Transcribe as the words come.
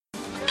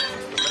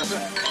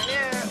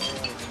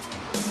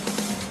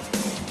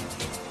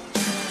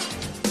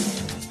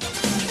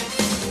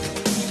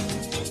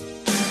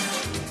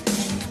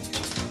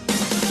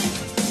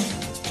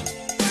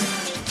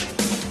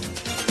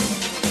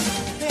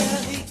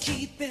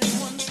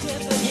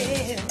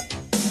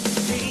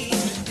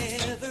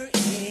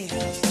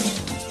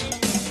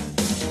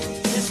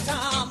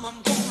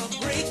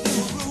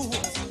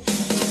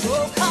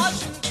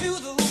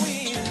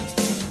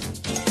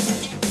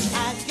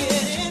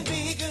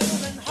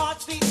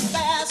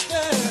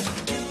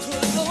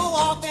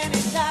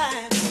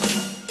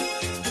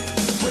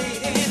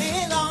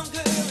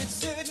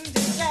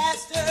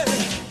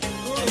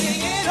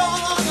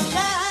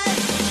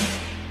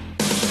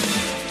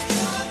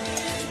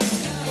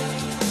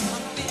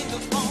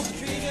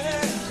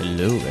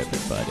Hello,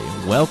 everybody.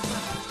 Welcome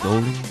to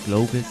Golden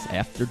Globus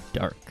After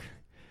Dark.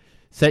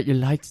 Set your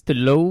lights to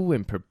low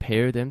and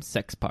prepare them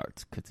sex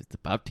parts, because it's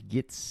about to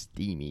get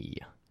steamy.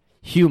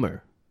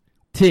 Humor,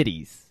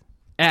 titties,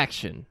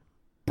 action,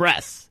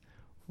 breasts,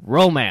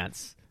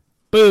 romance,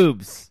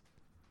 boobs,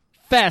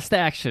 fast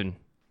action,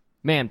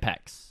 man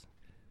pecs.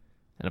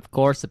 And of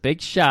course, a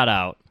big shout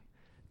out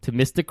to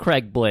Mr.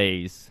 Craig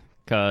Blaze,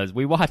 because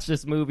we watched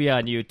this movie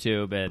on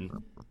YouTube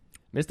and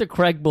Mr.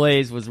 Craig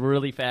Blaze was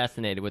really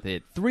fascinated with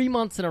it. 3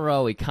 months in a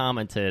row, he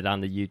commented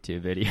on the YouTube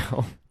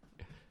video.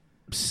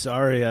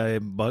 Sorry I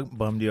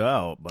bummed you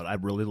out, but I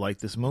really like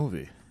this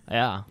movie.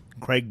 Yeah.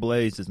 Craig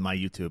Blaze is my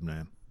YouTube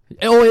name.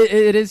 Oh,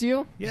 it is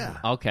you? Yeah.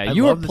 Okay. I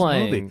You were love this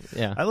playing. movie.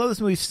 Yeah. I love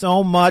this movie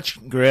so much,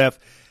 Griff,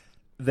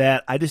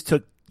 that I just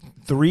took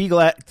three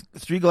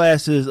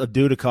glasses of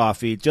Duda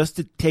coffee just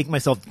to take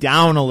myself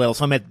down a little.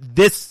 So I'm at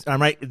this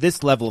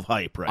level of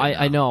hype right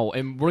now. I know,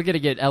 and we're gonna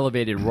get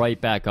elevated right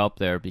back up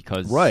there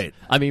because Right.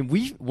 I mean,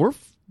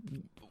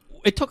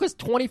 it took us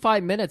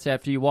 25 minutes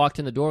after you walked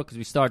in the door because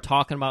we started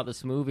talking about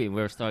this movie and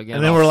we were starting getting.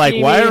 And then we're like,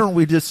 why aren't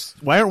we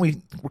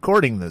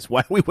recording this?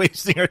 Why are we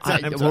wasting our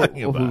time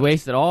talking about We it?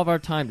 wasted all of our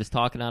time just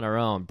talking on our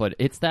own, but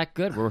it's that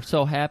good. We're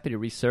so happy to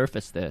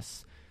resurface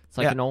this. It's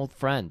like an old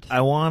friend.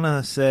 I want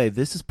to say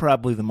this is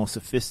probably the most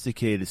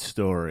sophisticated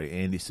story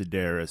Andy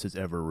Sedaris has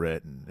ever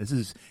written.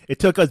 It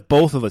took us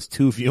both of us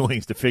 2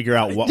 viewings to figure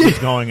out what was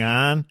going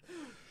on.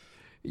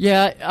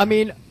 Yeah, I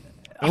mean,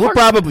 And we're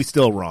probably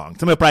still wrong.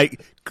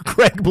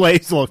 Craig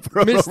Blaze will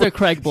Mr.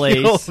 Craig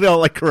Blaze.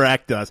 He'll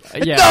correct us.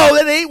 Yeah. No,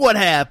 that ain't what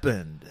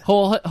happened.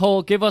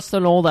 He'll give us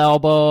an old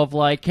elbow of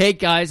like, hey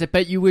guys, I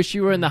bet you wish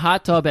you were in the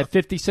hot tub at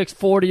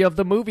 56:40 of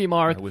the movie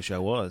mark. I wish I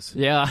was.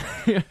 Yeah,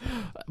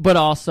 but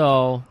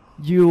also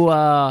you.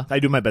 I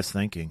do my best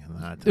thinking in the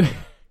hot tub.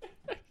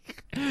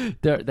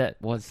 That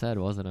was said,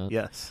 wasn't it?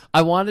 Yes.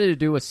 I wanted to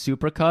do a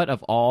supercut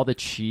of all the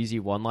cheesy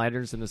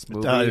one-liners in this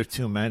movie. There's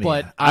too many.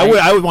 But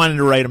I wanted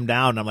to write them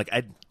down. I'm like,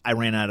 I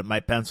ran out of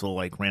my pencil.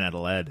 Ran out of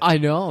lead. I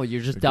know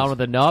you're just down with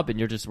the nub and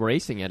you're just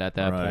racing it at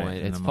that Right, point.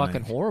 and It's I'm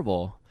fucking like-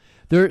 horrible.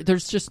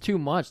 There's just too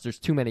much. There's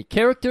too many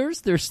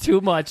characters. There's too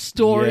much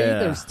story. Yeah.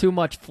 There's too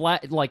much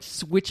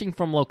switching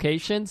from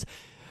locations.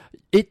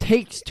 It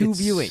takes 2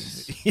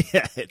 viewings.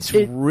 Yeah,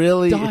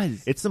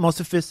 does. It's the most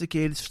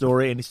sophisticated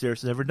story Andy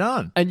Sedaris has ever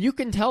done. And you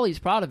can tell he's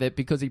proud of it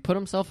because he put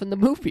himself in the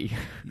movie.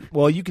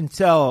 Well, you can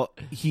tell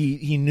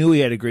he knew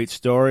he had a great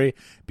story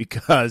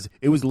because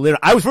it was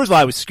literally. First of all,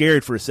 I was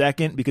scared for a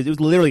second because it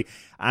was literally.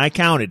 I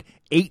counted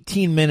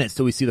 18 minutes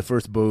till we see the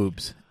first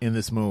boobs in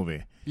this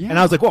movie. Yeah. And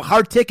I was like, well,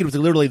 Hard Ticket was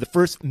literally the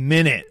first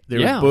minute there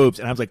Yeah. was boobs.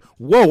 And I was like,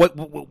 whoa,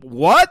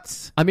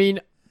 what? I mean,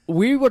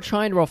 we were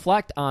trying to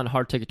reflect on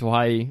Hard Ticket to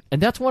Hawaii,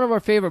 and that's one of our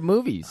favorite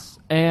movies,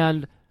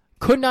 and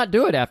could not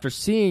do it after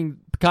seeing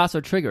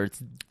Picasso Trigger.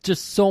 It's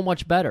just so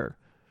much better.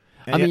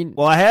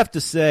 Well, I have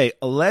to say,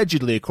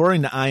 allegedly,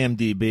 according to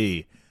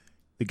IMDb,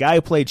 the guy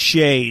who played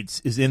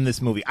Shades is in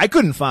this movie. I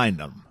couldn't find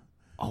him.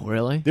 Oh,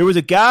 really? There was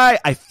a guy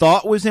I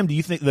thought was him. Do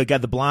you think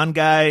the blonde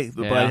guy?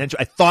 Yeah.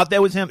 I thought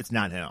that was him. It's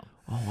not him.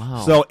 Oh,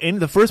 wow. So,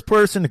 the first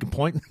person to can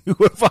point who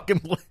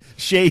fucking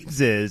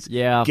Shades is,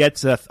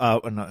 gets a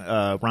round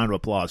of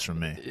applause from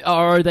me.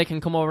 Or they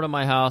can come over to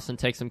my house and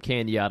take some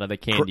candy out of the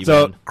candy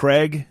So, bin.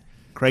 Craig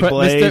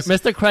Blaze,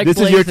 Mr. Craig this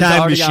Blaze is your time to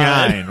already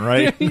shine,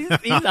 right?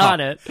 he's on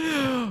it.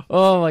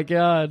 Oh my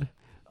god.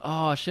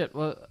 Oh shit.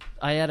 Well,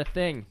 I had a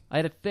thing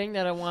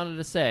that I wanted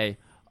to say.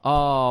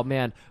 Oh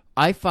man,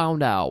 I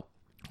found out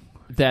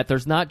that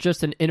there's not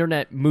just an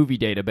internet movie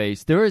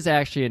database. There is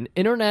actually an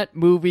internet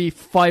movie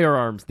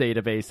firearms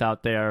database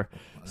out there.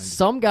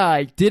 Some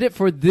guy did it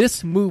for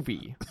this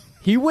movie.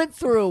 He went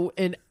through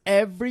in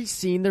every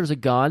scene there's a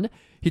gun.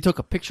 He took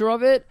a picture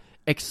of it,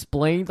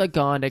 explained the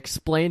gun,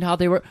 explained how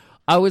they were.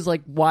 I was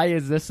like, why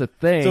is this a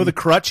thing? So the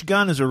crutch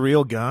gun is a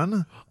real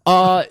gun?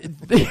 Of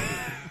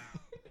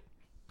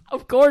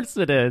course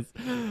it is.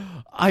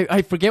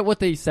 I forget what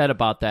they said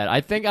about that.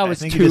 I think I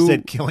think he just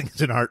said killing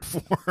is an art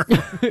form.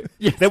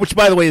 Yes. That, which,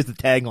 by the way, is the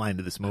tagline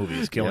to this movie,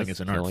 is killing is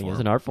an art killing form. is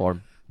an art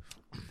form.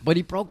 But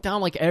he broke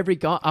down like every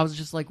gun. I was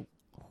just like,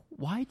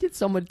 why did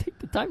someone take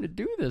the time to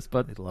do this?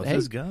 But He loves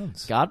his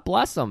guns. God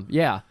bless him.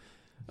 Yeah.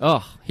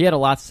 Oh, he had a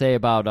lot to say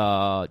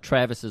about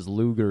Travis's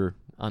Luger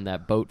on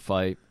that boat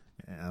fight.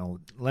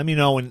 Let me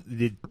know when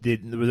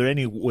were there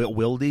any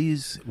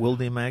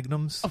Wildy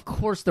Magnums? Of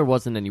course there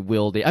wasn't any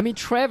Wildy. I mean,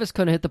 Travis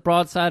couldn't hit the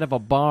broadside of a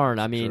barn.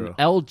 I mean, True.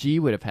 LG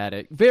would have had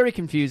it. Very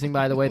confusing,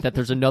 by the way, that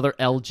there's another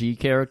LG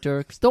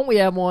character. 'Cause don't we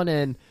have one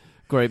in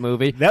great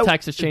movie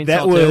Texas Chainsaw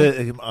That 2?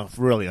 was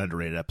a really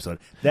underrated episode.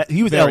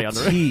 He was Very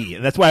LT,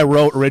 and that's why I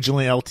wrote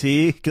originally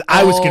LT because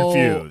I was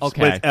confused.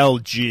 Okay. But it's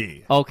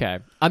LG. Okay.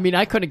 I mean,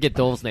 I couldn't get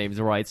those names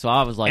right, so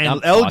I was like, And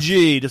I'm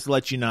LG, fucked. just to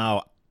let you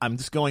know, I'm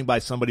just going by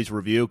somebody's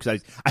review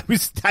because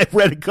I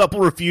read a couple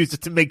reviews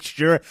just to make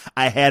sure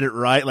I had it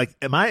right. Like,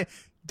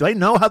 do I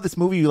know how this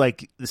movie,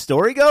 like, the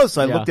story goes?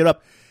 So I looked it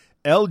up.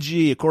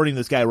 LG, according to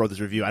this guy who wrote this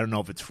review, I don't know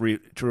if it's true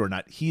or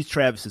not, he's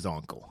Travis's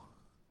uncle.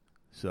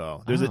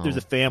 So there's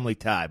a family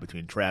tie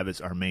between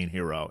Travis, our main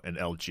hero, and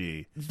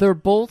LG. They're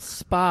both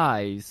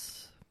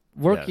spies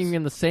working Yes.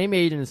 in the same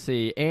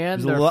agency,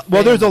 and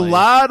There's a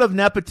lot of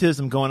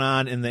nepotism going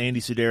on in the Andy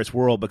Sedaris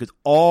world because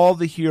all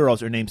the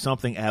heroes are named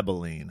something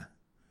Abilene.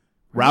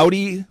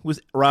 Rowdy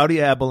was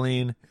Rowdy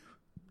Abilene.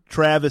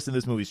 Travis in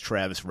this movie is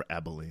Travis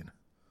Abilene.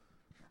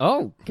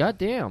 Oh,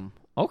 goddamn.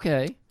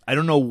 Okay. I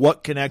don't know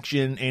what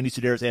connection Andy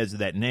Sedaris has to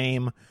that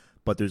name,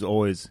 but there's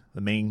always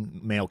the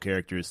main male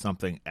character is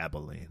something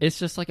Abilene. It's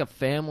just like a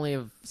family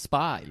of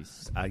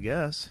spies. I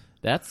guess.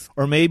 That's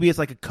Or maybe it's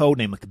like a code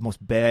name, like the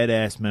most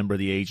badass member of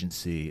the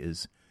agency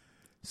is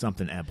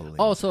something Abilene.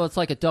 Oh, so it's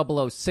like a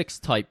 006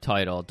 type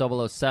title,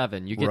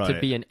 007. You get to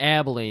Right. be an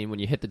Abilene when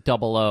you hit the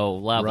 00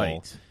 level.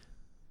 Right.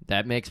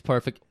 That makes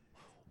perfect.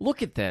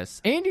 Look at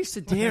this. Andy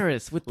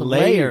Sedaris with the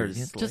layers.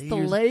 Yes, Just layers. the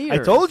layers. I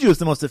told you it's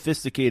the most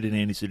sophisticated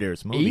Andy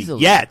Sedaris movie.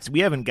 Easily. Yet. We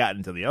haven't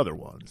gotten to the other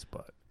ones,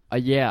 but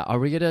Yeah. Are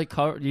we going to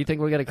cover? Do you think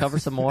we're going to cover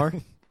some more?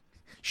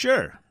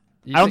 sure.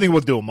 You I don't think we'll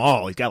do them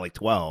all. He's got like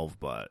 12,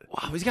 but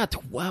Wow, he's got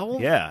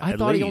 12? yeah. I at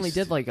thought he least. only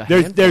did like a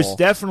There's handful.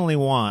 definitely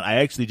one. I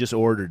actually just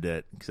ordered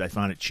it because I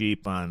found it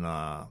cheap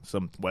on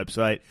some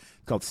website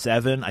called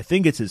Seven. I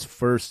think it's his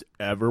first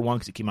ever one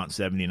because it came out in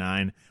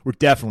 '79. We're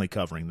definitely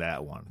covering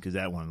that one because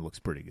that one looks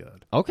pretty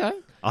good. Okay.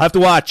 I'll have to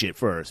watch it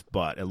first,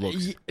 but it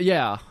looks.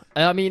 Yeah.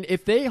 I mean,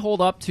 if they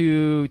hold up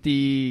to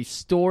the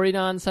story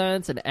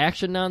nonsense and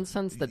action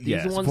nonsense that these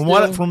Yes,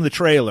 ones from the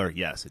trailer,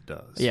 yes, it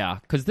does. Yeah,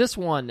 because this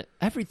one,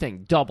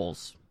 everything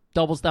doubles.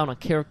 Doubles down on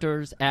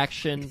characters,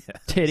 action,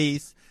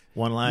 titties,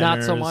 One-liners.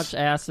 not so much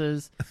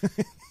asses.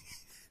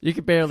 You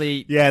could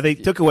barely... Yeah, they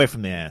took away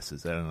from the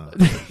asses. I don't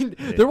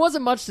know. There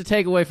wasn't much to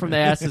take away from the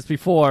asses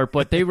before,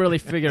 but they really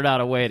figured out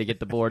a way to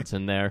get the boards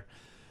in there.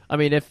 I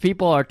mean, if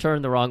people are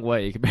turned the wrong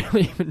way, you can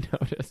barely even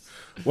notice.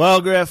 Well,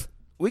 Griff,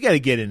 we got to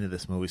get into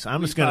this movie, so I'm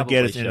We just going to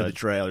get us probably into the should.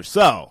 trailer.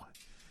 So,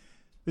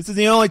 this is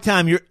the only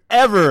time you're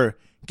ever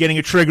getting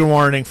a trigger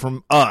warning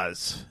from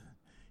us.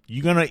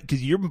 You're gonna,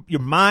 because your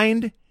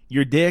mind,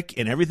 your dick,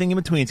 and everything in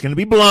between is going to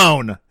be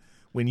blown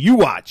when you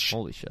watch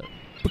Holy shit.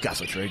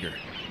 Picasso Trigger.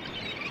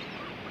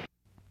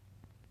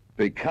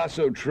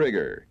 Picasso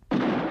Trigger.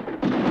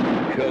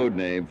 Code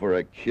name for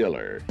a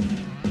killer.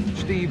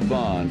 Steve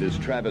Bond is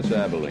Travis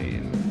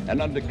Abilene,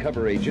 an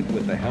undercover agent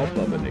with the help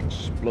of an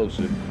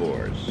explosive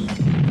force.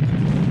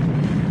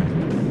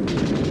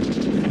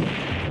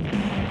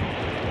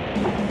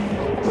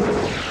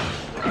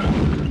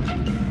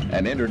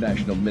 An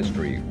international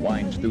mystery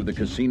winds through the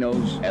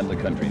casinos and the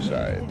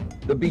countryside,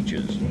 the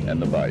beaches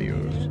and the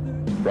bayous.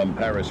 From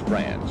Paris,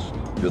 France,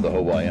 to the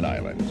Hawaiian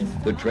Islands,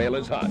 the trail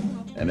is hot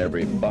and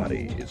every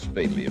body is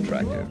fatally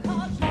attractive.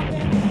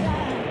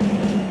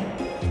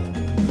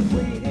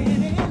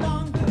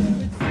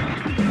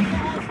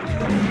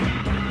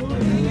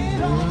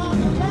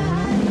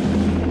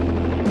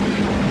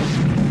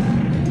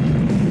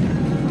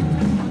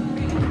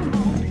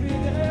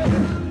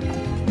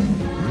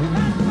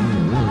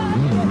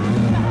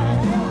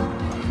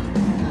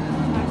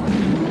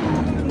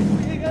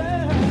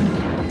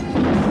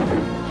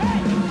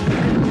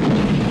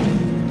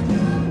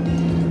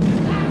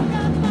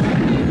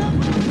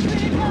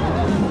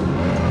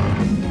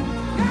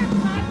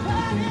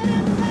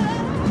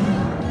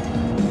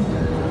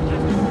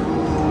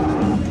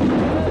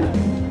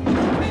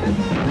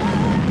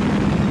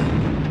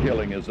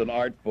 Killing is an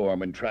art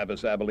form, and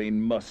Travis Abilene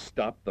must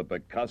stop the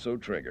Picasso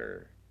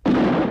Trigger.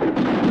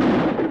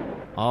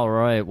 All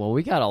right. Well,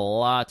 we got a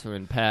lot to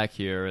unpack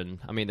here. And,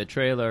 I mean, the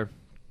trailer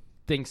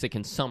thinks it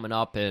can sum it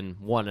up in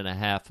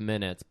 1.5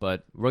 minutes,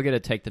 but we're going to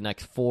take the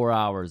next 4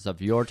 hours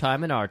of your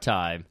time and our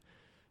time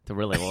to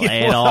really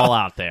lay it all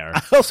out there.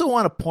 I also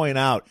want to point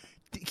out,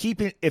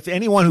 if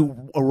anyone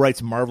who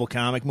writes Marvel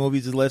comic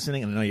movies is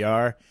listening, and I know you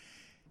are,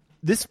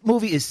 this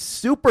movie is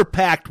super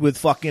packed with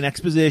fucking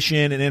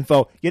exposition and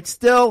info, yet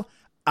still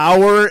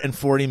hour and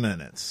 40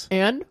 minutes.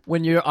 And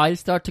when your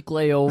eyes start to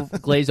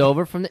glaze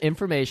over from the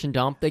information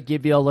dump, they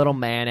give you a little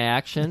man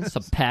action,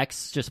 some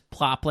pecs just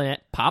popping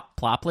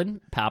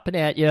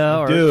at you.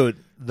 Or Dude,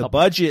 the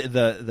budget,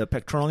 the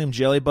petroleum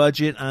jelly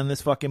budget on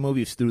this fucking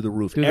movie is through the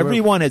roof. Through the roof.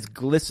 Everyone has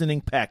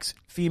glistening pecs,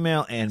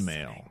 female and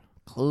male.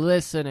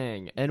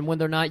 glistening. And when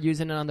they're not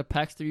using it on their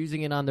pecs, they're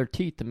using it on their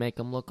teeth to make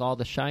them look all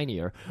the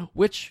shinier,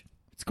 which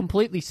it's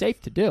completely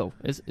safe to do.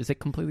 Is it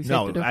completely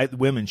safe to do? No,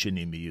 women shouldn't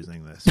even be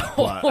using this.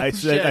 Oh, I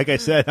said, shit. like I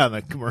said on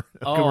the commercial.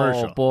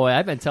 Oh boy,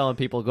 I've been telling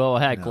people go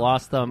ahead,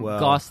 gloss them,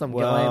 goss them,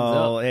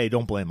 gilams up. Hey,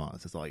 don't blame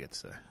us. That's all I get to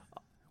say.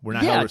 We're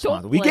not Yeah, held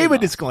responsible. don't We gave blame a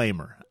us.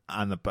 disclaimer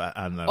on the.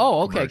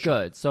 Oh, okay, commercial.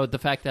 good. So the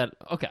fact that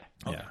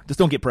Yeah, just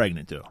don't get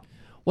pregnant too.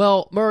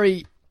 Well,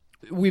 Murray,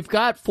 we've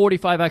got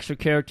 45 extra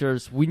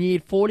characters. We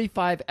need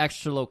 45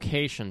 extra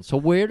locations. So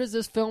where does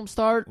this film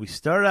start? We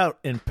start out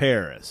in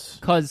Paris,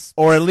 Because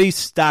or at least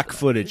stock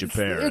footage of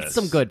Paris. it's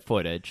some good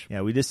footage.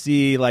 Yeah, we just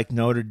see like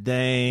Notre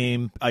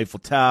Dame, Eiffel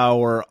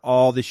Tower,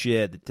 all the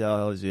shit that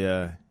tells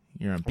you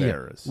you're in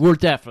Paris. We're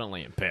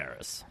definitely in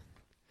Paris.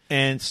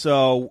 And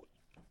so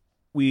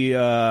we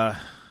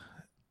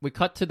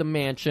cut to the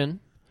mansion,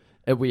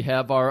 and we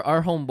have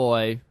our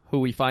homeboy, who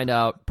we find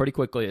out pretty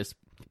quickly is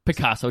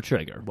Picasso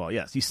Trigger. well,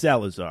 yes, he's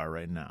Salazar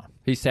right now.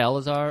 He's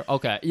Salazar?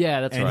 Okay,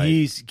 yeah, that's And right.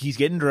 he's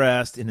getting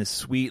dressed in his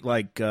sweet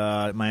like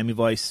Miami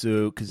Vice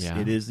suit because Yeah.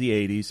 it is the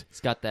 80s. He's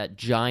got that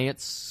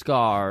giant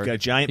scar. Got a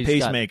giant He's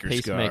pacemaker got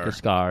scar. pacemaker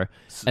scar.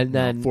 And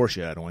then,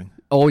 Foreshadowing.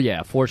 oh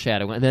yeah,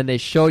 foreshadowing. And then they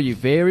show you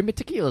very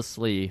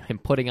meticulously him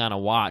putting on a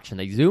watch, and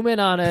they zoom in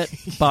on it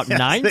about Yes,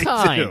 9 they do.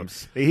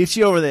 times. They hit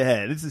you over the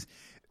head.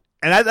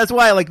 And that's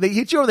why, like, they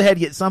hit you over the head,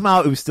 yet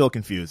somehow it was still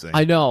confusing.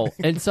 I know.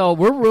 And so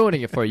we're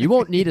ruining it for you. You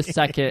won't need a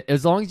second.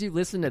 As long as you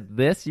listen to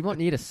this, you won't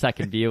need a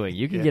second viewing.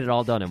 You can get it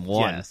all done in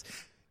one. Yes.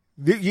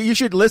 You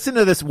should listen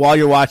to this while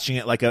you're watching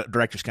it like a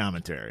director's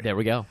commentary. There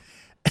we go.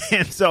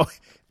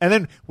 And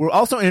then we're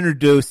also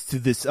introduced to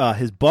this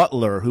his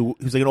butler,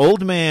 who's like an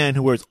old man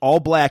who wears all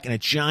black and a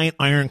giant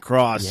Iron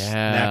Cross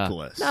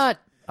necklace. Not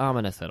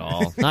ominous at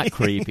all. Not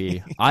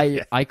creepy.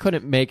 I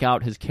couldn't make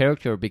out his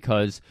character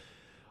because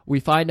we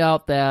find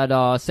out that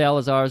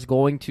Salazar is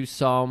going to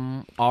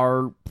some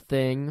art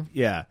thing.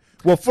 Yeah.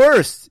 Well,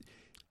 first,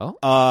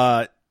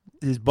 Oh.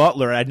 his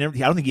butler, I don't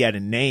think he had a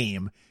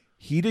name.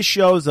 He just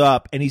shows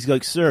up and he's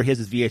like, "Sir," he has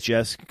his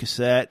VHS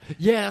cassette.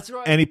 Yeah, that's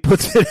right. And he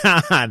puts it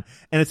on,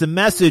 and it's a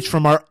message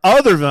from our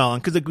other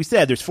villain, because like we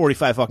said, there's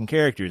 45 fucking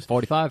characters.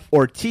 45.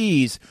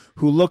 Ortiz,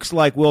 who looks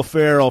like Will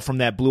Ferrell from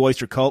that Blue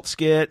Oyster Cult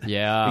skit.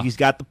 Yeah. Like, he's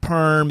got the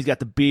perm, he's got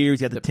the beard,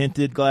 he's got the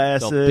tinted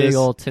glasses. The big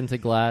old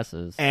tinted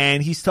glasses.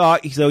 And he's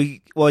talking,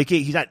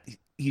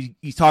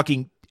 he's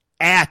talking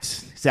at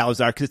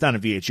Salazar, because it's on a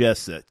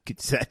VHS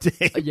cassette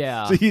tape.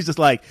 Yeah. So he's just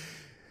like,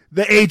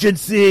 "The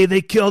agency,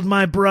 they killed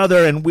my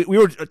brother." And we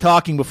were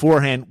talking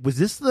beforehand, was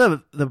this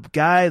the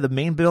guy, the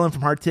main villain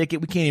from Hard Ticket?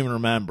 We can't even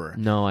remember.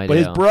 No idea. But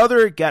his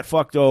brother got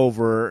fucked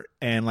over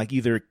and like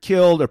either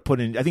killed or put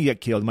in, I think he got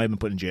killed. He might have been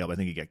put in jail, but I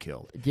think he got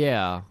killed.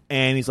 Yeah.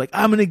 And he's like,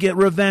 "I'm going to get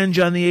revenge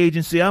on the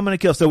agency. I'm going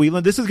to kill." So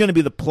this is going to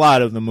be the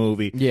plot of the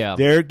movie. Yeah.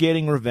 They're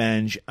getting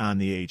revenge on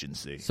the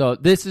agency. So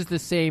this is the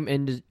same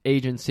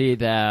agency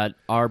that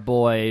our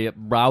boy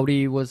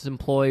Rowdy was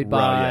employed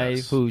by,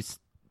 Yes. who's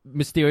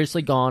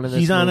mysteriously gone in this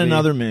He's on movie.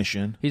 another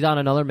mission. He's on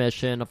another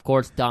mission. Of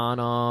course,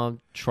 Donna,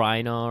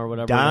 Trina, or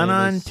whatever. her Donna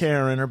name and is.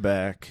 Taryn are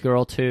back.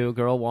 Girl 2,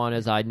 Girl 1,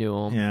 as I knew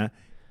him. Yeah.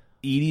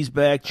 Edie's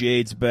back.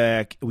 Jade's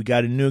back. We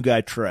got a new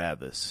guy,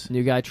 Travis.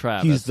 New guy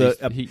Travis.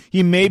 He's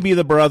he may be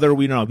the brother.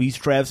 We don't know. He's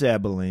Travis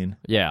Abilene.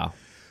 yeah.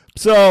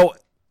 So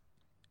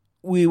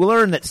we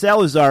learn that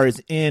Salazar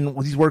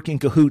he's working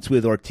cahoots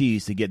with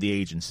Ortiz to get the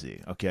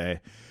agency. Okay.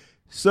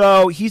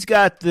 So he's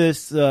got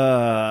this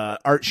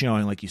art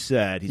showing, like you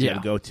said, he's got to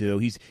go to.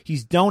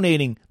 He's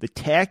donating the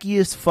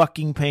tackiest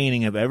fucking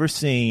painting I've ever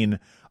seen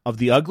of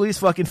the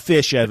ugliest fucking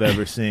fish I've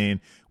ever seen,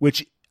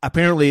 which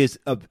apparently is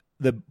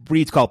the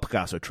breed's called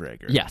Picasso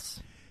Trigger. Yes.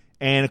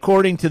 And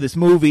according to this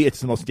movie, it's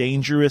the most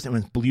dangerous and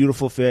most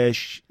beautiful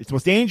fish. It's the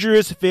most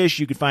dangerous fish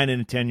you could find in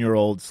a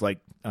 10-year-old's like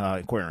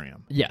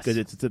aquarium. Yes. Because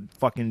it's a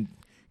fucking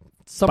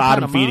Some kind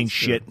of bottom-feeding monster.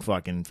 shit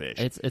fucking fish.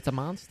 It's a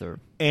monster.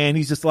 And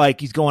he's just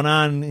like, he's going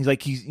on. He's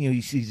like,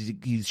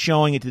 he's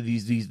showing it to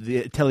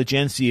the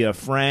intelligentsia of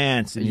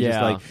France, and he's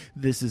just like,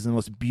 "This is the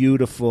most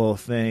beautiful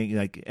thing."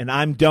 Like, and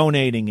I'm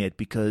donating it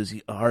because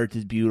art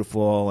is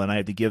beautiful, and I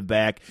have to give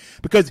back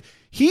because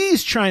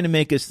he's trying to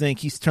make us think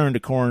he's turned a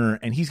corner,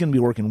 and he's going to be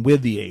working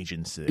with the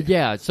agency.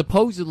 Yeah,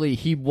 supposedly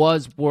he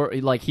was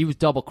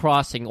double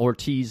crossing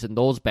Ortiz and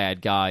those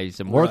bad guys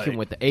and working Right.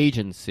 with the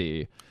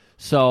agency.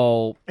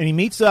 So And he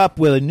meets up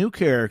with a new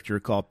character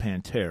called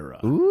Pantera,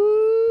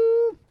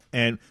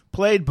 and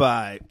played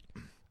by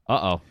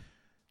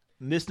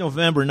this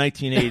November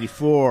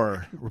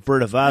 1984,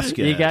 Roberta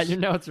Vasquez. You got your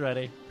notes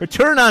ready. Her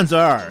turn-ons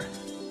are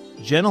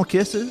gentle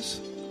kisses,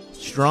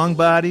 strong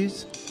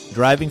bodies,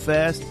 driving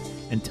fast,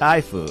 and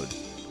Thai food,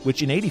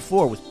 which in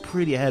 '84 was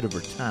pretty ahead of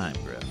her time,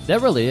 Griff.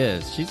 That really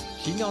is. She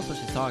knows what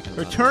she's talking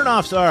Her about.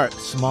 turn-offs are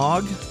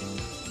smog,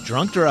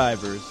 drunk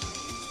drivers,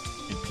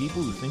 and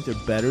people who think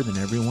they're better than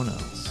everyone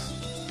else.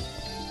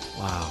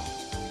 Wow.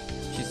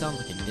 She sounds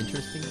like an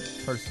interesting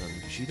person.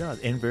 She does,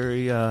 and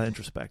very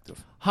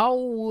introspective. How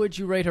would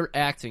you rate her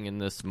acting in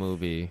this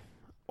movie?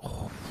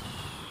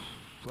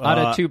 Out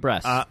of 2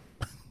 breasts.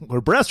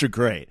 Her breasts are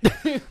great,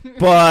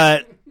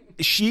 but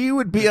she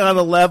would be on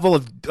a level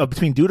of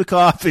between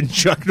Dudikoff and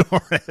Chuck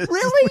Norris.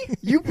 Really?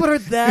 You put her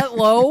that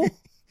low?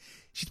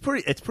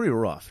 It's pretty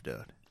rough,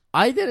 dude.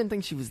 I didn't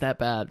think she was that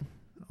bad.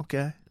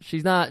 Okay.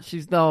 She's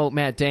no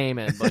Matt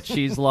Damon, but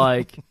she's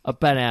like a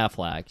Ben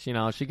Affleck. You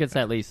know, she gets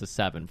at least a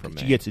 7 from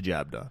me. She gets the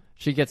job done.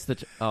 She gets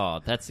the. Oh,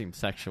 that seems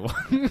sexual.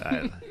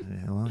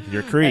 Well,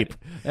 you're a creep.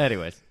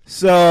 Anyways,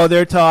 So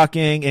they're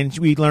talking, and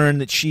we learn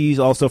that she's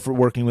also for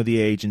working with the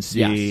agency,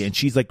 Yes. and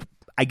she's like,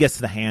 I guess,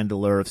 the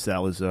handler of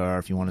Salazar,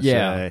 if you want to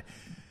say.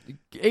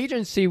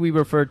 agency we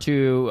refer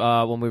to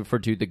when we refer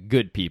to the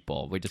good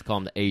people. We just call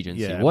them the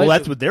agency. Yeah, well,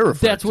 that's what they're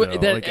referring That's what. to.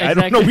 That, Like,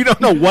 exactly. I don't know. We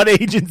don't know what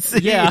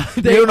agency. Yeah,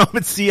 we don't know if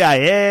it's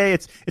CIA.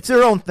 It's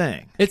their own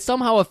thing. It's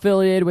somehow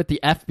affiliated with the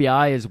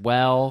FBI as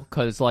well,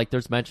 because like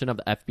there's mention of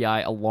the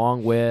FBI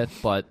along with,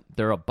 but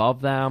they're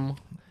above them.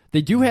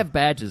 They do have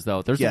badges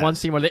though. There's Yes. one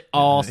scene where they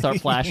all start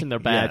flashing their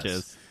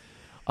badges.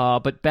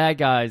 But bad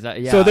guys,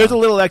 yeah. So there's a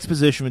little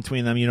exposition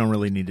between them. You don't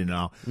really need to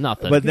know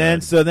Nothing. But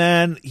then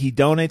he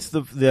donates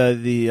the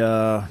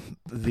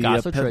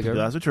Pegaso trigger.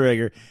 Pegaso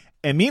trigger,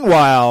 and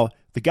meanwhile,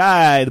 the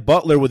guy, the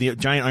butler with the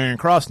giant Iron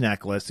Cross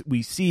necklace,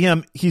 we see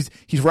him. He's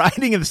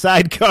riding in the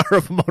sidecar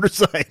of a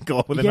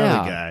motorcycle with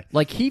another guy.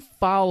 Like he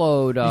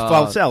followed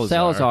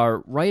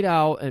Salazar. right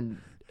out, and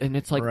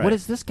it's like, Right. what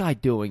is this guy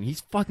doing? He's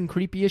fucking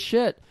creepy as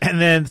shit.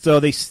 And then so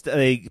they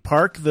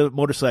park the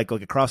motorcycle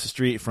like, across the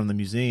street from the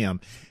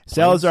museum.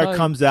 Salazar sight.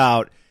 comes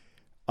out.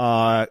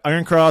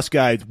 Iron Cross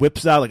guy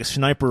whips out like a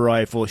sniper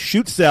rifle,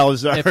 shoots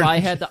Salazar. If I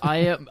had the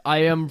I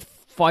am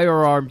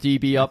firearm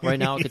DB up right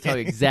now, I could tell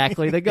you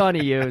exactly the gun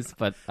he used,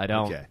 but I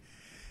don't. Okay.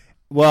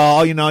 Well,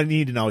 all you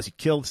need to know is he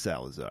killed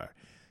Salazar.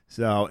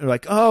 So they're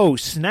like, oh,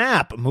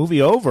 snap,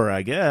 movie over,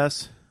 I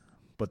guess.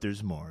 But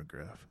there's more,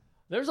 Griff.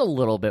 There's a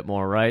little bit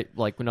more, right?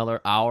 Like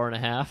another hour and a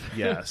half.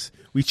 Yes.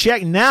 We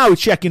check in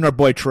our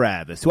boy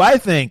Travis, who I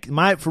think,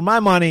 for my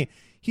money,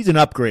 he's an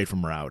upgrade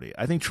from Rowdy.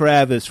 I think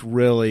Travis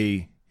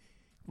really,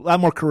 a lot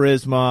more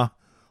charisma,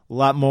 a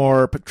lot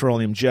more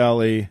petroleum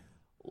jelly.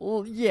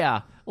 Well,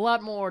 yeah, a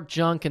lot more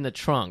junk in the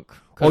trunk.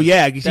 Oh,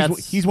 yeah,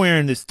 he's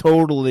wearing this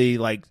totally,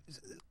 like,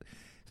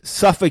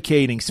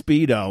 suffocating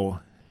Speedo.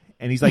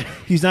 And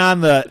he's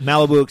on the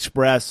Malibu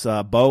Express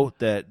boat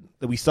that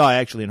we saw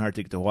actually in Hard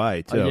Ticket to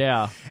Hawaii, too.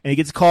 Yeah. And he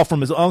gets a call from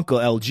his uncle,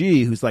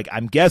 LG, who's like,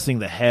 I'm guessing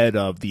the head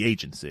of the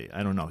agency.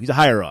 I don't know. He's a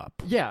higher up.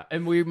 Yeah,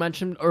 and we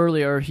mentioned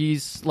earlier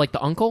he's like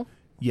the uncle.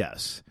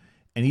 Yes.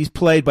 And he's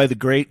played by the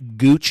great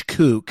Gooch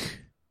Kook.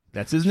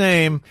 That's his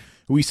name.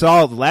 We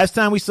saw the last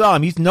time we saw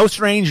him. He's no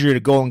stranger to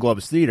Golden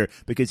Globus Theater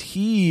because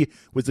he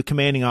was the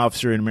commanding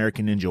officer in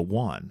American Ninja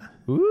 1.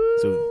 Ooh.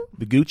 So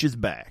the Gooch is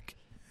back.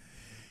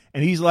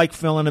 And he's like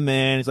filling him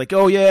in. He's like,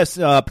 oh, yes,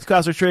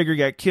 Picasso Trigger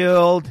got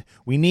killed.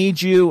 We need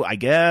you, I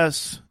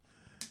guess.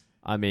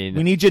 I mean,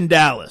 We need you in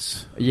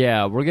Dallas.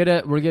 yeah, we're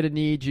gonna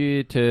need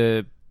you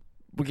to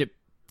get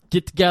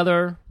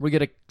together. We're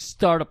gonna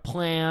start a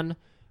plan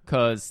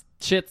because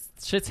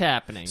shit's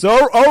happening.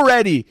 So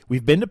already,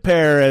 we've been to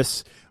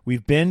Paris.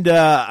 We've been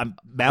to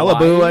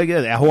Malibu, Hawaii. I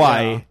guess,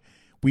 Hawaii. Yeah.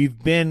 We've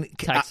been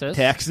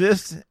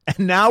Texas. and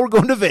now we're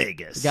going to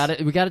Vegas.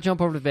 We got to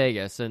jump over to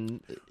Vegas,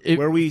 and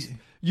Where we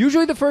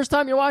usually the first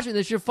time you're watching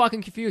this, you're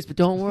fucking confused. But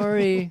don't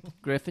worry,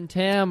 Griff and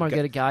Tam are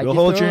gonna guide we'll you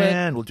hold through your it.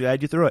 hand. We'll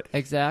guide you through it.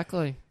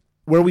 Exactly.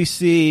 Where we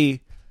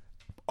see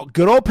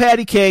good old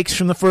Patty Cakes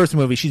from the first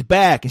movie. She's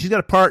back, and she's got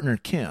a partner,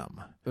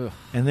 Kim. Ugh.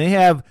 And they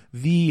have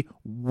the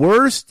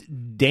worst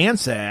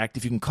dance act,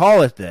 if you can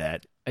call it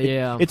that.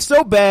 Yeah. It's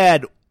so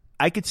bad.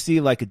 I could see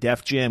like a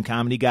Def Jam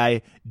comedy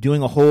guy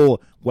doing a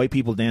whole white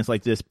people dance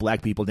like this,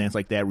 black people dance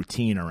like that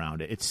routine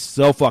around it. It's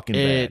so fucking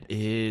bad. It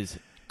is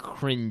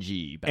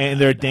cringy. Bad.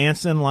 And they're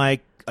dancing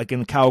like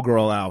in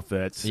cowgirl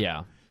outfits.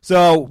 Yeah.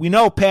 So we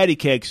know Patty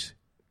Cakes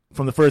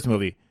from the first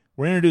movie.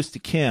 We're introduced to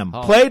Kim,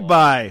 Oh, played boy.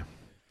 by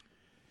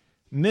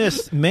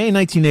Miss May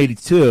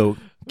 1982.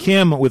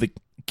 Kim with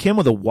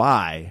a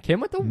Y. Kim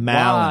with the Malin.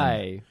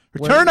 Y. Her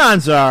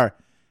turn-ons are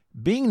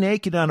being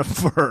naked on a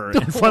fur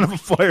in front of a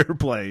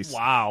fireplace.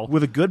 Wow.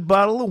 With a good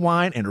bottle of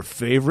wine and her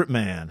favorite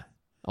man.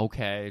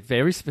 Okay,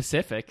 very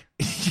specific.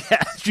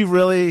 Yeah, she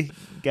really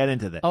got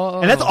into that.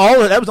 Oh. And that's all.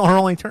 That was her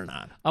only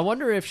turn-on. I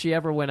wonder if she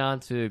ever went on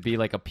to be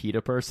like a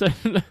PETA person.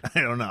 I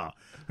don't know.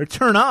 Her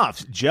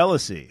turn-offs: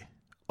 jealousy,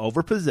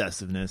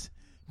 over-possessiveness,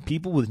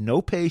 people with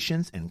no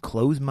patience, and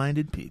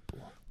closed-minded people.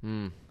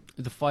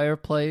 The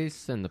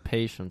fireplace and the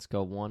patience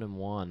go one and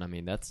one. I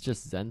mean, that's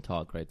just Zen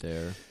talk right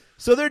there.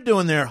 So they're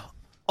doing their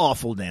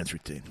awful dance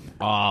routine.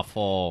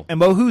 Awful.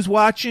 And who's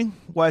watching?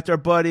 Why, it's our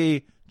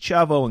buddy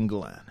Chavo and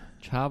Glenn,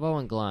 Chavo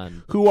and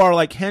Glenn. who are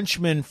like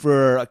henchmen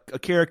for a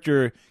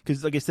character,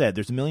 because like I said,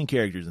 there's a million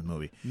characters in the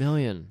movie.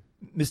 Million.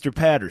 Mr.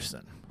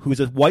 Patterson, who is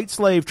a white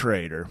slave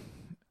trader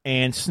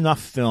and snuff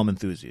film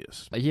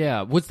enthusiast.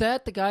 Yeah. Was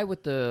that the guy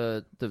with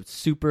the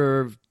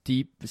super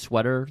deep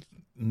sweater?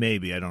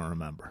 Maybe, I don't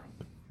remember.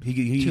 Too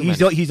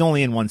He's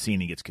only in one scene.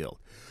 He gets killed.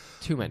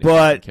 Too many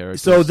But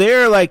characters. so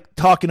they're like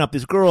talking up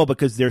this girl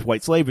because there's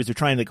white slavers. They're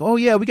trying to like, oh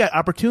yeah, we got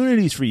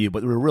opportunities for you,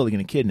 but we're really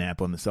going to kidnap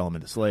them and sell them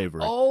into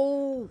slavery.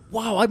 Oh,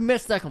 wow. I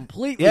missed that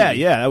completely. Yeah,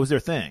 that was their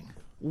thing.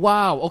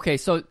 Wow. Okay,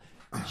 so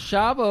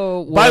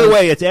Chavo was, By the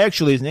way,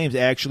 his name's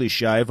actually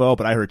Shivo,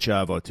 but I heard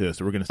Chavo too,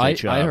 so we're going to say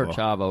Chavo. I heard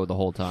Chavo the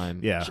whole time.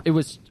 Yeah. It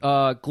was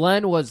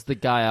Glenn was the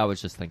guy I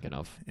was just thinking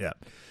of. Yeah.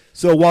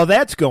 So while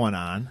that's going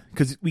on,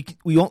 because we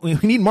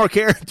need more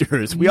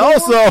characters, we More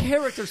also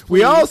characters,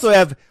 we please. also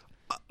have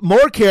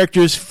more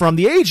characters from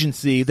the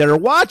agency that are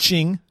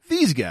watching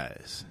these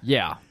guys.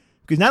 Yeah.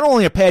 Because not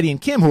only are Patty and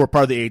Kim, who are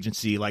part of the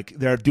agency, like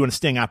they're doing a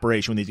sting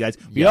operation with these guys,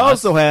 we Yes.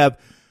 also have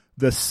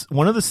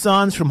one of the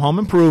sons from Home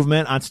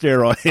Improvement on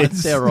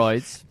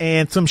steroids,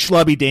 and some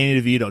schlubby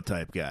Danny DeVito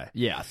type guy.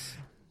 Yes.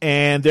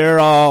 And they're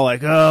all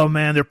like, "Oh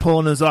man, they're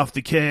pulling us off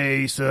the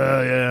case."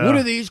 Yeah. What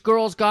do these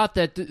girls got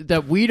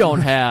that we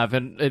don't have?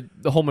 And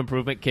the Home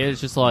Improvement kid is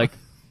just like,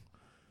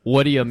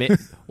 what do you mean?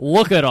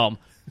 Look at them.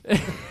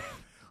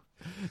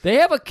 They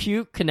have a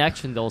cute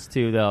connection, those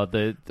two, though.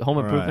 The Home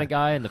Improvement Right.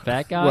 guy and the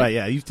fat guy. Right?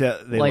 Yeah,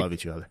 they Like- love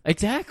each other.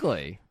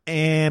 Exactly.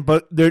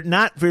 But they're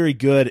not very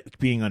good at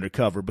being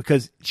undercover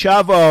because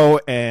Chavo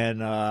and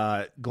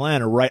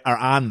Glenn are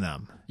on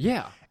them.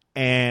 Yeah.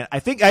 And I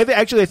think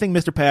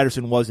Mr.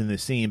 Patterson was in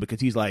this scene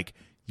because he's like,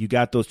 "You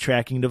got those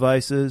tracking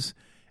devices?"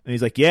 And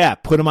he's like, "Yeah,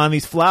 put them on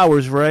these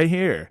flowers right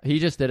here." He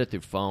just did it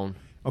through phone.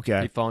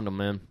 Okay. He phoned them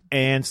in.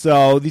 And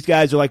so these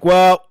guys are like,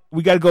 "Well,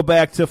 we got to go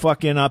back to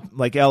fucking up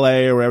like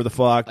L.A. or wherever the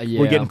fuck. Yeah.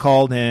 We're getting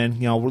called in.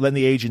 You know, we're letting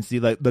the agency,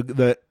 like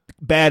the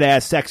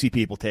badass, sexy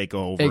people take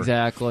over."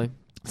 Exactly.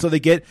 So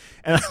they get,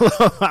 and I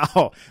love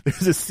how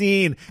there's a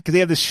scene because they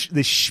have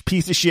this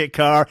piece of shit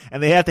car,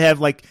 and they have to have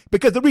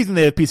because the reason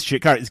they have a piece of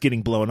shit car is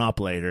getting blown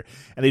up later,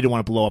 and they don't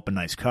want to blow up a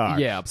nice car.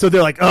 Yeah. So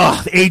they're like,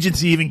 "Oh, the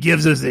agency even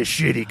gives us this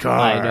shitty car."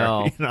 I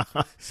know. You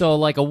know? So,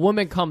 like, a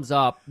woman comes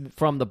up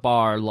from the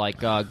bar, like,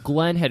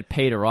 Glenn had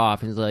paid her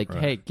off, and he's like,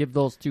 hey, give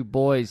those two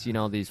boys,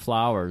 these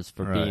flowers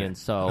for Right. being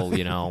so,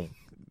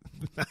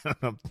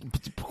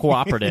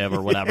 cooperative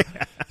or whatever.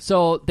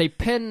 So they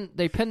pin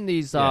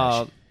these,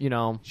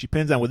 She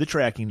pins on with a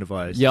tracking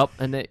device. Yep,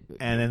 and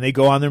then they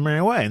go on their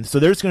merry way, and so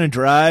they're just going to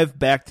drive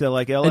back to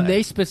LA. and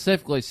they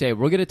specifically say,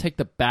 we're going to take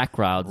the back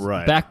roads.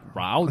 Right. Back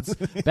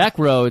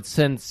roads,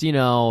 since,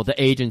 the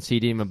agency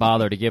didn't even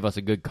bother to give us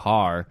a good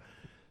car.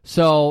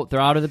 So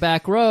they're out of the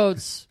back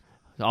roads.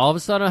 All of a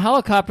sudden, a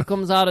helicopter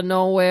comes out of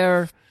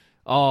nowhere.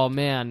 Oh,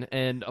 man.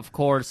 And, of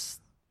course,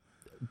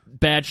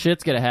 bad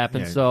shit's going to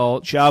happen. Yeah. So,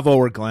 Chavo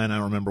or Glenn, I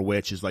don't remember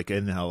which, is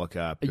in the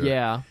helicopter.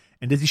 yeah.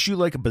 And does he shoot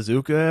like a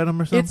bazooka at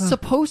him or something? It's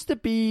supposed to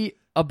be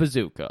a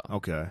bazooka.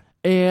 Okay.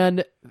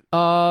 And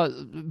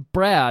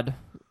Brad,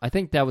 I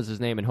think that was his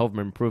name in Home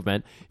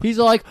Improvement, he's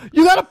like,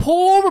 you got to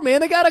pull over,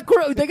 man. They got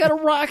a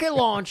rocket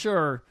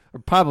launcher. Or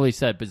probably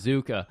said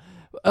bazooka.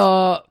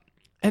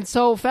 And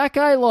so fat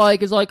guy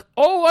is like,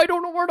 oh, I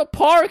don't know where to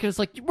park. And it's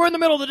like, we're in the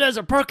middle of the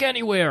desert. Park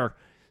anywhere.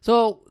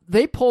 So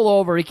they pull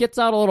over. He gets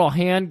out a little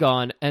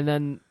handgun, and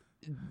then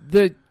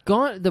the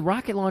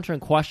rocket launcher in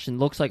question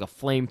looks like a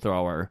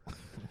flamethrower.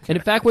 And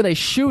in fact, when they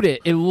shoot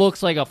it, it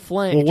looks like a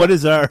flame. Well, what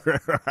is our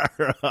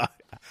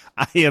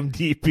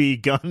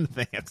IMDb gun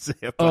fancy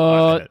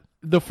about it?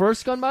 The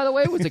first gun, by the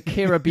way, was a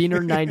Carabiner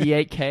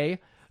 98K.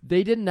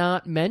 They did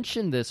not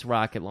mention this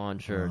rocket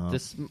launcher.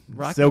 This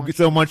rocket launcher.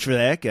 So much for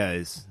that,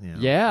 guys.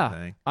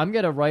 Yeah. I'm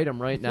going to write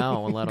them right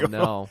now and let them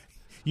know.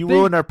 You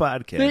ruined our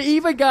podcast. They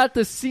even got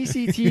the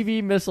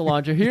CCTV missile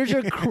launcher. Here's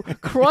your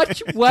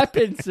crutch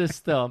weapon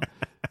system.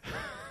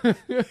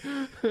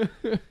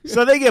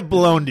 So they get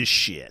blown to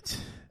shit.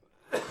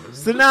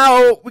 So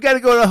now we got to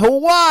go to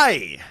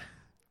Hawaii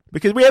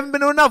because we haven't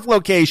been to enough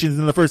locations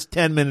in the first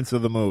 10 minutes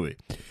of the movie.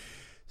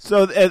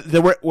 So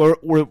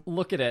we're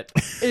Look at it.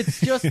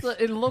 It's just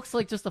it looks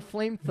like just a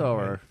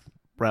flamethrower.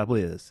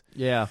 probably is.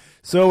 Yeah.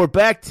 So we're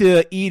back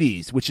to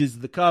Edie's, which is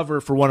the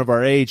cover for one of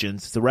our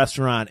agents. It's a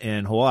restaurant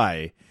in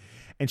Hawaii.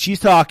 And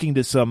she's talking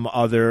to some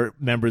other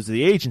members of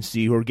the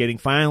agency who are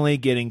finally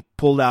getting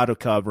pulled out of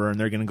cover, and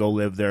they're going to go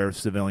live their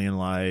civilian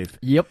life.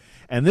 Yep.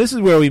 And this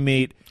is where we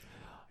meet.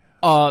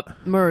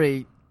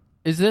 Murray,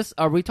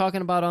 are we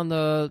talking about on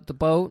the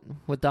boat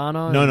with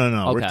Donna?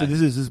 No. Okay.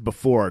 This is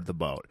before the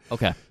boat.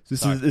 Okay.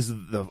 This is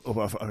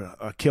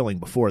a killing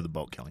before the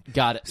boat killing.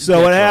 Got it.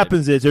 So what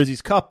happens is there's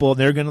these couple, and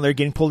they're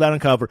getting pulled out on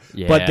cover,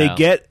 but they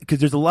get because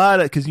there's a lot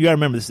of because you got to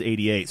remember this is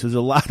 '88, so there's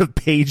a lot of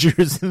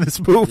pagers in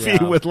this movie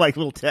with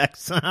little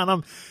texts on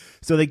them.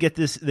 So they get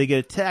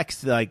a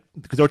text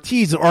because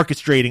Ortiz is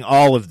orchestrating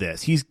all of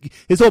this. His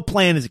whole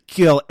plan is to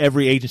kill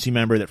every agency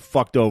member that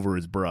fucked over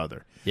his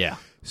brother. Yeah.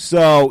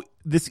 So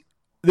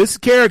this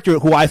character,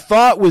 who I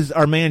thought was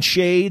our man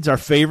Shades, our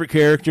favorite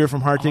character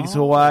from Hard Tickets to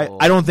Hawaii,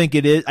 I don't think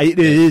it is. It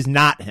is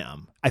not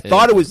him. I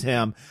thought it was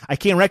him. I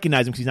can't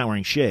recognize him because he's not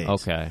wearing shades.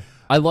 Okay.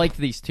 I liked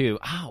these two.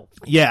 Ow.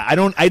 Yeah,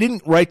 I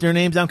didn't write their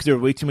names down because there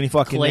were way too many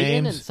fucking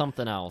Clayton names. and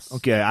something else.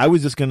 Okay, I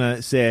was just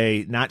gonna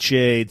say not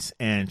Shades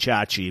and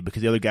Chachi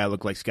because the other guy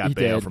looked like Scott He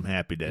Baio did. from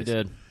Happy Days. He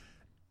did.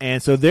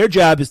 And so their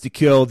job is to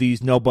kill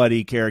these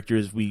nobody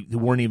characters who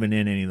weren't even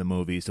in any of the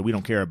movies, so we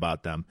don't care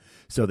about them.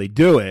 So they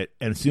do it,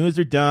 and as soon as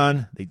they're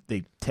done,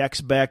 they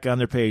text back on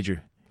their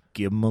pager,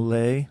 give them a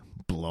lay,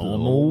 blow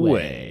them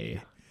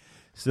away.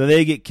 So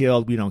they get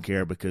killed. We don't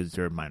care because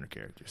they're minor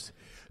characters.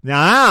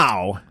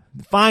 Now,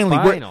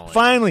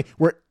 finally,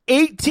 we're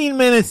 18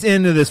 minutes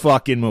into this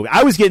fucking movie.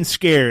 I was getting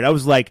scared. I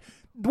was like,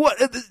 what?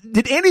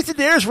 Did Andy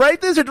Sedaris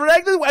write this or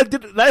direct this?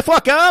 Did I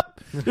fuck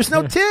up? There's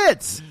no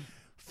tits.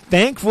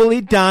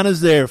 Thankfully,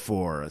 Donna's there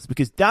for us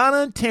because Donna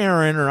and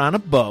Taryn are on a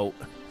boat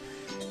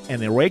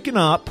and they're waking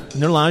up in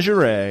their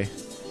lingerie.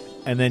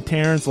 And then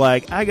Taryn's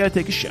like, I got to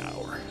take a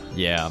shower.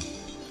 Yeah.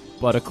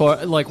 But of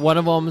course, like one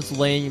of them's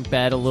laying in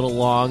bed a little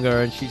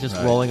longer, and she's just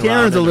rolling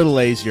Karen's around. a little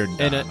lazier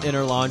than in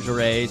her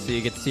lingerie, so you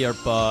get to see her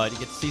butt, you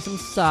get to see some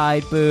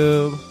side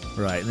boob.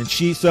 Right, and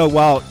then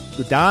while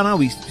Donna,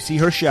 we see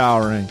her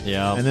showering.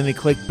 Yeah. And then they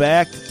click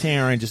back to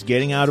Taryn just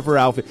getting out of her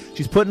outfit.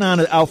 She's putting on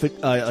an outfit,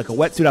 like a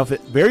wetsuit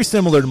outfit, very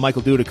similar to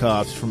Michael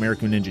Dudikoff's from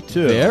American Ninja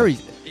 2.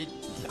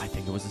 I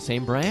think it was the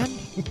same brand.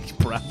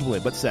 Probably,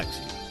 but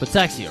sexy. But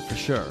sexier, for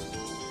sure.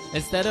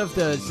 Instead of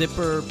the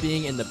zipper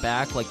being in the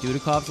back like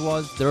Dudikoff's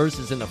was, theirs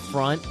is in the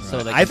front. Right.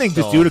 So I think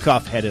this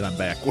Dudikoff had it on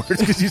backwards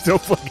because he's so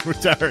fucking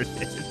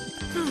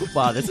retarded.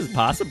 Wow, this is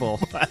possible.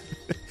 I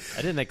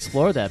didn't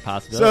explore that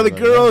possibility. So the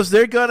girls,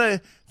 they're going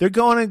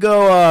to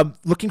go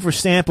looking for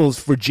samples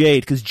for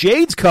Jade because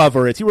Jade's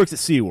cover he works at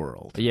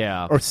SeaWorld.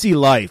 Yeah. Or Sea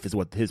Life is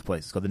what his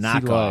place is called, the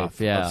knockoff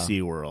of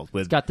SeaWorld.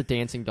 It's got the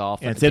dancing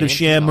dolphin. And instead of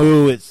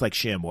Shamu, it's like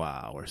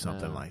ShamWow or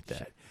something like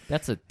that.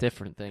 That's a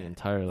different thing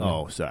entirely.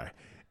 Oh, sorry.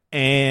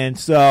 And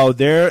so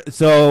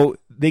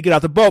they get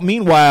out the boat.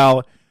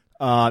 Meanwhile,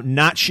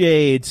 Not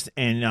Shades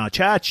and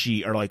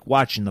Chachi are like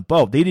watching the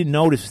boat. They didn't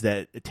notice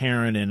that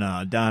Taryn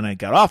and Donna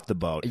got off the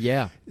boat.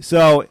 Yeah.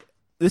 So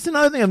this is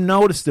another thing I've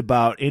noticed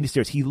about Andy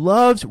Sedaris. He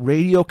loves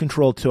radio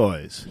controlled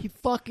toys. He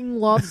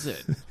fucking loves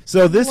it.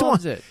 So this one,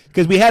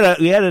 because we had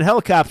a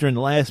helicopter in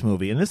the last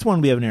movie, and this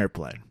one we have an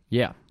airplane.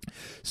 Yeah.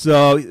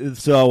 So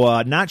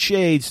Not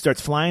Shades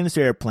starts flying this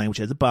airplane, which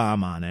has a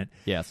bomb on it.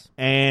 Yes.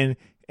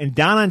 And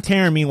Donna and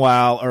Taryn,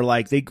 meanwhile, are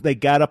like, they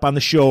got up on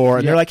the shore,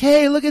 and they're like,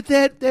 hey, look at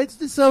that.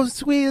 That's so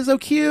sweet and so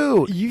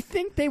cute. You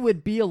think they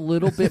would be a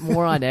little bit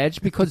more on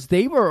edge because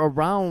they were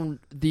around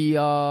the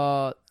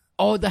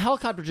the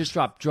helicopter just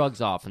dropped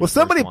drugs off. Well,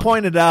 somebody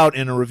pointed out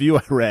in a review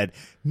I read,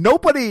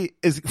 nobody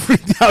is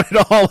freaked out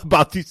at all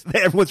about these.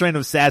 Everyone's trying to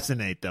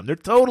assassinate them. They're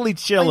totally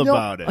chill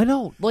about it. I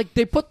know. Like,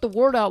 they put the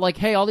word out, like,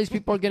 hey, all these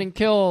people are getting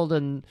killed.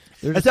 And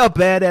that's how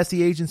badass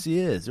the agency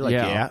is. They're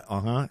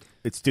like,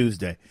 it's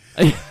Tuesday.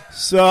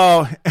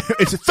 So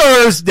it's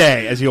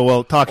Thursday, as you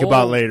will talk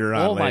about later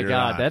on. Oh, my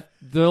God.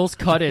 Those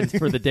cut-ins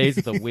for the days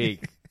of the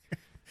week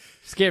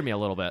scared me a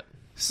little bit.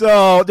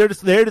 So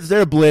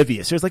they're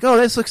oblivious. They're like, oh,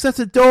 that's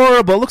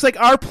adorable. It looks like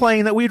our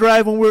plane that we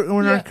drive when we're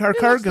in our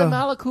cargo. It's the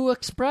Malibu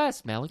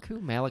Express.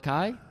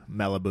 Malachi?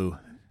 Malibu.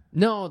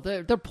 No,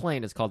 their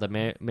plane is called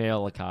the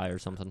Malachi or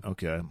something.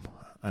 Okay.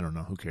 I don't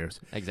know. Who cares?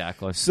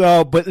 Exactly.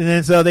 So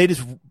they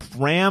just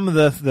ram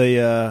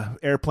the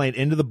airplane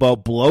into the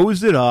boat,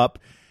 blows it up.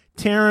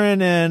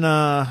 Taryn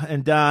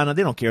and Donna,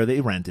 they don't care. They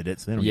rented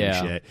it, so they don't give a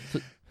shit.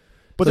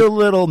 But they're a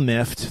little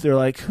miffed. They're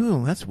like,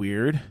 that's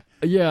weird.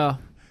 Yeah.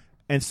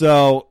 And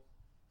so,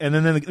 and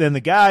then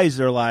the guys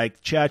are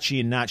like, Chachi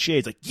and Not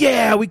Shades, like,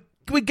 yeah, we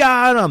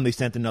got them. They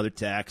sent another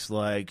text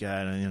like,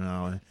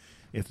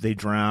 if they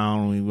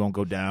drown, we won't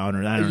go down,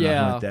 or I don't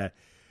know, like that.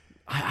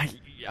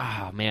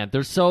 Oh man,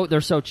 they're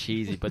so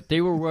cheesy, but they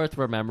were worth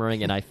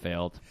remembering, and I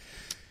failed.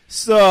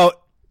 So,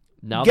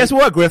 guess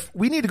what, Griff?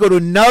 We need to go to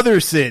another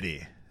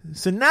city.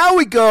 So now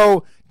we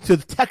go to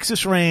the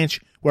Texas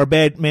ranch where our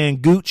bad man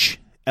Gooch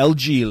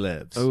LG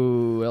lives.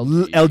 Oh,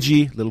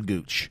 LG, Little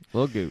Gooch.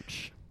 Little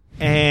Gooch.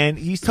 And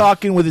he's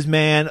talking with his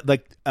man,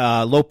 like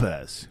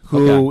Lopez,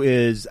 who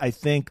is, I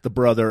think, the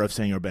brother of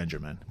Senor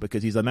Benjamin,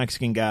 because he's a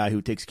Mexican guy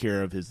who takes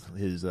care of his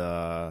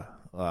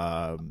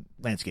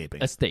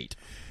landscaping estate.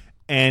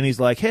 And he's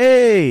like,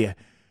 hey,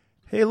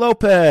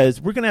 Lopez,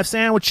 we're going to have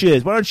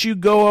sandwiches. Why don't you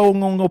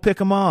go pick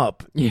them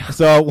up? Yeah.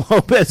 So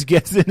Lopez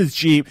gets in his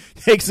Jeep,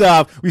 takes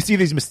off. We see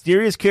these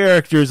mysterious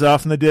characters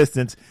off in the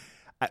distance.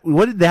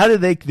 Did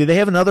they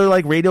have another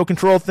like radio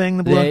control thing?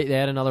 They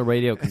had another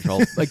radio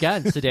control.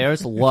 Again,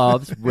 Sedaris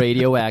loves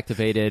radio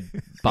activated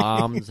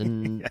bombs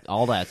and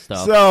all that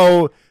stuff.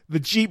 So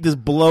the Jeep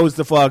just blows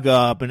the fuck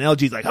up, and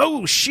LG's like,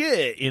 oh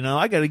shit,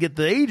 I got to get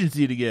the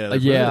agency together.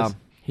 Yeah.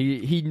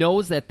 He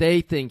knows that they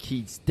think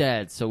he's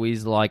dead, so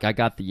he's like, I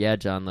got the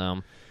edge on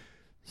them.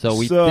 So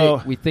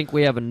we think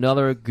we have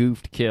another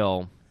goofed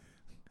kill.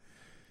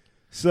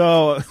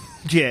 So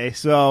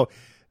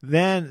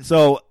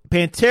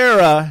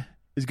Pantera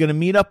is going to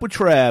meet up with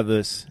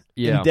Travis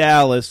in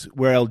Dallas,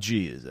 where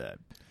LG is at.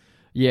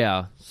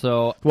 Yeah.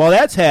 So while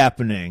that's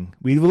happening,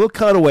 we have a little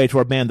cutaway to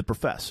our band, The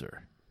Professor.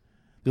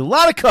 There's a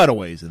lot of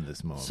cutaways in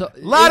this movie. A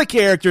lot of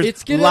characters,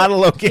 a lot of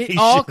locations. It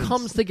all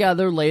comes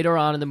together later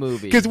on in the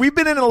movie. Because we've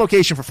been in a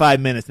location for 5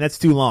 minutes, and that's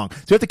too long.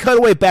 So we have to cut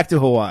away back to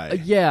Hawaii.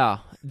 Yeah.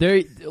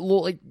 They're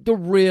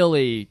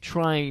really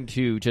trying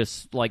to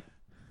just, like,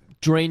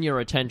 drain your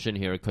attention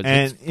here because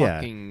it's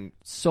fucking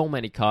so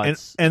many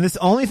cuts. And this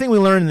only thing we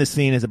learn in this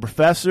scene is the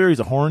Professor, he's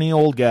a horny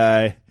old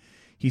guy.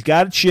 He's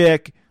got a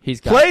chick.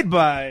 Played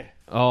by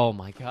Oh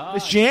my god.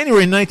 This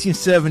January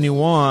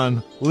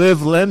 1971, Liv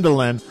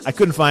Lendeland. I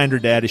couldn't find her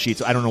data sheet,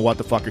 so I don't know what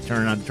the fuck her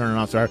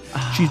turn-ons are.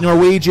 She's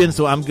Norwegian,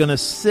 so I'm gonna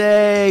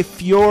say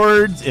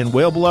fjords and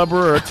whale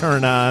blubber are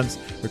turn-ons.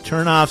 Her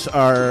turn-offs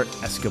are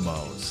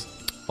Eskimos.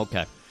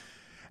 Okay.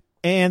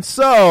 And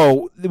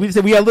so we had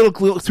a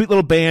little sweet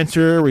little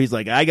banter where he's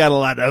like, "I got a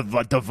lot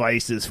of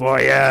devices for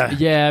you."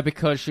 Yeah,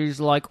 because she's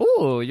like,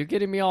 "Oh, you're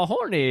getting me all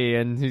horny,"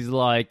 and he's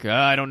like,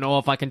 "I don't know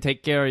if I can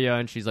take care of you,"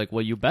 and she's like,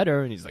 "Well, you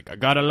better," and he's like, "I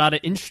got a lot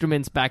of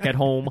instruments back at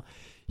home."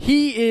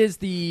 He is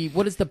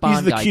what is the Bond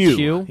He's the guy?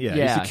 Q. Yeah,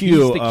 he's the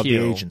Q of the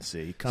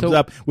agency. He comes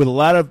up with a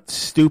lot of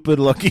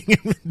stupid-looking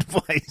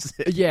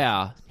devices.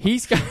 Yeah,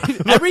 he's got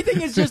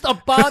everything is just a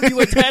bomb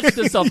you attach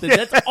to something.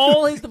 That's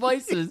all his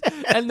devices,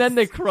 and then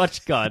the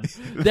crutch gun.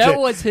 That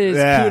was his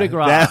coup de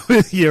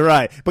grace. You're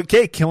right, but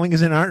killing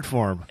is an art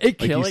form.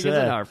 Killing is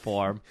an art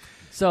form.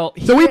 So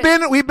we've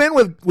been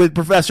with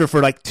Professor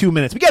for like 2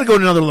 minutes. We got to go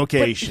to another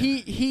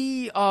location.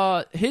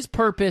 His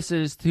purpose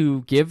is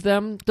to give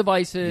them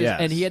devices,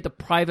 and he had the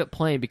private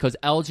plane because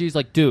LG's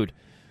like, dude,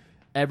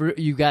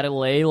 you got to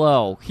lay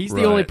low. He's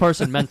the only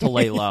person meant to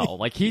lay low.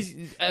 Like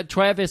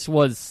Travis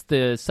was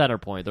the center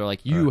point. They're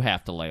like, you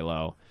have to lay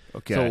low.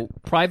 Okay. So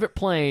private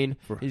plane.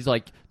 He's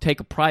like, take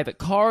a private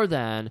car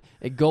then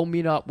and go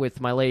meet up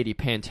with my lady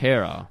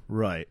Pantera.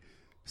 Right.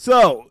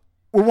 So.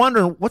 We're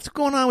wondering what's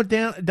going on with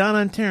Donna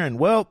and Taryn.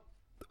 Well,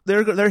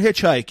 they're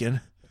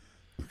hitchhiking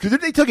because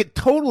they took it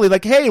totally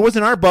like, hey, it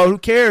wasn't our boat. Who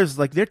cares?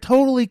 Like they're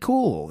totally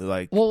cool.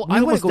 Like, well,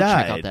 I want to go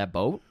check out that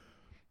boat.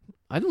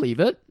 I'd leave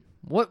it.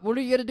 What are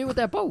you gonna do with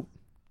that boat?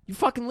 You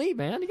fucking leave,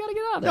 man. You gotta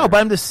get out of there. No, but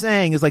I'm just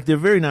saying is like they're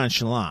very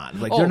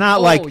nonchalant. Like they're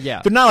not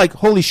like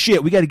holy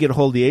shit, we got to get a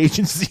hold of the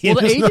agency.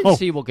 Well, the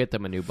agency will get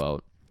them a new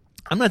boat.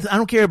 I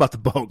don't care about the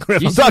boat.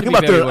 I'm talking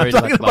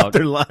about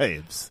their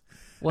lives.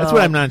 Well, that's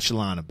what I'm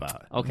nonchalant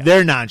about. Okay.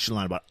 They're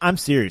nonchalant about. I'm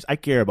serious. I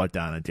care about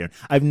Donna and Taryn.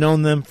 I've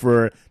known them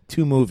for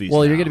 2 movies.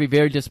 Well, now. You're going to be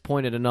very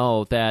disappointed to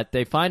know that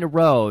they find a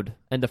road,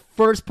 and the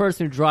first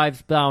person who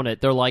drives down it,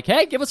 they're like,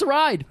 "Hey, give us a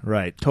ride."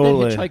 Right.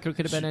 Totally. That hitchhiker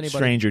could have been anybody.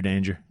 Stranger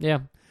danger. Yeah.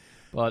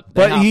 But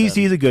he's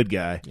a good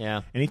guy.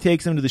 Yeah. And he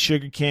takes them to the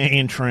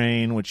sugarcane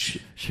train, which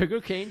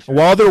sugarcane train.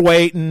 While they're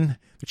waiting,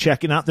 they're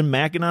checking out. They're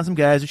macking on some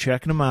guys. They're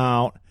checking them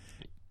out,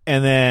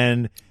 and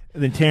then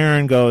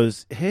Taryn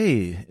goes,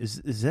 "Hey,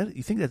 is that?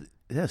 You think that?"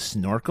 Is that a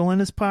snorkel in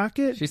his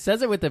pocket? She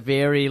says it with a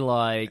very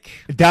like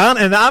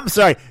and I'm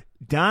sorry,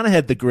 Donna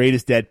had the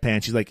greatest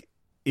deadpan. She's like,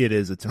 "It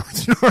is a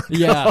snorkel."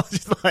 Yeah,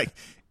 she's like,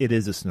 "It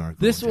is a snorkel."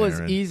 This was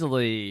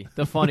easily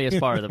the funniest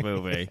part of the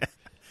movie.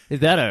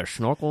 Is that a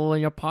snorkel in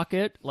your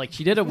pocket? Like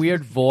she did a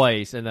weird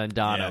voice, and then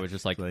Donna was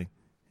just like,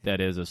 "That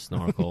is a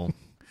snorkel."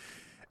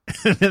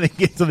 And then they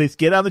get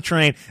on the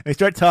train and they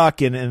start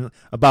talking and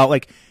about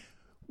like,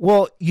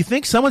 well, you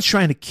think someone's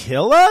trying to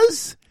kill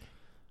us?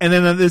 And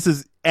then this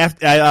is.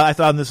 After, I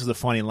thought this was a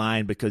funny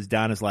line because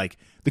Donna's like,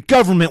 the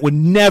government would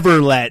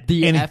never let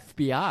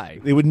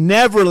FBI. They would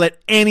never let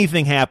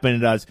anything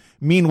happen to us.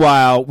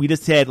 Meanwhile, we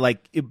just had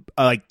like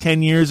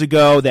 10 years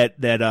ago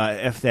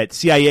that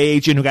CIA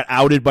agent who got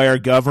outed by our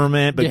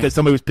government because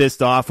somebody was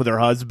pissed off with her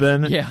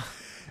husband. Yeah,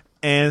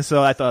 and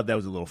so I thought that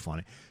was a little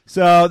funny.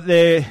 So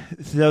they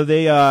hitch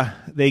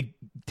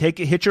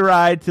a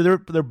ride to their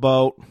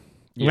boat.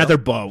 Yep. Not their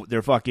boat,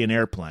 their fucking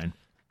airplane.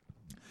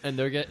 And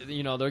they're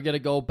gonna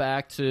go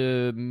back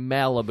to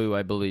Malibu,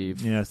 I believe.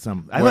 Yeah,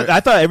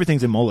 I thought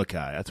everything's in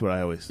Molokai. That's what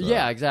I always thought.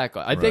 Yeah,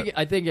 exactly. I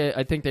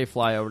think they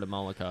fly over to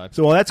Molokai.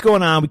 So while that's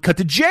going on, we cut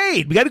to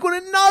Jade. We got to go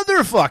to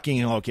another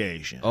fucking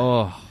location.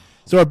 Oh,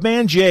 so our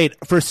man Jade.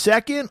 For a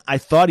second, I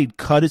thought he'd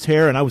cut his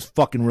hair, and I was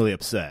fucking really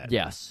upset.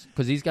 Yes,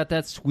 because he's got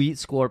that sweet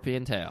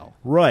scorpion tail.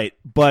 Right,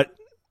 but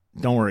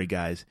don't worry,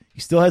 guys. He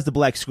still has the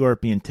black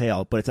scorpion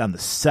tail, but it's on the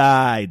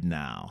side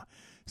now.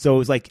 So it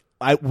was like.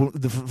 From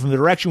the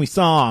direction we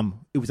saw him,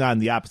 it was on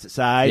the opposite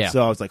side. Yeah.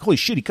 So I was like, holy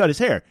shit, he cut his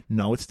hair.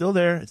 No, it's still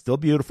there. It's still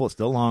beautiful. It's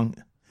still long.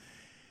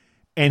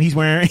 And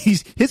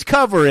his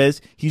cover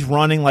is he's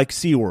running like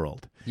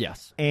SeaWorld.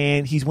 Yes.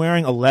 And he's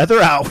wearing a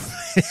leather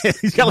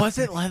outfit. Was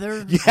it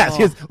leather? Yes.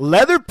 He has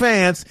leather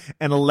pants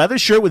and a leather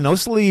shirt with no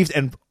sleeves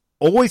and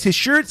his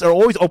shirts are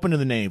always open to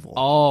the navel.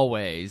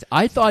 Always.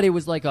 I thought it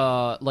was like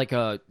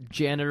a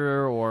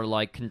janitor or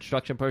like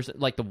construction person,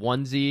 like the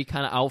onesie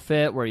kind of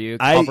outfit where you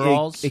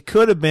coveralls. It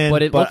could have been,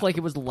 but it looked like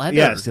it was leather.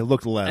 Yes, it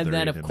looked leather. And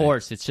then of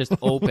course it's just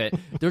open.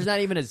 There's not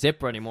even a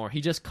zipper anymore.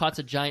 He just cuts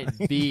a giant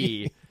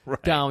V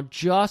down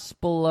just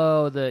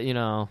below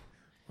the,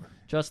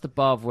 just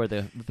above where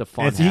the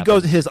fun. And so he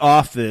goes to his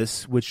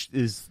office, which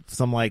is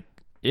some like.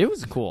 It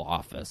was a cool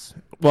office.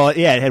 Well,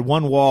 yeah, it had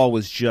one wall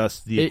was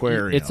just the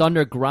aquarium. It's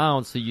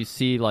underground, so you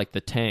see like the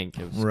tank.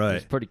 It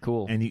was pretty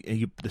cool. And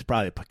there's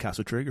probably a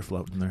Picasso trigger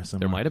floating there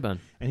somewhere. There might have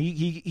been. And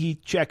he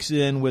checks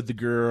in with the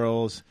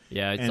girls.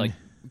 Yeah, it's like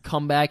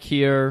come back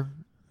here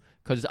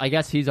because I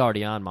guess he's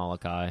already on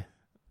Molokai.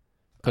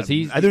 Because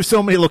there's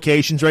so many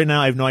locations right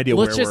now. I have no idea.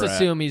 Let's just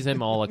assume he's in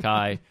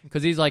Molokai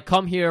because he's like,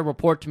 come here,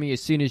 report to me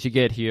as soon as you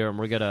get here, and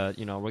we're gonna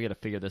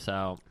figure this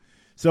out.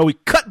 So we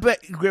cut back.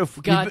 We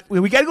got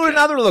to go to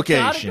another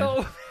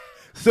location.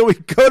 So we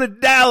go to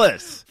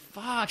Dallas.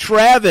 Fuck.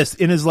 Travis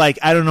in his, like,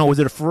 I don't know, was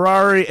it a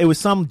Ferrari? It was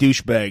some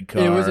douchebag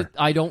car. It was.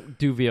 I don't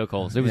do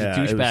vehicles. It was a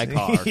douchebag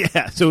car.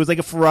 Yeah, so it was like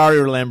a Ferrari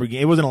or a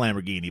Lamborghini. It wasn't a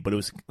Lamborghini, but it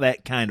was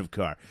that kind of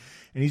car.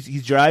 And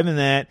he's driving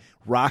that,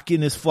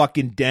 rocking his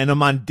fucking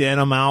denim on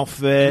denim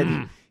outfit.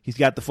 He's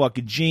got the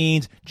fucking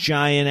jeans,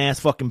 giant ass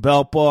fucking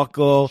belt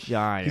buckle.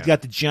 Giant. He's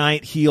got the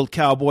giant heeled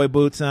cowboy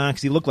boots on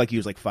because he looked like he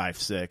was like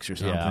 5'6" or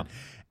something. Yeah.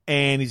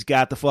 And he's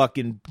got the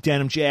fucking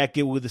denim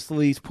jacket with the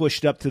sleeves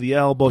pushed up to the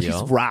elbows. Yep.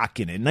 He's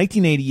rocking it. In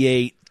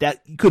 1988,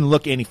 that you couldn't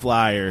look any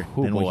flyer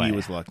than what he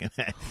was looking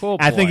at. Oh,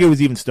 I think boy. it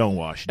was even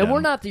stonewashed. And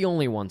we're not the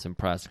only ones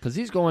impressed because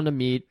he's going to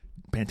meet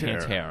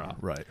Pantera.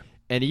 Right.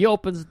 And he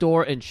opens the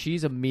door, and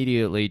she's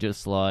immediately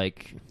just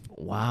like,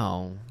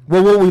 wow.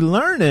 Well, what we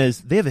learn is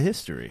they have a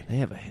history. They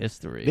have a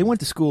history. They went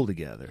to school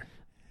together.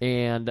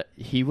 And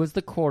he was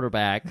the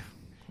quarterback,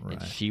 Right.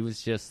 and she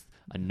was just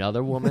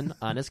another woman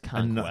on his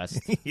conquest.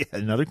 Yeah,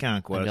 another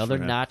conquest. Another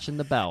for him. notch in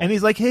the belt. And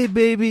he's like, "Hey,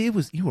 baby,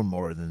 you were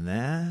more than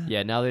that."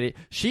 Yeah, now that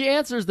she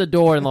answers the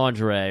door in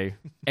lingerie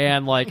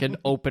and like an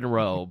open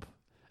robe.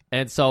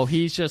 And so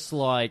he's just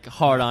like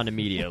hard on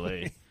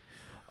immediately.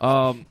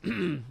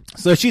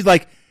 So she's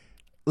like,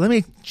 "Let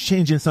me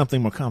change in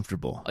something more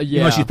comfortable." Yeah. You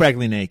know, she's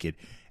practically naked.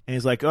 And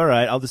he's like, "All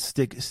right, I'll just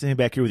stay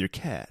back here with your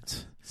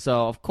cats."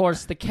 So of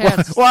course the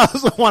cats Well, I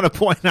also want to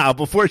point out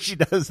before she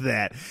does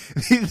that,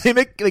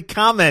 they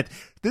comment,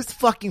 "This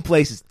fucking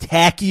place is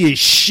tacky as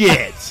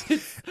shit."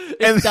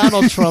 it's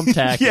Donald Trump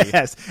tacky.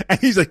 Yes. And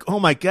he's like, "Oh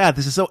my God,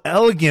 this is so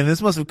elegant.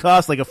 This must have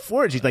cost like a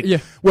fortune." She's like, Yeah.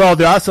 "Well,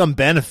 there are some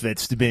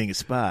benefits to being a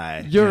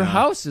spy." Your you know?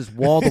 house is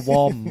wall to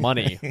wall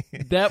money.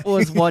 That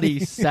was what he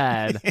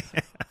said.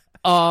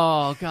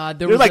 Oh God,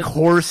 There's like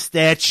horse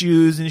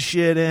statues and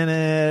shit in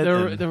it.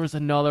 and- there was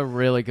another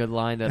really good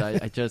line that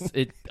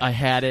I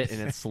had it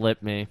and it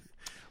slipped me.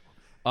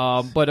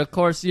 But of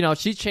course, you know,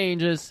 she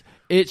changes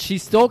it.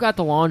 She's still got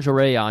the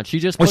lingerie on. She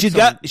just Well, puts she's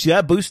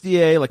got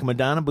bustier, like a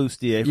Madonna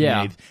bustier, from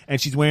Yeah. Maid, and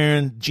she's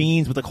wearing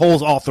jeans with like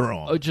holes all through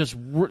them. just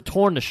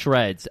torn to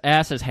shreds.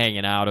 Ass is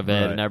hanging out of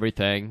it Right. and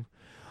everything.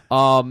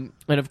 And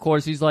of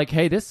course, he's like,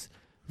 "Hey, this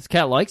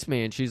cat likes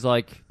me," and she's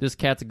like, "This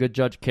cat's a good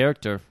judge of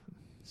character."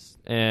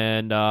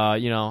 And,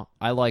 you know,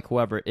 I like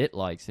whoever it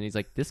likes. And he's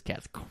like, "This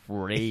cat's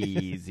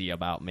crazy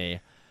about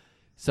me."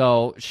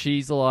 So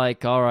she's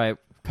like, "All right,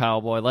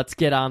 cowboy, let's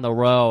get on the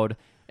road."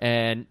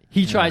 And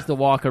he tries to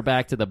walk her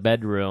back to the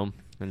bedroom.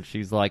 And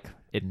she's like,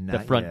 the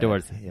Not front yet.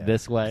 door's Yeah.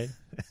 this way.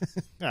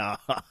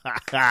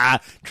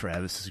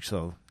 Travis is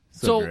so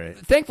So great.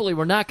 thankfully,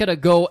 we're not going to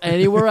go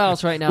anywhere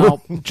else right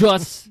now,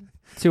 just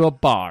to a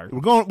bar.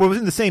 We're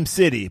in the same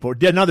city,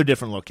 but we're another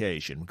different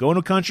location. We're going to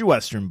a country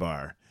western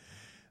bar.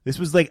 This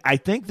was like, I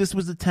think this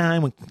was the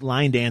time when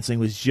line dancing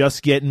was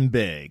just getting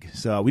big.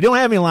 So we don't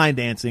have any line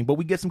dancing, but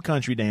we get some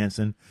country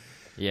dancing.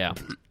 Yeah.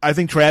 I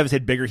think Travis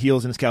had bigger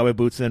heels in his cowboy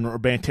boots than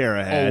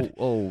Pantera had.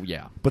 Oh,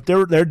 yeah. But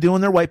they're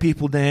doing their white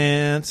people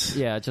dance.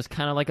 Yeah, just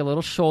kind of like a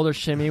little shoulder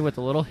shimmy with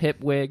a little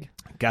hip wig.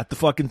 Got the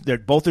fucking,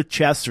 both their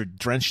chests are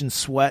drenched in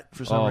sweat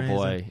for some reason.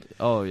 Boy.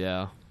 Oh,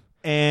 yeah.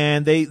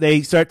 And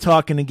they start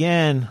talking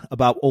again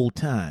about old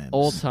times.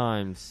 Old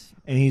times.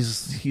 And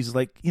he's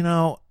like, you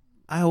know,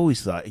 I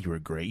always thought you were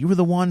great. You were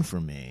the one for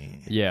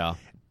me. Yeah.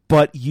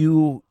 But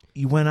you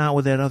went out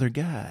with that other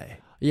guy.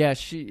 Yeah,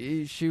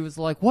 she was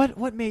like,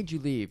 "What made you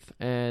leave?"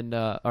 And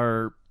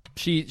or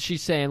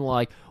she's saying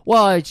like,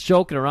 "Well, I was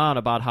joking around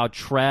about how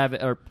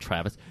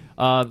Travis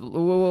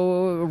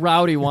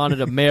Rowdy wanted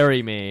to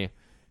marry me,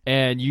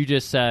 and you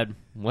just said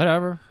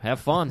whatever, have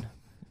fun."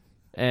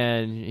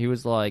 And he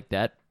was like,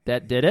 "That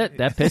did it?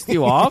 That pissed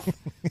you off?"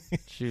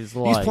 She's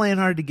like, He's playing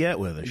hard to get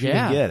with her. She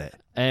didn't get it.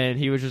 And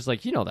he was just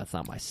like, "You know, that's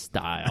not my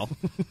style."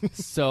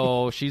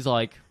 So she's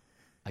like,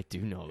 "I do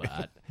know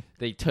that."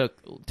 They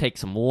take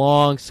some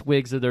long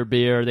swigs of their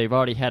beer. They've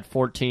already had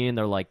 14.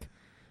 They're like,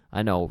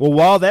 I know. Well,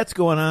 while that's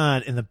going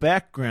on, in the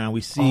background,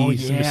 we see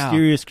some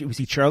mysterious. We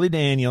see Charlie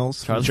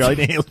Daniels from Charlie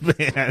Daniels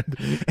Band,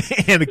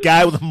 and a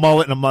guy with a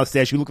mullet and a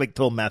mustache who look like a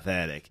total meth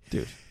addict.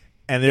 Dude.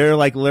 And they're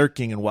like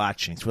lurking and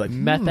watching. So we're like,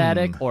 meth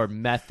addict or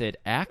method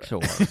actor?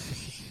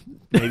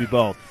 Maybe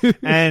both.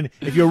 And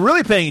if you're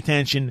really paying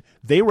attention,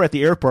 they were at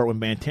the airport when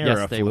Pantera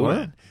Yes, they flew were.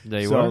 in.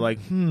 They so were. like,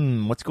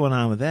 what's going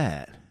on with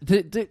that?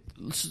 The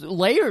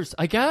layers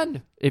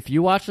again. If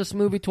you watch this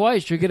movie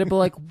twice, you're gonna be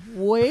like,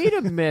 "Wait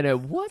a minute,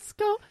 what's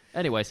going?"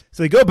 Anyways,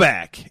 So they go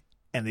back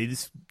and they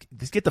just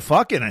get the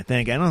fucking. I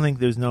think. I don't think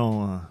there's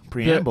no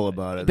preamble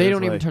about it. they There's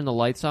don't even like- turn the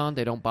lights on.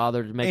 They don't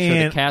bother to make sure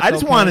And the cat's I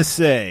just okay. want to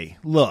say,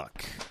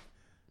 look,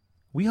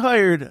 we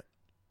hired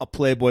a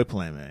Playboy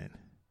Playmate.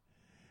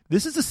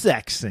 This is a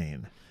sex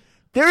scene.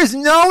 There is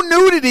no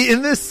nudity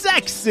in this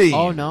sex scene.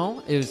 Oh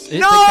no, it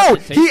No,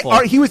 kept it tasteful.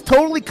 he was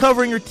totally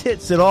covering her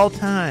tits at all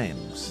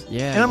times.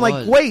 Yeah, and I'm it like,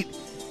 was. wait,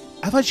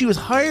 I thought she was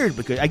hired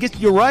because I guess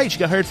you're right. She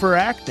got hired for her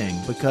acting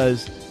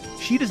because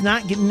she does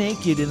not get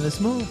naked in this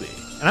movie,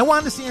 and I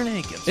wanted to see her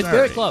naked. It's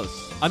very close.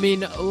 I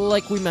mean,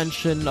 like we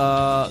mentioned,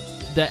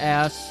 the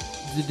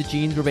ass the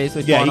jeans were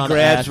basically Yeah, falling he on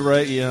grabs Ash.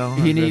 right, you know.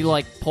 He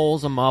like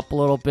pulls him up a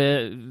little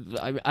bit.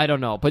 I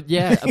don't know, but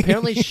yeah,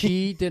 apparently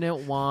she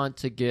didn't want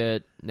to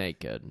get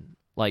naked.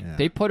 Like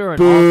they put her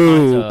in all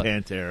Boo, kinds of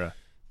Pantera.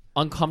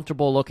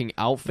 uncomfortable looking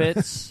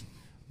outfits,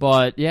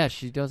 but yeah,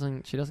 she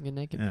doesn't get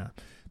naked. Yeah,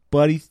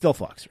 but he still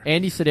fucks her.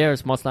 Andy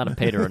Sedaris must not have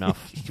paid her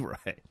enough.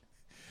 Right.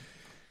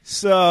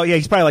 So yeah,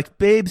 he's probably like,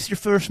 "Babe, it's your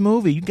first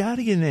movie. You got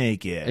to get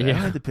naked. I Yeah.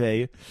 had to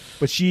pay you."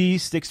 But she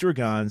sticks to her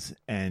guns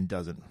and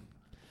doesn't.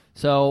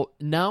 So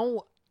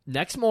now,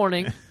 next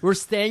morning, we're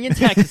staying in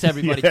Texas,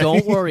 everybody. Yeah.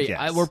 Don't worry.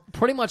 Yes. We're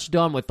pretty much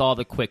done with all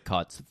the quick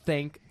cuts.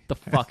 Thank the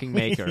fucking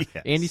maker.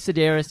 Yes. Andy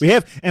Sedaris.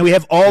 We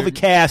have all the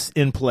cast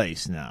in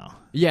place now.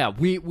 Yeah,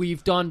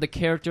 we've done the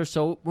character,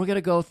 so we're going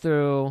to go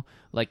through,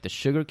 like, the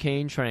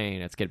sugarcane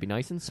train. It's going to be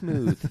nice and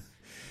smooth.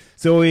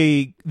 So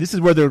this is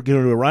where they're going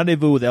to do a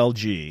rendezvous with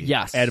LG.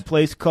 Yes. At a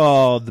place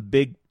called the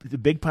Big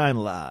Pine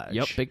Lodge.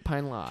 Yep, Big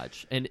Pine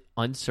Lodge in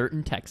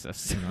uncertain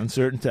Texas. In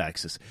uncertain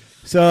Texas.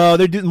 So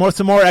they're doing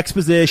some more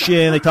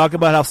exposition. They talk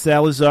about how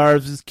Salazar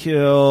is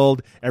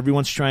killed.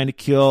 Everyone's trying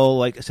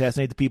to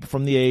assassinate the people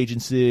from the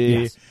agency.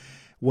 Yes.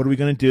 What are we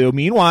going to do?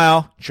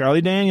 Meanwhile,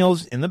 Charlie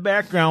Daniels in the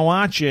background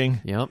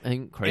watching. Yep,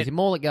 and crazy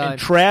mullet guy. And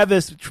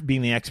Travis,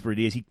 being the expert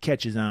he is, he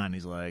catches on.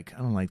 He's like, I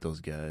don't like those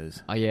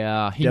guys. Oh,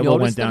 yeah, he Devil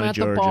noticed went down them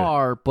to at the Georgia.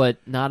 bar, but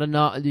not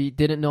enough. He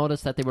didn't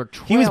notice that they were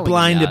trailing He was him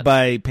blinded yet.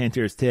 by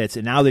Pantera's tits,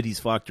 and now that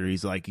he's fucked her,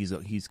 he's like, he's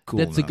cool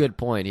That's a now. good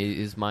point.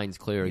 His mind's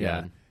clear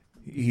again.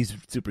 He's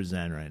super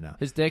zen right now.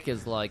 His dick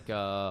is like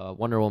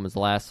Wonder Woman's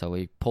lasso.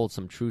 He pulled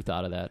some truth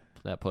out of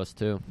that puss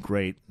too.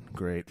 Great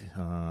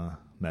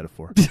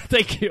metaphor.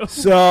 Thank you.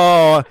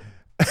 So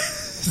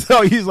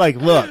he's like,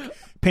 look,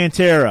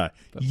 Pantera,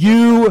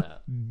 you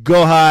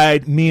go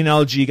hide. Me and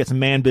LG got some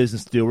man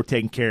business to do. We're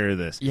taking care of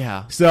this.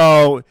 Yeah.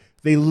 So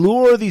they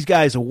lure these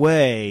guys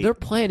away. Their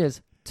plan is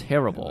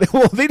terrible.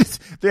 Well,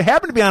 they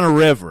happen to be on a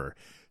river.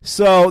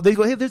 So they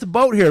go, hey, there's a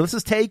boat here. Let's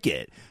just take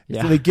it.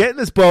 Yeah. So they get in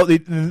this boat.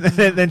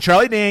 Then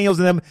Charlie Daniels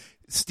and them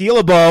steal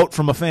a boat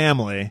from a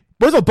family.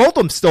 Both of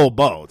them stole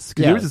boats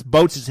because there was just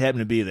boats just happened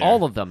to be there.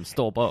 All of them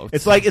stole boats.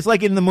 It's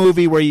like in the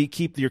movie where you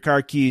keep your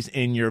car keys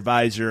in your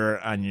visor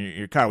on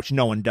your car, which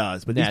no one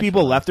does. But these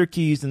people left their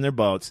keys in their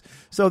boats,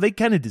 so they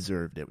kind of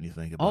deserved it when you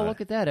think about it. Oh, look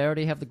at that! I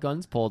already have the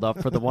guns pulled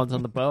up for the ones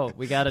on the boat.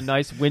 We got a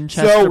nice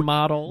Winchester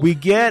model. We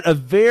get a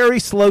very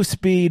slow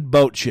speed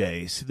boat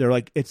chase. They're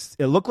like it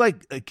looked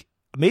like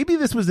maybe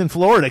this was in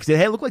Florida because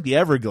it looked like the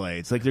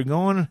Everglades. Like they're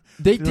going.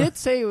 They did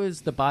say it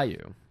was the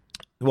bayou.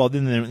 Well,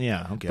 then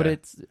okay. But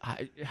it's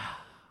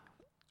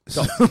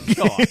go on.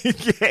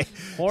 Okay.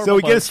 Horrible So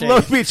we get a boat slow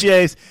chase. speed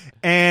chase,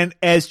 and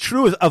as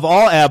true as of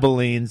all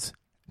Abilenes,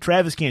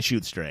 Travis can't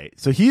shoot straight.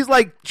 So he's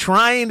like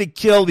trying to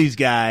kill these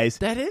guys.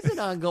 That is an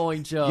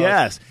ongoing joke.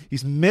 Yes,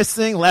 he's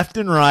missing left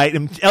and right,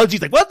 and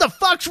LG's like, "What the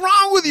fuck's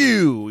wrong with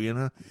you?" You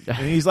know, and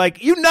he's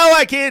like, "You know,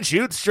 I can't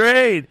shoot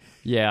straight."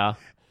 Yeah.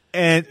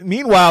 And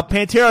meanwhile,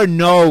 Pantera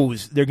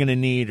knows they're gonna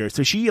need her,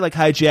 so she like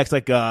hijacks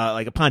like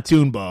a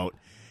pontoon boat,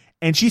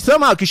 and she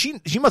somehow because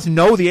she must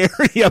know the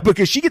area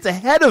because she gets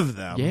ahead of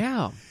them.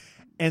 Yeah.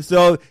 And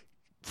so,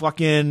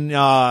 fucking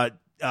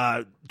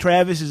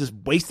Travis is just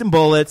wasting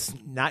bullets,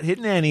 not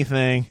hitting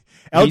anything.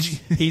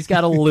 He's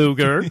got a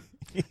Luger,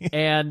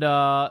 and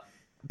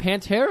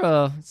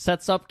Pantera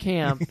sets up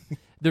camp.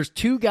 There's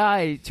two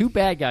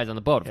bad guys on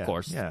the boat, of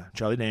course. Yeah,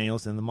 Charlie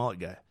Daniels and the mullet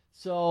guy.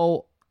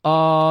 So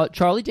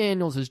Charlie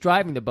Daniels is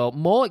driving the boat.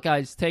 Mullet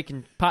guy's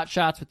taking pot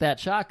shots with that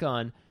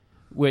shotgun,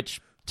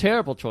 which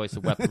terrible choice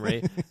of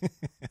weaponry.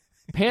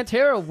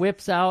 Pantera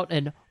whips out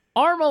an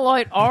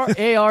Armalite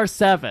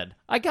AR-7.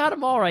 I got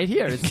them all right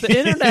here. It's the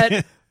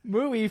Internet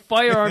Movie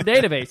Firearm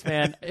Database,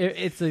 man.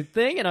 It's a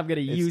thing, and I'm going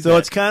to use it. So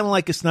it's kind of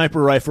like a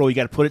sniper rifle. You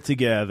got to put it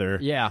together.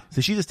 Yeah.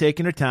 So she's just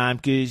taking her time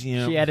because She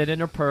had it in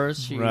her purse.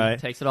 She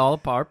takes it all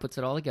apart, puts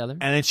it all together.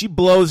 And then she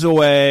blows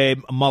away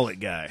a mullet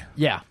guy.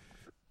 Yeah.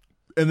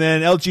 And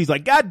then LG's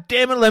like, God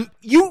damn it,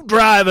 you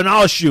drive and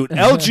I'll shoot.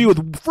 LG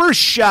with first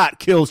shot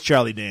kills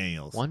Charlie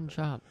Daniels. One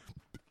shot.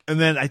 And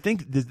then I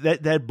think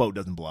that boat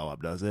doesn't blow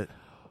up, does it?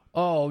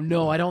 Oh,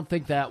 no, I don't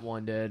think that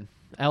one did.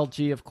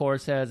 LG, of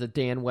course, has a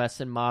Dan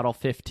Wesson Model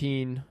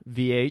 15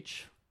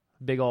 VH.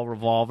 Big old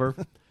revolver.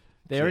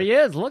 There he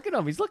is. Look at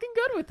him. He's looking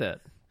good with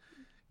it.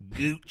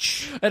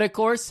 Gooch. And, of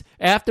course,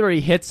 after he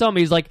hits him,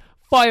 he's like,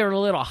 firing a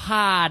little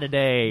high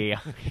today.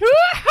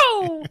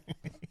 Woo!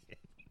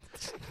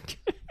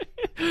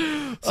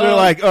 So they're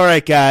like, all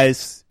right,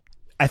 guys,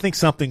 I think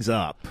something's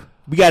up.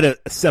 We got to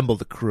assemble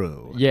the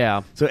crew.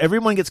 Yeah. So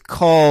everyone gets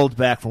called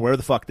back from where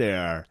the fuck they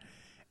are,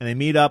 and they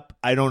meet up.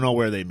 I don't know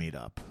where they meet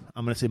up.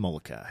 I'm going to say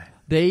Molokai.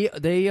 They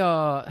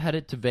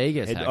headed to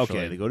Vegas, actually.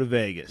 Okay, they go to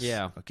Vegas.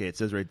 Yeah. Okay, it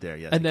says right there.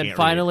 Yes. And then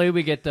finally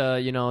we get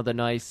the, the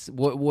nice,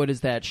 what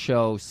is that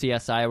show,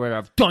 CSI,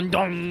 where dun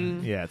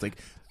dun. Yeah, it's like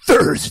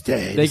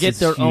Thursday. They This get is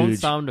their own huge.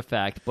 sound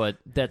effect, but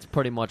that's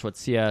pretty much what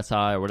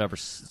CSI or whatever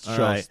All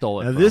show right.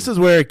 stole it Now, from. this is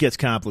where it gets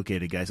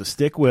complicated, guys. So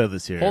stick with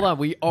us here. Hold on,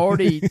 we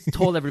already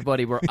told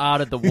everybody we're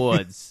out of the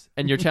woods,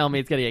 and you're telling me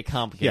it's going to get Yeah.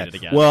 complicated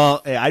again.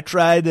 Well, I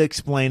tried to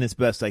explain as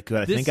best I could.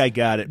 I This- think I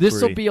got it. This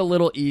will pretty- be a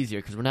little easier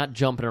because we're not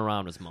jumping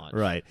around as much.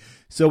 right.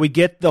 So we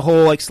get the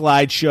whole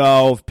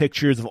slideshow of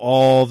pictures of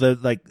all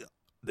the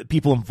the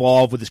people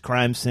involved with this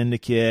crime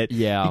syndicate.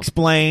 Yeah. He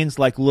explains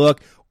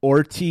look,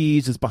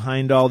 Ortiz is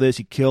behind all this.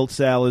 He killed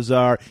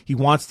Salazar. He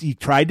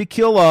tried to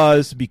kill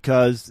us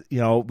because,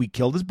 we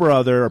killed his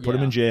brother or put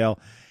him Yeah. in jail.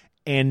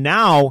 And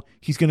now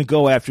he's going to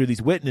go after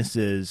these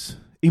witnesses.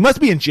 He must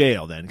be in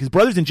jail then because his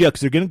brother's in jail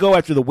because they're going to go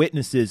after the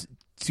witnesses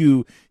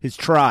to his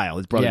trial,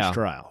 his brother's Yeah.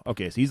 trial.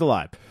 Okay, so he's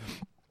alive.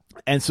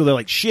 And so they're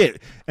like,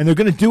 shit. And they're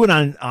going to do it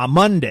on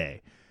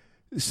Monday.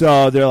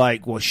 So they're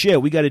like, well, shit,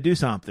 we got to do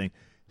something.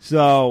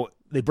 So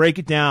they break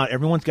it down.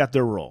 Everyone's got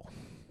their role.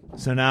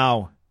 So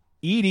now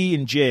Edie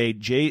and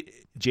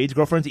Jade's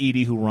girlfriend's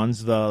Edie, who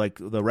runs the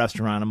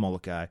restaurant in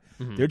Molokai.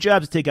 Mm-hmm. Their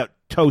job is to take out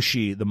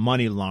Toshi, the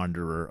money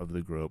launderer of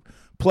the group,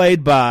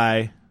 played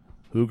by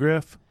who,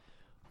 Griff?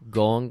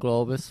 Golden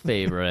Globus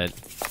favorite.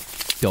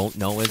 Don't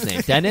know his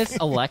name. Dennis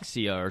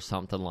Alexia or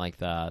something like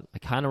that. I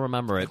kind of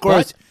remember it. Of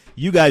course,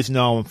 you guys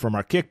know him from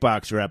our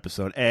Kickboxer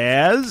episode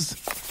as...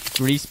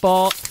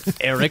 Greaseball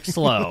Eric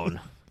Sloan.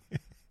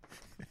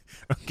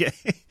 Okay.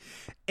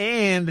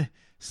 And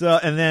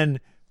then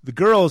the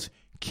girls,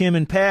 Kim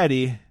and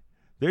Patty,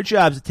 their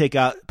job is to take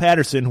out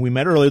Patterson, who we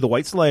met earlier, the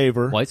white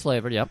slaver. White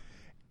slaver, yep.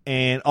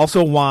 And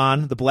also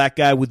Juan, the black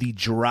guy with the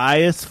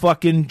driest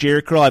fucking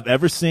Jerry curl I've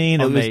ever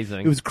seen.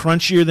 Amazing. It was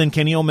crunchier than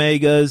Kenny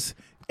Omega's.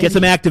 Get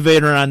some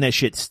activator on that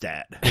shit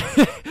stat.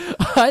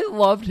 I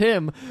loved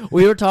him.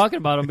 We were talking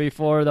about him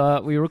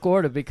before we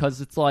recorded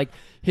because it's like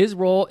his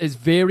role is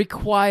very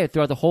quiet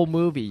throughout the whole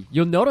movie.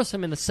 You'll notice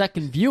him in the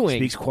second viewing.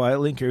 Speaks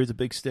quietly and carries a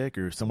big stick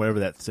or whatever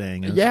that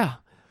saying is. Yeah.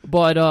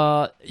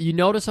 But you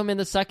notice him in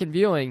the second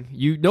viewing.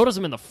 You notice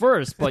him in the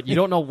first, but you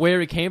don't know where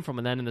he came from.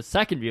 And then in the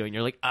second viewing,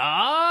 you're like,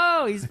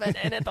 oh, he's been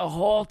in it the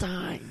whole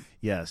time.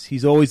 Yes.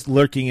 He's always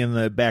lurking in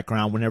the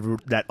background whenever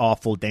that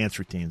awful dance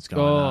routine's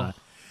going on.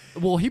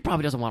 Well, he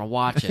probably doesn't want to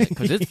watch it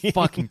because it's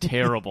fucking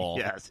terrible.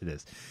 Yes, it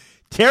is.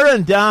 Tara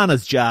and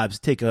Donna's jobs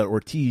take out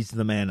Ortiz,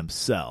 the man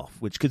himself,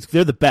 because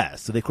they're the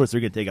best. So, of course,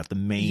 they're going to take out the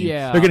main.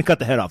 Yeah. They're going to cut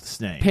the head off the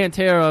snake.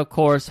 Pantera, of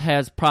course,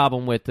 has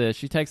problem with this.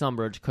 She takes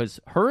umbrage because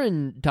her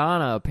and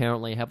Donna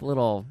apparently have a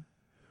little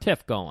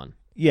tiff going.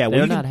 Yeah,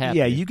 They're you not can, happy.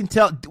 Yeah, you can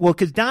tell. Well,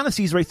 because Donna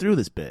sees right through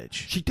this bitch.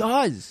 She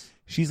does.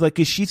 She's like,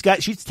 'cause she's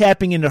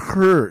tapping into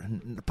her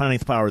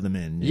ninth power of the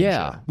ninja.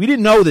 Yeah. We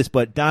didn't know this,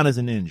 but Donna's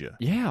a ninja.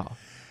 Yeah.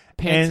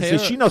 And so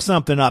she knows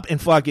something up.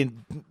 And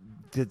fucking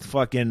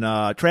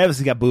Travis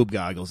has got boob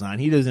goggles on.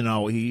 He doesn't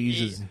know.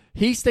 He's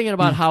thinking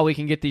about how we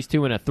can get these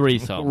two in a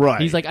threesome. Right.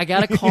 He's like, I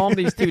got to calm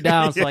these two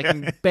down so I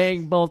can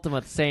bang both of them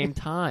at the same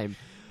time.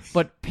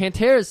 But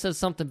Pantera says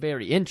something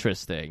very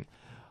interesting.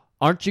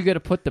 Aren't you going to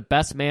put the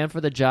best man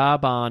for the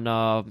job on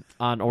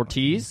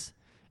Ortiz?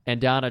 And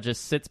Donna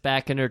just sits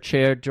back in her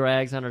chair,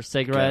 drags on her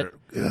cigarette.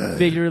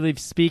 Figuratively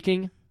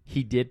speaking,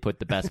 he did put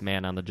the best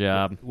man on the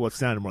job. Well, it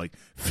sounded more like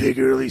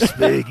figuratively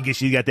speaking because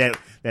she got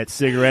that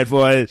cigarette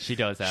voice. She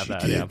does have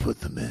that, She did yeah. put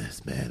the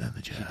best man on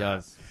the job. She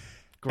does.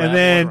 And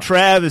then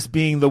Travis,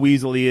 being the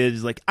weasel he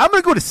is, like, I'm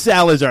going to go to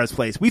Salazar's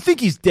place. We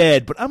think he's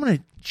dead, but I'm going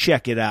to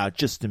check it out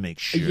just to make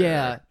sure.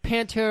 Yeah,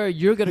 Pantera,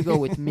 you're going to go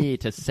with me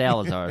to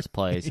Salazar's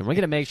place, and we're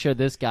going to make sure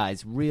this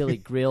guy's really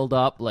grilled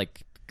up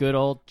like good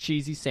old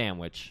cheesy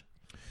sandwich.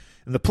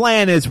 And the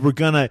plan is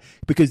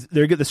because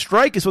the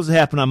strike is supposed to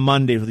happen on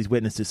Monday for these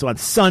witnesses. So on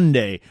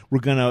Sunday, we're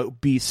going to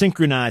be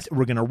synchronized.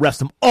 We're going to arrest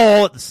them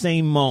all at the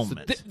same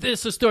moment.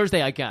 This is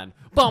Thursday again.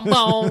 Boom,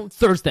 boom,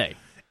 Thursday.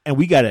 And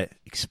we got to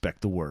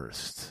expect the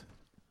worst.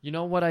 You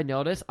know what I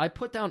noticed? I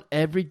put down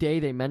every day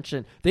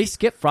they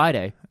skip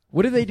Friday.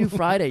 What do they do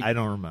Friday? I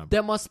don't remember.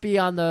 That must be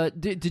on the.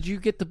 Did you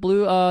get the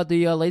blue,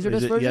 the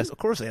Laserdisc version? Yes, of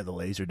course I have the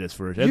Laserdisc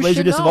version. I You have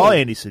should Laserdisc of know. all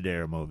Andy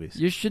Sedaris movies.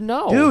 You should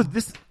know,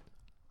 Dude,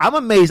 I'm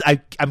amazed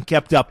I'm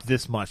kept up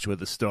this much with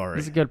the story.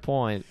 That's a good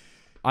point.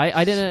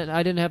 I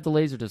didn't have the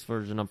Laserdisc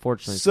version,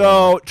 unfortunately.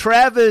 So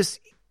Travis,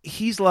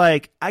 he's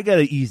like, I got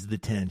to ease the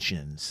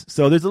tensions.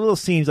 So there's a little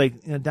scenes like,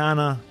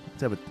 Donna,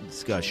 let's have a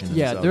discussion.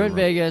 yeah, this they're other in room.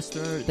 Vegas.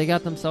 They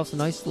got themselves a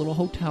nice little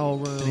hotel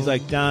room. And he's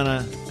like,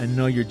 Donna, I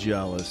know you're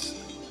jealous.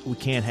 We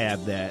can't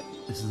have that.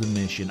 This is a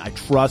mission. I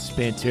trust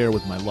Pantera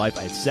with my life.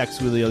 I had sex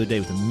with her the other day.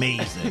 It was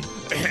amazing.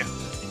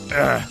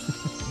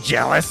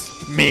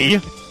 Jealous? Me?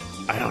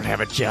 I don't have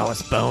a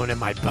jealous bone in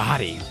my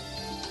body.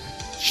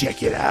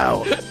 Check it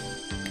out.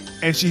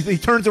 And he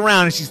turns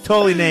around and she's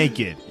totally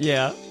naked.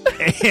 yeah.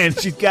 And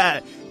she's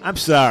got, I'm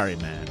sorry,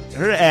 man.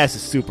 Her ass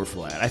is super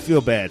flat. I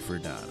feel bad for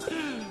Donna.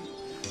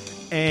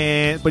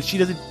 But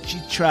she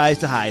tries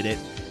to hide it.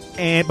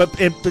 But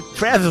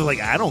Travis is like,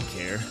 I don't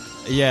care.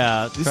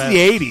 Yeah. This is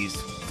the 80s.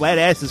 Flat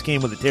asses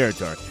came with the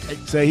territory.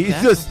 So he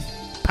just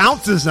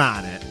pounces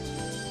on it.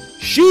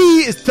 She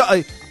is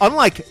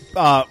unlike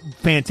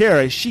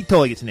Pantera. She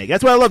totally gets naked.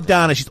 That's why I love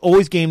Donna. She's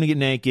always game to get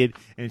naked,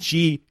 and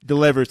she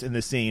delivers in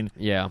this scene.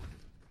 Yeah.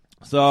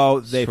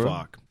 So they True.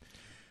 fuck.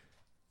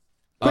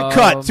 Quick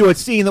cut to a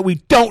scene that we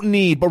don't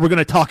need, but we're going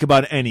to talk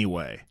about it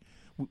anyway.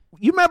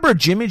 You remember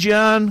Jimmy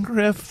John,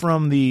 Griff,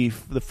 from the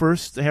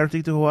first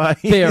Heretic to Hawaii?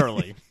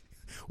 Barely.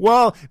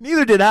 Well,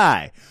 neither did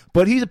I.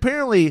 But he's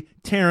apparently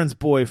Taryn's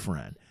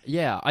boyfriend.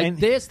 Yeah, And-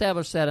 they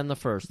established that in the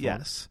first one.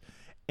 Yes.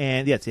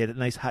 And yes, they had a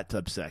nice hot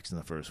tub sex in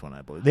the first one,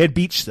 I believe. They had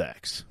beach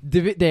sex.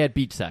 They had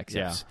beach sex,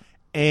 Yes.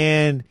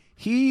 And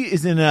he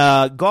is in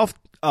a golf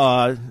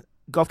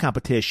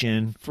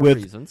competition for with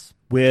reasons.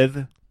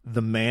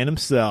 the man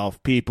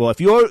himself. People,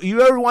 if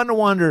you ever want to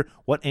wonder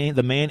what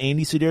the man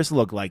Andy Sedaris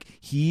looked like,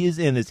 he is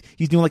in this.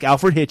 He's doing like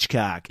Alfred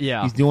Hitchcock.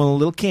 Yeah. He's doing a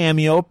little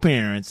cameo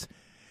appearance.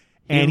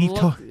 And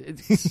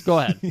Go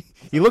ahead.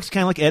 he looks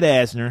kind of like Ed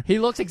Asner. He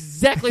looks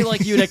exactly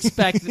like you'd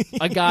expect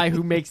a guy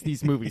who makes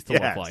these movies to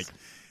Yes. look like.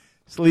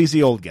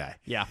 Sleazy old guy.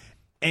 Yeah.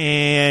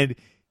 And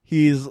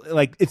he's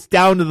like, it's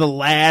down to the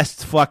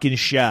last fucking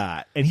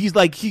shot. And he's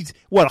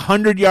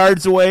 100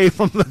 yards away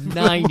from the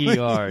 90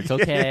 yards.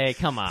 Okay,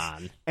 come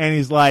on. And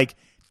he's like,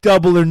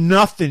 double or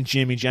nothing,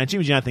 Jimmy John.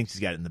 Jimmy John thinks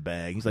he's got it in the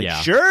bag. He's like, Yeah.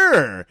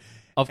 sure.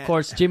 Of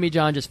course, Jimmy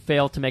John just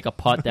failed to make a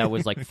putt that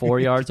was like 4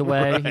 yards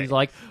away. Right. He's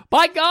like,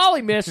 by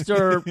golly,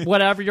 mister,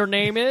 whatever your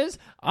name is,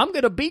 I'm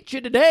going to beat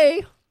you today.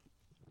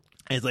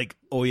 And he's like,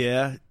 oh,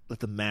 yeah? Let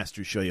the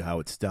master show you how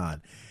it's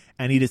done.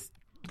 And he just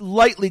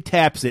lightly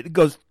taps it. It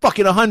goes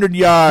fucking 100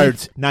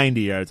 yards.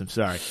 90 yards, I'm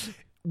sorry.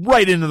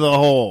 Right into the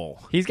hole.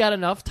 He's got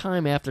enough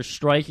time after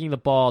striking the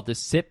ball to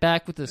sit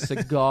back with a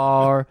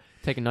cigar,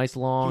 take a nice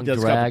long He does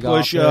a drag couple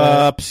off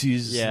push-ups.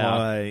 He's Yeah.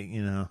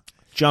 like,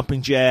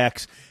 jumping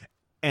jacks.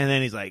 And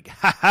then he's like,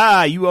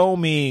 ha-ha, you owe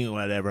me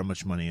whatever, how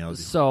much money he owes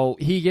you. So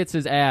he gets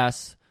his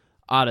ass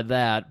out of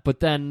that,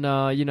 but then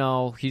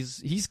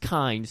he's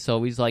kind,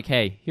 so he's like,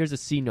 "Hey, here's a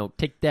C note.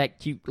 Take that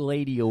cute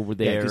lady over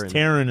Yeah, there." because and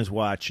Taryn is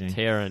watching.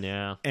 Taryn,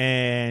 yeah,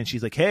 And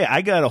she's like, hey,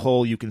 I got a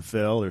hole you can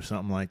fill or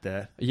something like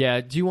that.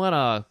 yeah. Do you want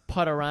to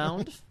putt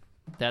around?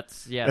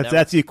 That's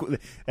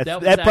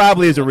That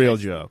probably is a real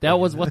joke. That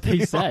was what they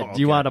said. Oh, Do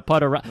you okay. want to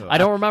putt around? I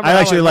don't remember. I how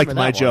actually liked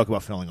remember my that joke one.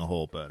 about filling a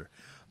hole better.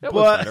 That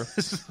was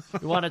better.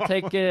 You want to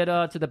take it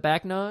to the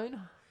back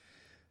nine?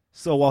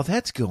 So while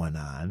that's going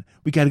on,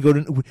 we got to go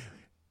to.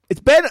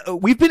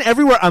 We've been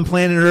everywhere on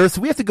planet Earth,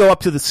 so we have to go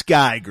up to the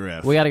sky,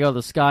 Griff. We got to go to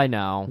the sky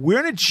now. We're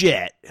in a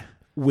jet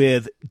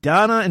with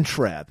Donna and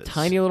Travis.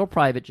 Tiny little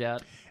private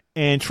jet.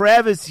 And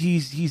Travis,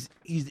 he's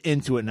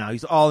into it now.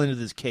 He's all into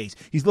this case.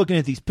 He's looking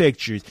at these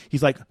pictures.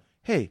 He's like,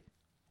 hey,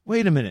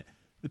 wait a minute.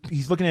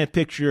 He's looking at a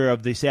picture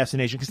of the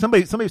assassination because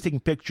somebody was taking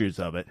pictures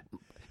of it.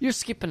 You're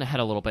skipping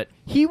ahead a little bit.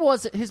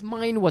 His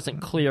mind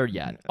wasn't clear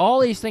yet. All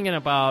he's thinking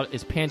about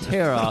is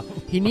Pantera.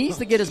 He needs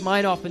to get his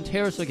mind off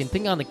Pantera so he can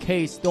think on the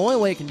case. The only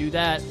way he can do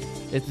that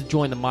is to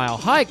join the Mile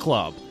High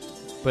Club.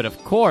 But of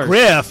course,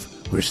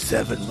 Griff, we're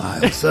 7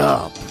 miles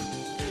up.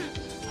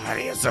 How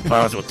do you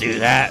suppose we'll do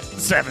that?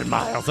 7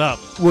 miles up.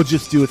 We'll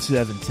just do it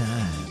 7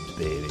 times,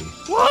 baby.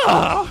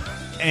 Whoa!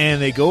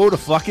 And they go to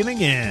fucking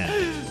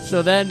again.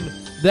 so then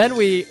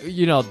we,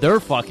 they're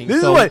fucking.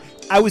 This is what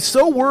I was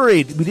so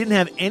worried we didn't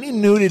have any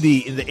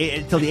nudity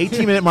until the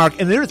 18-minute mark,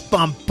 and they're just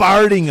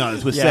bombarding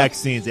us with Yeah. sex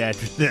scenes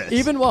after this.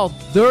 Even while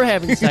they're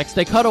having sex,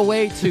 they cut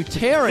away to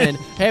Taryn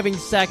having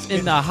sex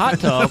in the hot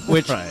tub,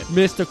 which Right.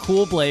 Mr.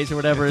 Cool Blaze or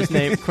whatever his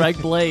name, Craig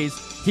Blaze,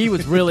 he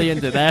was really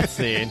into that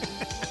scene.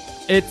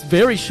 It's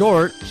very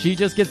short. She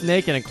just gets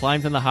naked and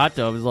climbs in the hot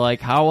tub. Is like,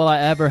 how will I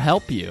ever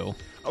help you?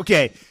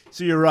 Okay,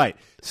 so you're right.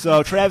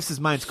 So Travis's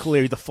mind's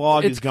clear. The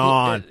fog It's is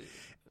gone.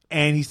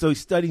 And he's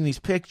studying these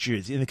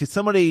pictures. And because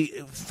somebody,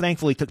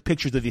 thankfully, took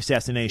pictures of the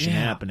assassination Yeah.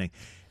 happening.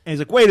 And he's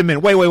like, wait a minute.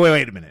 Wait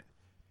a minute.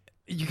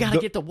 You gotta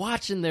get the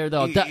watch in there,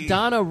 though.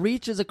 Donna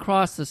reaches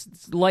across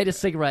to light a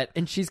cigarette,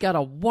 and she's got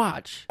a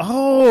watch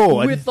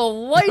Oh. with the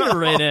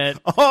lighter in it.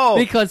 Oh,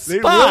 because they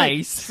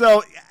spice.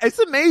 So it's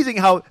amazing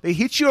how they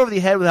hit you over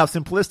the head with how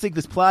simplistic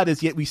this plot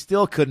is, yet we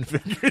still couldn't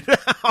figure it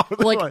out.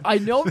 Like, I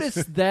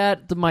noticed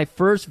that my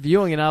first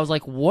viewing, and I was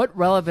like, what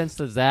relevance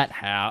does that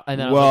have? And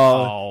then I was well,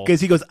 like, oh.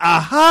 because he goes,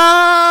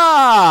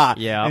 aha!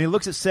 Yeah. And he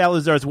looks at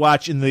Salazar's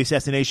watch in the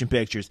assassination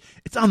pictures.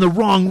 It's on the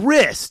wrong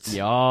wrist.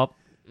 Yup.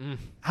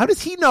 How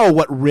does he know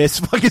what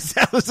wrist fucking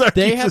Salazar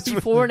They have uses?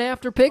 before and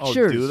after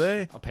pictures. Oh, do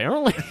they?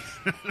 Apparently.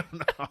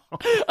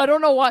 I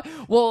don't know why.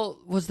 Well,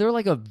 was there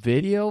like a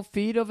video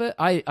feed of it?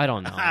 I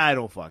don't know. I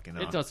don't fucking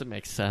know. It doesn't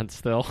make sense,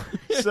 still.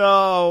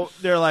 So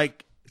they're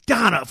like,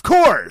 Donna, of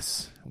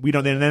course. We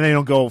don't. Then they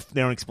don't go. They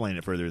don't explain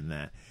it further than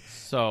that.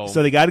 So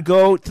So they got to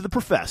go to the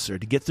professor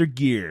to get their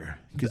gear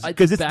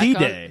because it's back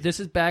D-Day. This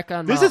is back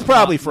on. This is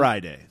probably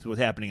Friday. So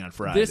what's happening on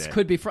Friday? This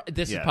could be.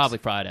 This is Yes. probably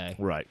Friday.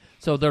 right.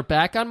 So they're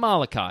back on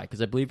Molokai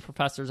because I believe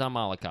Professor's on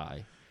Molokai,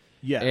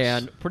 Yes.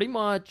 and pretty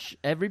much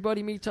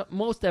everybody meets up.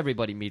 Most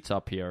everybody meets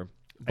up here.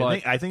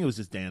 But I think it was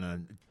just Donna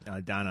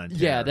and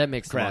yeah, Tara, that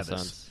makes a lot Travis. of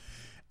sense.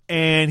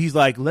 And he's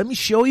like, let me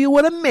show you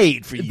what I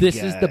made for you This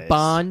guys. is the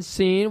Bond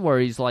scene where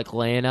he's like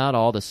laying out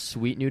all the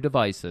sweet new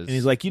devices. And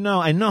he's like,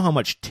 I know how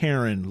much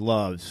Taryn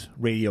loves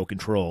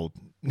radio-controlled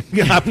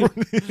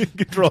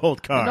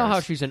controlled cars. I know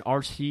how she's an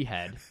RC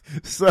head.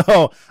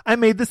 So I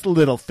made this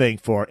little thing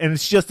for it. And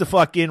it's just a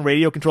fucking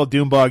radio-controlled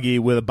dune buggy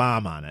with a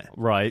bomb on it.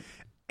 Right.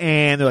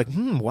 And they're like,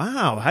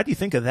 wow, how do you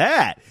think of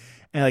that?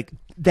 And like,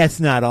 that's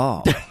not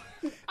all.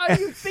 How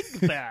do you think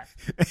that?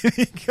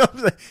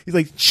 He's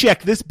like,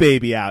 check this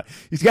baby out.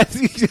 He's got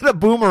a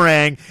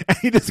boomerang, and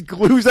he just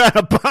glues on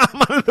a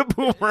bomb on the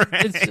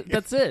boomerang.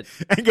 That's it.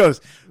 And goes,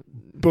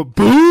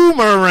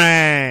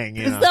 boomerang.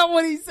 Is that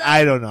what he said?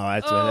 I don't know.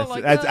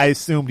 I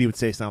assumed he would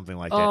say something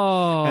like that.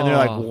 Oh. And they're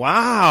like,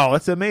 wow,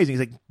 that's amazing.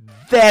 He's like,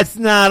 that's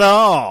not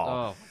all.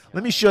 Oh.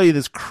 Let me show you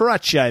this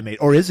crutch I made.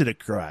 Or is it a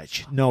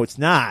crutch? No, it's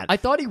not. I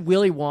thought he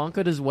Willy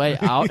Wonka'd his way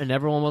out, and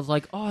everyone was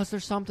like, "Oh, is there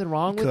something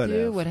wrong with Could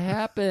you? have. What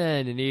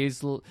happened?" And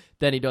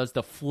then he does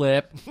the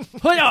flip.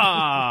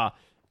 Hoo-yah!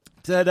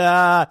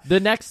 Ta-da!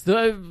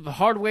 The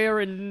hardware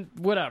and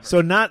whatever. So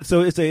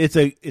it's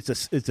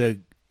a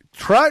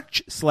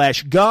crutch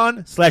 /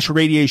 gun /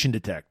 radiation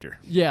detector.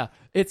 Yeah,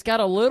 it's got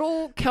a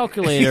little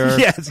calculator.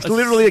 Yeah, it's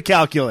literally a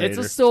calculator. It's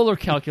a solar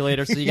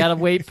calculator, so you got to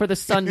wait for the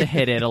sun to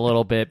hit it a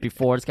little bit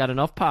before it's got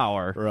enough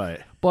power. Right.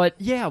 But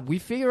yeah, we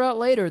figure out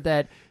later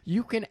that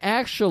you can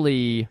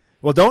actually.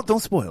 Well, don't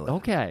spoil it.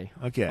 Okay.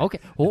 Okay.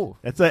 Oh,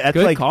 That's good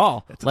like,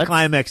 call. That's the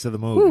climax of the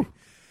movie. Woo.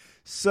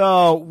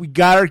 So we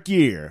got our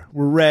gear.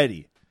 We're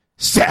ready.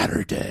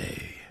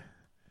 Saturday.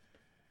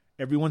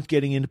 Everyone's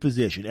getting into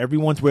position.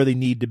 Everyone's where they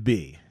need to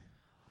be.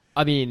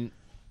 I mean,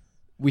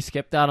 we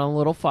skipped out on a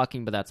little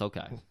fucking, but that's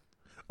okay.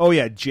 Oh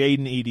yeah, Jade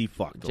and Edie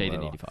fucked. Jade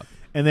and Edie fucked.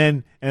 And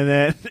then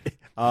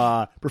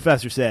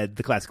Professor said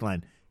the classic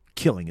line,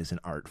 "Killing is an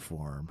art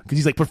form." Because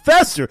he's like,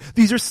 "Professor,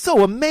 these are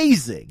so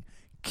amazing.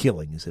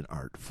 Killing is an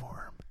art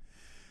form."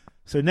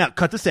 So now,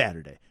 cut to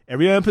Saturday.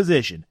 Everyone in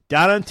position.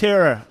 Donna and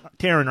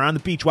Taryn are on the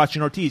beach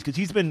watching Ortiz because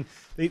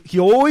he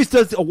always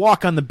does a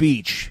walk on the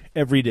beach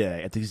every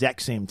day at the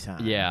exact same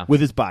time. Yeah. With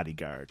his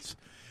bodyguards.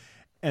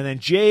 And then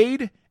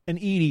Jade and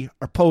Edie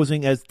are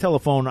posing as people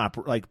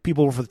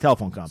for the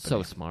telephone company.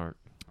 So smart.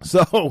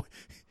 So,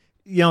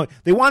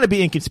 they want to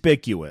be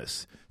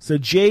inconspicuous. So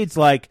Jade's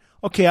like,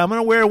 okay, I'm going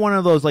to wear one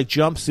of those like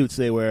jumpsuits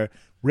they wear,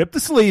 rip the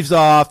sleeves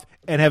off,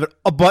 and have it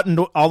buttoned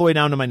all the way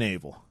down to my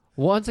navel.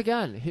 Once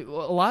again, a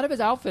lot of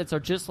his outfits are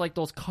just like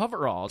those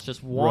coveralls,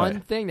 just one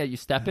thing that you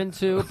step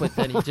into, but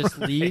then he just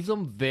leaves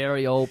them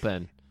very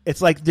open.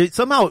 It's like they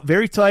somehow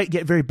very tight,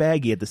 get very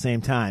baggy at the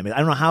same time. I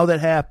don't know how that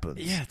happens.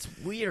 Yeah, it's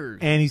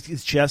weird. And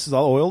his chest is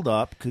all oiled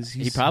up because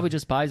he probably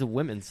just buys a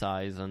women's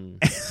size and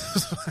I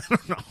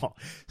don't know.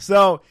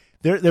 So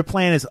their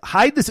plan is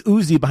hide this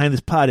Uzi behind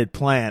this potted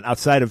plant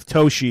outside of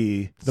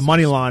Toshi, the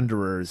money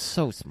launderer's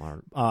so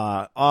smart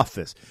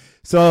office.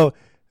 So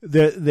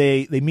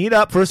they meet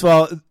up. First of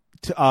all,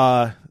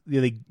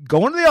 they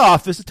go into the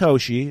office of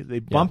Toshi. They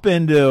bump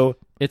into.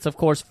 It's of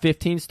course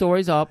 15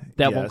 stories up.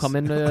 That won't come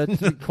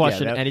into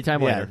question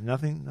anytime later.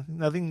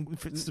 Nothing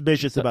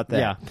suspicious about that.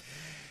 Yeah.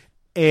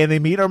 And they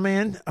meet our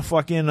man,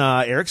 fucking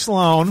Eric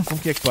Sloan from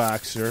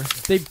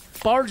Kickboxer. They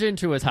barge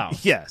into his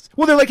house. Yes.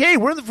 Well, they're like, hey,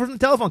 we're from the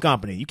telephone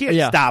company. You can't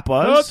stop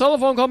us.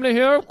 Telephone company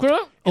here.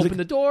 Open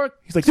the door.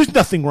 He's like, there's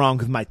nothing wrong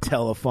with my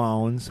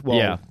telephones.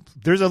 Well,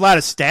 there's a lot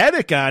of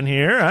static on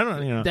here. I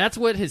don't. That's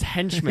what his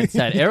henchman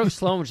said. Eric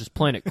Sloan was just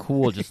playing it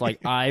cool, just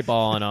like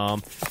eyeballing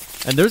him.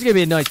 And there's going to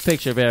be a nice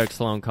picture of Eric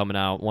Sloan coming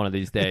out one of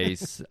these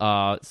days.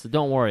 So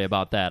don't worry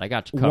about that. I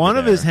got you covered. One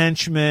of his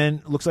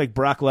henchmen looks like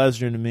Brock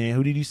Lesnar to me.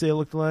 Who did you say it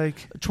looked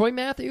like? Troy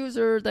Matthews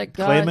or that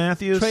guy? Clay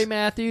Matthews? Trey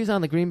Matthews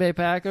on the Green Bay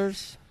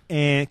Packers.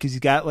 And because he's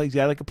got like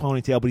a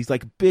ponytail, but he's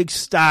like a big,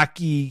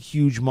 stocky,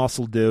 huge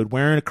muscle dude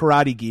wearing a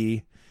karate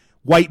gi.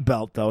 White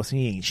belt, though, so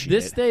he ain't shit.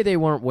 This day they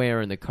weren't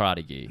wearing the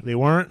karate gi. They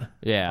weren't?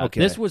 Yeah. Okay.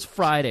 This was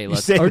Friday. This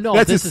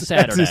is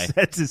Saturday.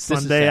 That's his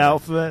Sunday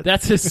outfit?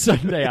 That's his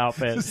Sunday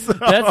outfit.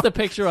 That's the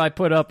picture I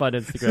put up on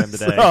Instagram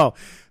today. So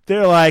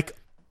they're like,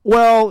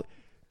 well,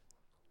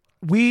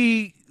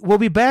 we'll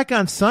be back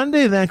on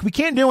Sunday then. We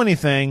can't do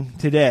anything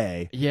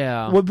today.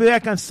 Yeah. We'll be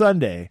back on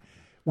Sunday.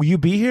 Will you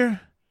be here?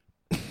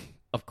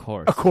 Of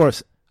course. Of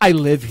course. I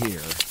live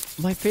here.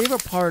 My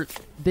favorite part,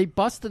 they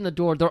bust in the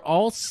door. They're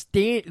all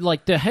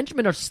the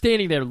henchmen are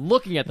standing there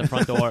looking at the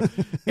front door.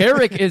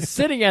 Eric is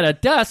sitting at a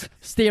desk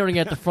staring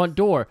at the front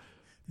door.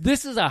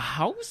 This is a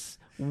house?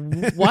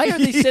 Why are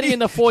they sitting in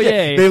the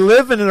foyer? They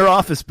live in their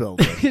office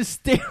building.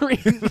 Staring.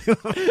 And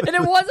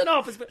it was an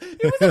office building.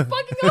 It was a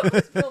fucking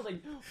office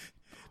building.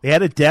 They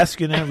had a desk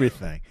and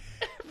everything.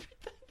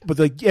 But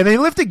and they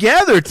live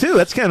together, too.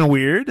 That's kind of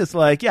weird. It's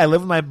like, I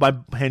live with my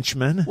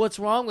henchmen. What's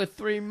wrong with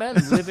three men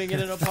living in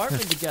an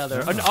apartment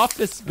together? An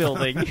office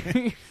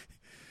building.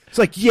 It's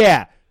like,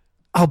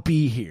 I'll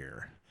be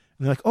here.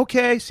 And they're like,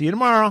 okay, see you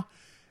tomorrow.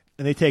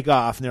 And they take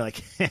off, and they're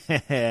like,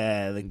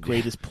 the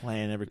greatest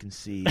plan ever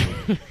conceived.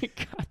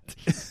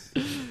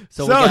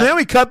 So then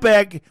we cut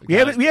back. We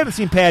haven't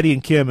seen Patty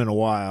and Kim in a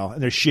while,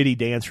 and their shitty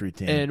dance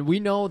routine. And we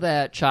know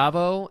that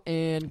Chavo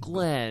and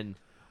Glenn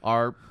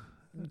are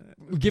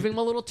giving them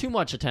a little too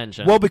much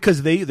attention. Well,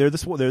 because they're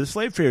the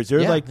slave traders. They're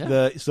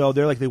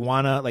they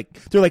wanna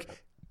they're like,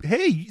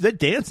 hey, that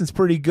dancing's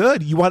pretty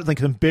good. You want like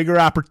some bigger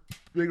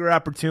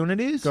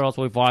opportunities? Girls,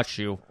 we've watched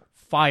you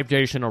 5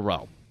 days in a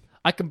row.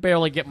 I can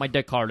barely get my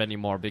dick hard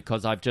anymore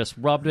because I've just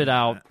rubbed it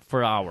out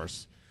for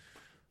hours.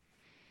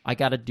 I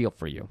got a deal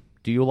for you.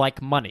 Do you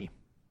like money?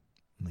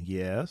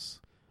 Yes.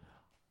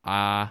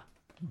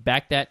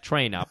 Back that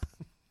train up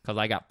because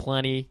I got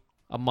plenty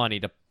of money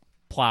to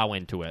plow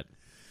into it.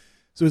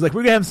 So he's like,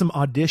 we're going to have some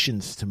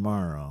auditions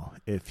tomorrow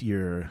if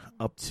you're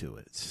up to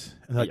it.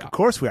 And they're like, of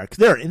course we are. Because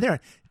they're in there.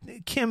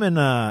 Kim and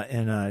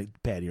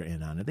Patty are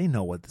in on it. They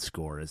know what the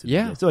score is.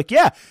 Yeah. So like,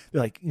 yeah.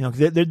 They're like,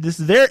 this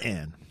is their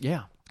in.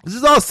 Yeah. This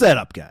is all set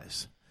up,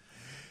 guys.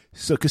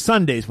 So, because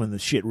Sunday's when the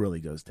shit really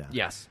goes down.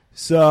 Yes.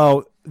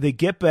 So they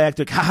get back.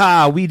 They're like,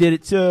 haha, we did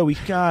it too. We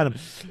got him.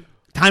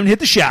 Time to hit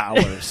the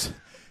showers.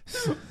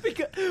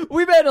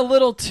 We've had a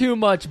little too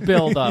much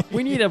build-up.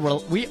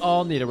 We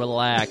all need to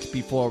relax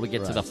before we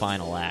get to the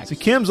final act. So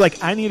Kim's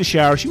like, I need a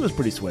shower. She was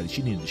pretty sweaty.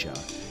 She needed a shower.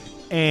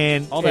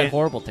 And all that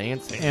horrible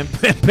dancing. And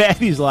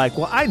Patty's like,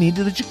 well, I need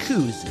to the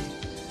jacuzzi.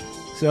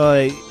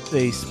 So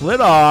they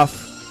split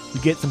off. We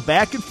get some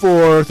back and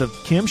forth of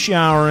Kim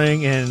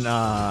showering and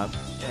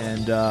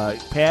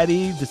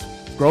Patty just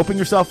groping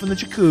herself in the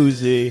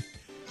jacuzzi.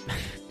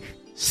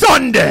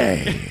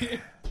 Sunday.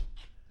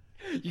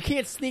 You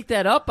can't sneak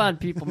that up on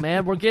people,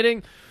 man. We're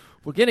getting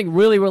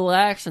really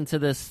relaxed into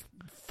this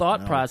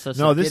thought process.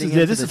 No, this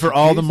is for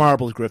all the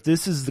marbles, Griff.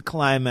 This is the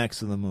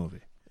climax of the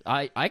movie.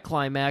 I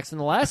climaxed in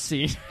the last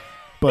scene.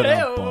 But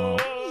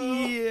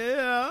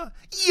yeah,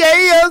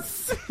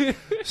 yes.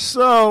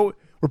 So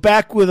we're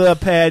back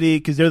with Patty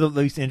because they're the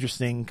least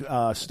interesting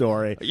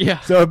story. Yeah.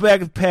 So we're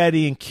back with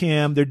Patty and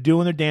Kim. They're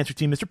doing their dance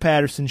routine. Mr.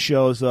 Patterson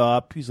shows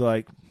up. He's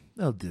like,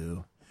 "They'll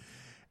do."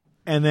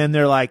 And then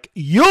they're like,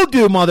 "You'll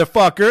do,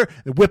 motherfucker!"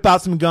 They whip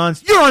out some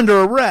guns. You're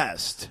under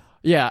arrest.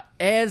 Yeah.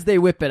 As they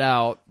whip it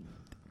out,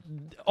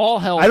 all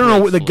hell. I don't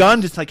know. The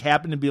gun just like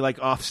happened to be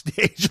like off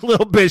stage a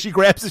little bit. She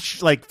grabs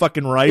this like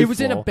fucking rifle. It was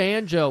in a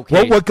banjo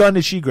case. What gun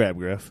did she grab,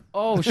 Griff?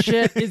 Oh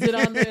shit! Is it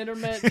on the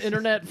internet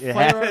It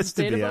firearms has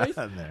to database?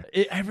 be on there.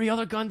 Every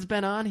other gun's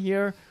been on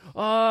here.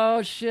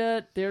 Oh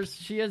shit!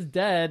 She is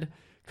dead.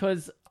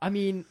 Because I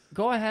mean,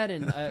 go ahead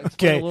and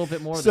explain a little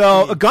bit more.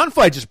 So a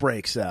gunfight just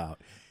breaks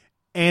out,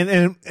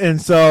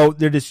 and so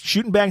they're just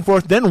shooting back and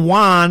forth. Then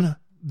Juan,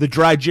 the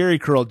dry Jerry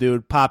curl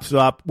dude, pops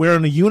up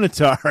wearing a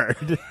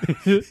unitard,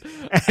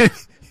 and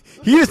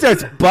he just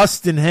starts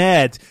busting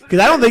heads because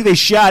I don't think they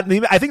shot.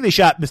 I think they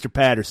shot Mr.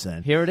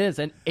 Patterson. Here it is,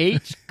 an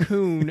H.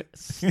 Coon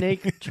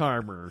snake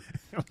charmer.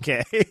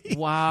 Okay.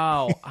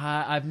 Wow,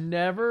 I've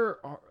never.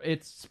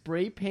 It's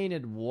spray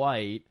painted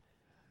white.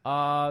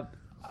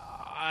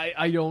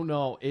 I don't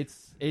know.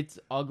 It's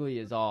ugly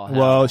as all hell.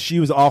 Well, she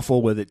was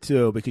awful with it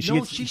too because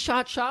she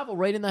shot Chavo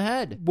right in the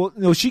head. Well,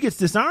 no, she gets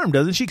disarmed,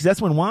 doesn't she? Because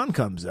that's when Juan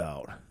comes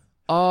out.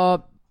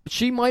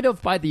 She might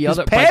have by the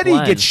other. Patty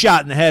gets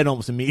shot in the head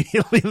almost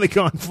immediately in the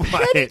gunfight.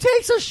 Patty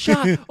takes a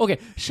shot. Okay,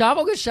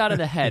 Chavo gets shot in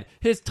the head.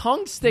 His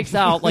tongue sticks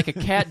out like a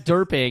cat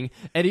derping,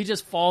 and he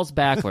just falls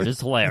backwards.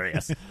 It's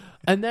hilarious.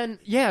 And then,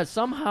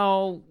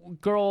 somehow,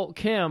 girl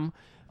Kim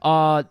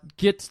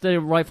gets the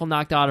rifle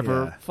knocked out of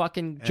her.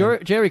 Fucking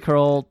Jerry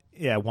Curl.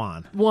 Yeah,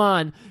 Juan.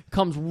 Juan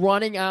comes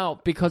running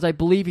out because I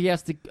believe he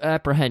has to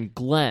apprehend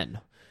Glenn.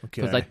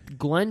 Okay. Because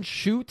Glenn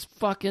shoots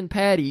fucking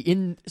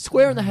Patty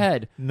square in the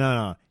head.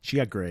 No, she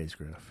got grazed,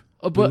 Griff.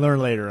 But we learn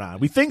later on.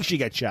 We think she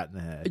got shot in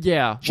the head.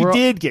 Yeah, she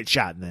did get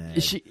shot in the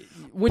head.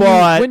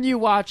 When you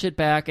watch it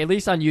back, at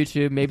least on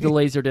YouTube, maybe the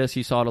laser disc,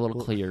 you saw it a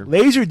little clear.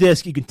 Laser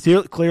disc, you can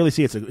clearly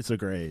see it's a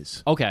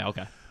graze. Okay.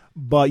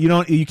 But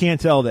you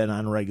can't tell that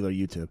on regular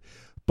YouTube.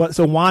 But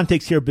so Juan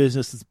takes care of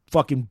business,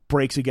 fucking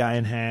breaks a guy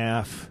in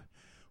half.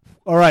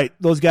 All right,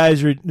 those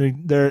guys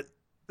they're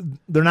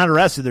not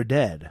arrested, they're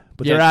dead.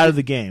 But they're out of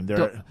the game. We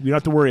don't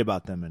have to worry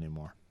about them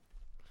anymore.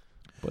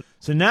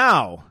 So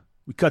now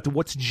we cut to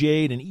what's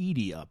Jade and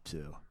Edie up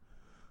to.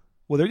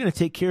 Well, they're going to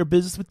take care of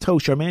business with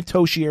Toshi, our man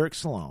Toshi Eric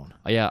Sloan.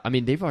 Oh, yeah, I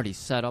mean, they've already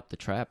set up the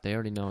trap. They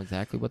already know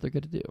exactly what they're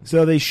going to do.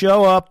 So they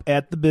show up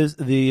at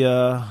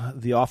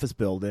the office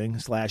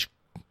building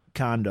 /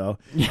 condo,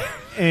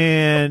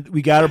 and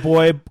we got our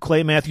boy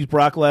Clay Matthews,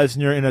 Brock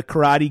Lesnar in a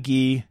karate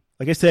gi.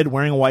 Like I said,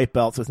 wearing a white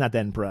belt, so it's not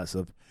that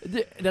impressive.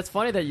 That's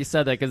funny that you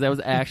said that because that was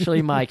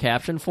actually my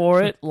caption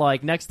for it.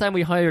 Like, next time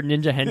we hire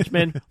ninja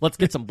henchmen, let's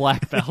get some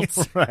black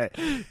belts. Right.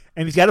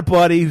 And he's got a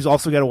buddy who's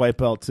also got a white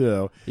belt,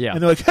 too. Yeah.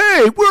 And they're like,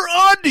 hey, we're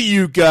on to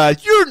you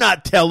guys. You're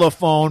not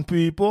telephone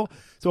people.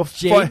 So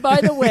Jade,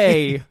 by the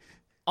way,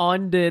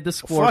 undid the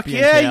scorpion Fuck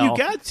yeah, tail. you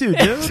got to,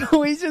 dude.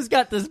 So he's just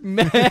got this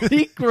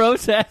matty,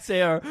 gross-ass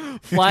hair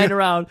flying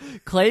around.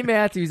 Clay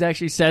Matthews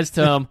actually says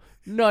to him,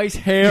 nice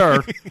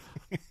hair.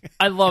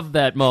 I love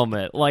that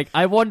moment. Like,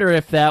 I wonder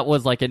if that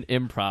was like an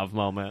improv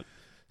moment.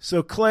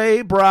 So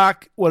Clay,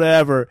 Brock,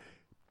 whatever,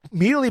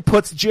 immediately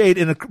puts Jade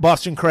in a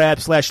Boston Crab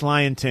 /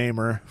 Lion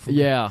Tamer.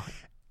 Yeah.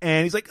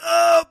 And he's like,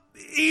 oh,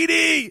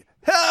 Edie,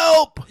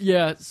 help.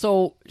 Yeah,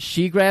 so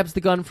she grabs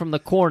the gun from the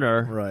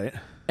corner. Right.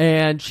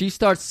 and she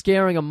starts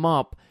scaring him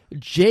up.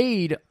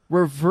 Jade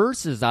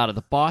reverses out of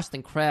the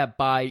Boston Crab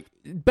by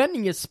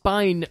bending his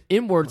spine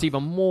inwards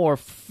even more,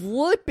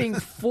 flipping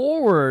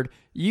forward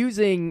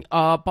using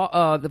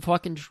the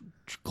fucking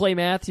Clay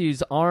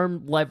Matthews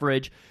arm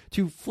leverage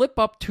to flip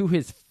up to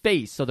his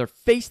face, so they're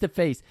face to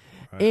face.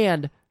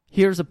 And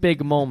here's a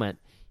big moment: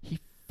 he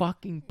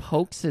fucking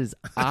pokes his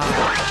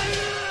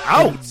eye,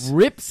 out,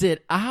 rips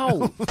it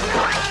out.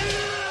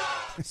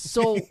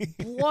 So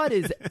blood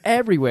is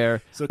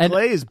everywhere. So and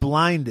Clay is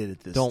blinded at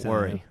this don't time.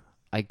 worry,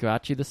 I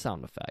got you the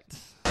sound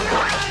effects.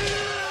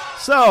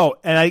 So,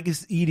 and I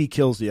guess Edie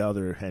kills the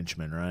other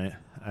henchman, right?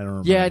 I don't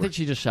remember. Yeah, I think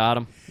she just shot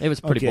him. It was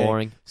pretty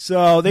boring.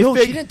 So they No,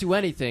 fig- she didn't do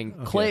anything.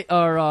 Clay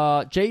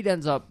or Jade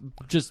ends up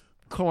just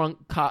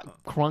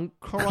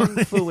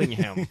krung-fooing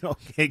him.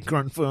 Okay,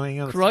 krung-fooing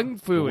him.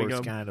 Krung-fooing The worst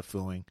him. kind of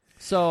fooing.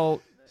 So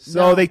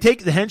they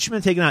take the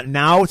henchman taken out.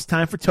 Now it's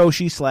time for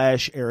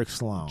Toshi / Eric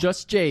Sloan.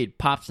 just Jade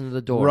pops into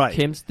the door. Right.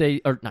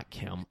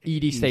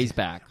 Edie stays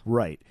back.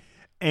 Right.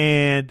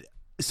 And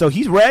so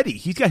he's ready.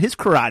 He's got his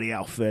karate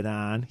outfit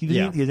on. He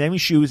doesn't have any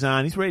shoes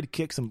on. He's ready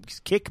to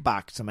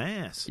kickbox some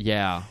ass.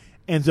 Yeah.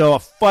 And so a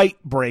fight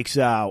breaks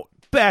out,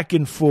 back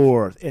and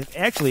forth. And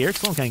actually, Eric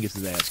Sloan kind of gets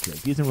his ass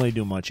kicked. He doesn't really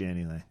do much of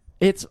anything.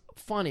 It's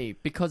funny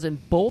because in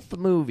both the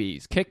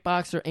movies,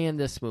 Kickboxer and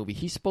this movie,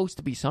 he's supposed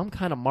to be some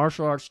kind of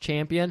martial arts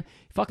champion.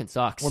 He fucking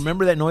sucks.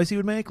 Remember that noise he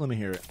would make? Let me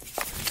hear it.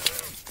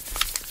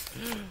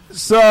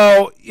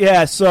 So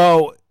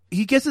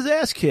he gets his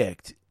ass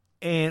kicked.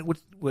 And which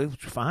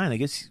fine. I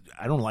guess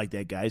I don't like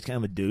that guy. He's kind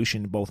of a douche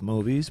in both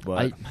movies,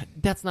 but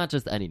that's not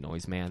just any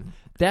noise, man.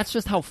 That's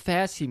just how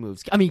fast he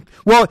moves. I mean,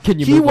 well, can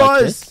you he move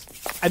like was.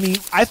 this? I mean,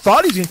 I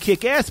thought he was going to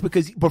kick ass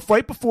because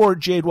right before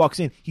Jade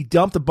walks in, he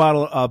dumped a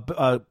bucket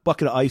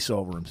of ice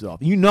over himself.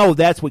 You know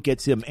that's what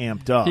gets him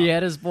amped up. He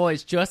had his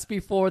voice just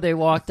before they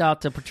walked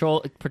out to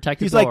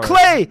protect his He's like,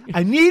 Clay,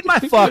 I need my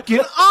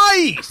fucking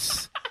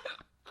ice.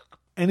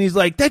 And he's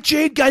like, that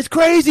Jade guy's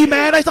crazy,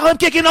 man. I saw him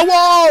kicking a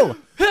wall.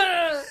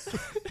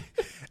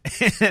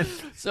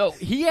 So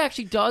he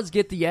actually does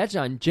get the edge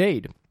on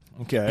Jade.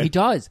 Okay. He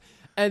does.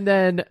 And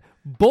then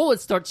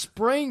bullets start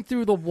spraying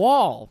through the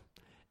wall.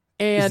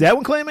 And Is that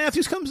when Clay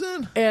Matthews comes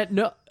in? And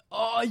no,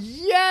 oh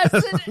yes.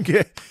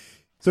 Okay.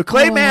 So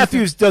Clay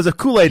Matthews does a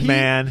Kool-Aid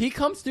man. He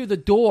comes through the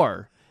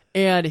door.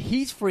 And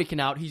he's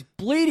freaking out. He's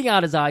bleeding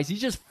out his eyes. He's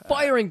just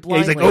firing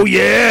blindly. He's like, oh,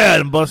 yeah,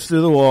 and busts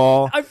through the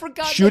wall. I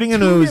forgot shooting that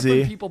an two Uzi.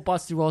 different people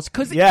bust through walls.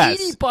 Because Yes.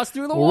 Edie busts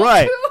through the wall,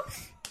 Right. too.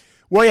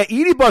 Well, yeah,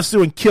 Edie busts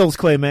through and kills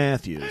Clay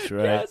Matthews,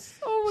 right? Yes.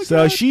 Oh, my So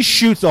God. she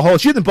shoots a hole.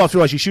 She doesn't bust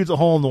through. She shoots a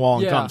hole in the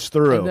wall and comes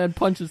through. And then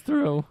punches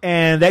through.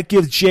 And that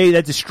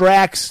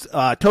distracts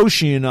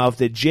Toshi enough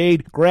that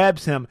Jade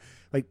grabs him,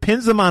 like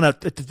pins him on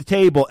the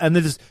table, and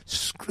then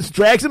just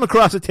drags him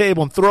across the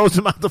table and throws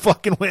him out the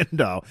fucking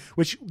window,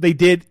 which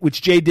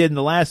Jade did in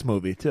the last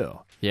movie too.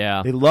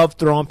 Yeah. They love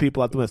throwing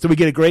people out the window. So we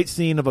get a great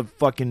scene of a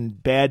fucking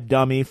bad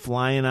dummy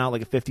flying out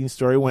like a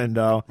 15-story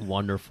window.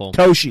 Wonderful.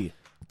 Toshi.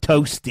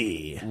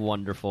 Toasty.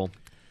 Wonderful.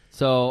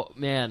 So,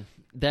 man,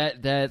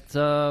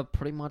 that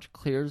pretty much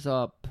clears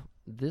up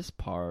this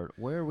part.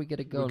 Where are we going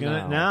to go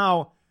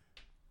Now,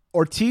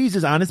 Ortiz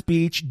is on his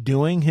beach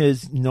doing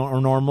his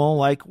normal,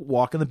 like,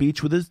 walk on the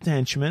beach with his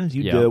henchmen, as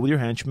you do with your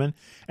henchmen,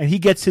 and he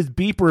gets his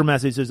beeper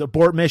message, says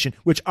abort mission,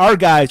 which our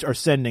guys are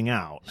sending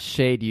out.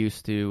 Shade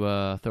used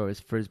to throw his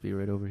Frisbee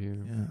right over here.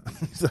 Yeah.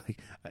 He's like,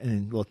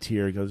 and a little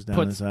tear goes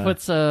down his eye.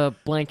 Puts a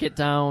blanket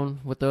down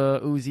with the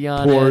Uzi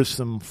on it. Pours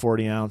some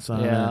 40 ounce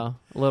on it. Yeah,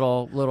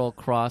 little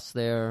cross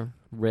there.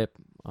 Rip,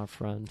 our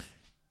friend.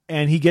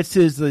 And he gets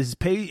his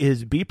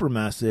beeper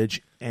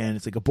message, and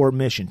it's like abort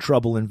mission,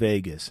 trouble in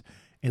Vegas.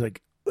 And he's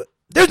like,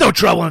 there's no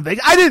trouble in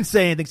Vegas. I didn't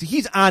say anything. So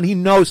he's on. He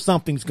knows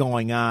something's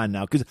going on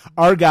now because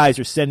our guys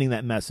are sending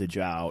that message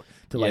out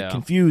to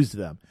confuse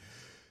them.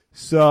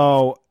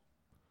 So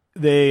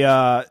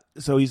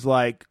so he's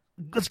like,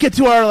 let's get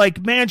to our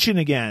mansion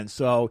again.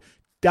 So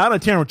Donna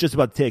and Taryn were just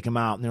about to take him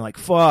out, and they're like,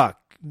 fuck,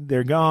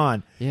 they're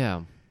gone.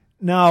 Yeah.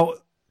 Now,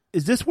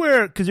 is this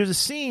where? Because there's a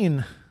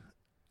scene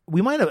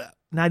we might have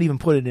not even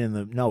put it in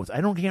the notes.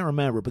 Can't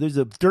remember, but there's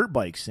a dirt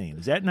bike scene.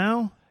 Is that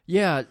now?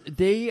 Yeah,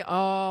 they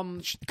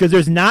because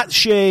there's not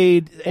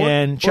Shade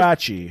and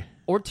Chachi.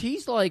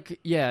 Ortiz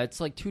it's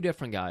like two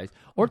different guys.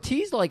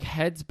 Ortiz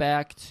heads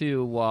back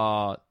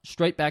to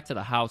straight back to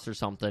the house or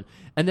something,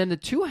 and then the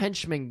two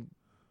henchmen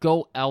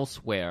go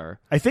elsewhere.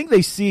 I think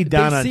they see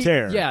Donna and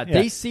Tara. Yeah,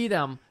 they see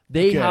them.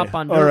 They hop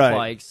on dirt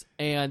bikes,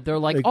 and they're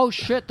like, "Oh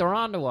shit, they're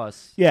onto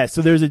us." Yeah,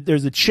 so there's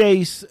a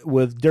chase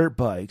with dirt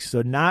bikes.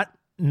 So not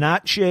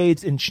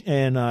Shades and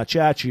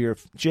Chachi are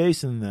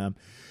chasing them.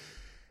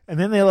 And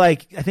then they I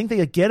think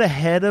they get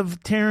ahead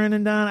of Taryn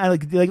and Donna. I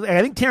think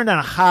Taryn and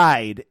Donna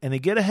hide, and they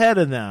get ahead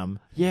of them.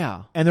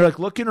 Yeah. And they're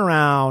looking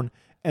around,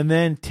 and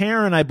then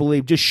Taryn, I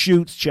believe, just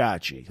shoots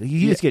Chachi.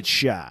 He just gets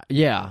shot.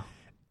 Yeah.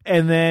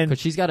 And then because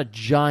she's got a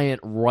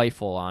giant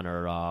rifle on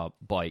her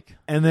bike.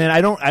 And then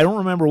I don't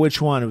remember which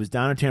one. It was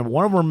Donna Taryn. But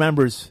one of them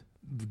remembers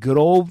good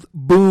old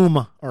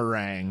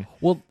boomerang.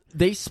 Well,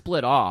 they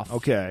split off.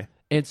 Okay.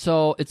 And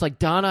so it's like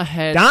Donna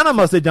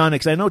must have done it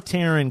because I know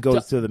Taryn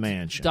goes to the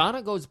mansion.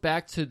 Donna goes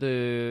back to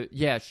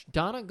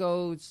Donna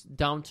goes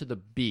down to the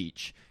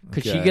beach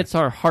because she Okay. gets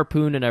our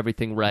harpoon and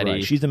everything ready.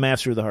 Right. She's the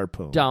master of the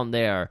harpoon. down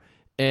there.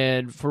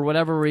 And for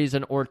whatever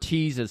reason,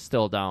 Ortiz is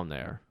still down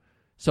there.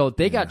 So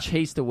they got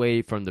chased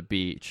away from the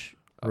beach.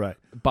 Right.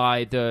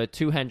 By the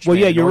two henchmen. Well,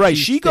 yeah, and you're right. Ortiz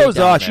She stayed goes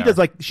down off.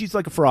 there. She's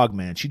like a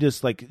frogman. She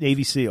does like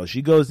Navy SEAL.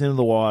 She goes into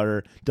the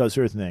water, does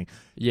her thing.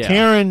 Yeah.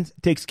 Taryn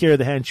takes care of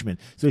the henchmen.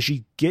 So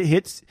she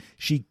hits.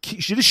 She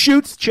just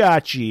shoots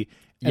Chachi,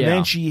 and Yeah.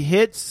 then she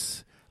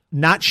hits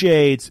not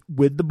Shades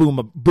with the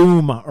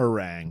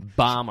boomerang.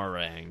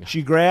 Bomberang.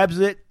 She grabs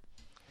it,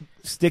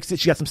 sticks it.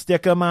 She got some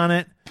stickum on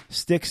it.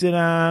 Sticks it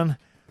on.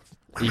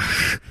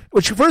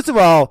 Which, first of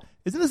all,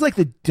 isn't this like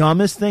the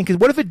dumbest thing? Because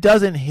what if it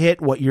doesn't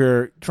hit what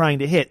you're trying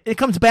to hit? It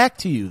comes back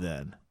to you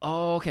then.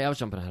 Oh, okay. I was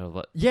jumping ahead of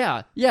it.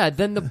 Yeah.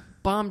 Then the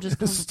bomb just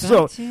comes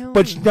So, back to you.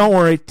 but don't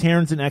worry,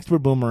 Taryn's an expert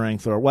boomerang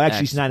thrower. Well,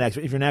 actually, she's not an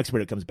expert. If you're an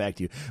expert, it comes back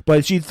to you.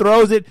 But she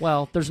throws it.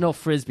 Well, there's no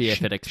frisbee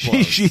if it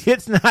explodes. She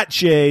hits not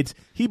Shades.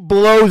 He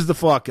blows the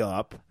fuck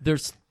up.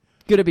 There's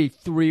going to be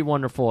 3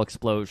 wonderful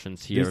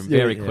explosions here in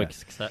very quick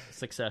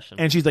succession.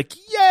 And she's like,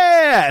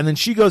 yeah! And then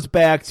she goes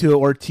back to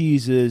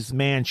Ortiz's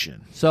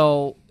mansion.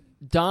 So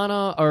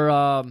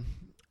Donna,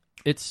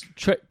 it's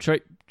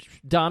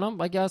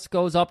Donna, I guess,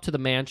 goes up to the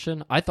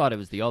mansion. I thought it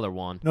was the other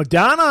one. No,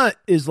 Donna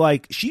is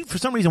like, she for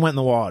some reason went in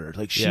the water.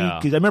 Like Yeah.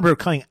 because I remember her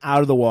coming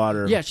out of the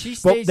water. Yeah, she But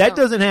stays that down-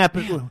 doesn't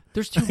happen. Man,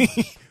 there's two.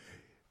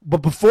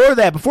 But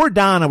before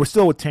Donna, we're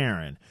still with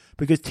Taryn.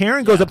 Because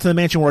Taryn goes up to the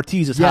mansion where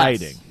Ortiz is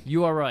hiding.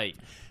 You are right.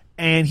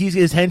 And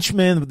his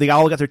henchmen, they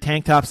all got their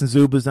tank tops and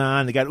Zubas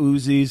on. They got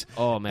Uzis.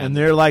 Oh, man. And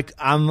they're like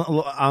on the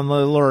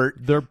alert.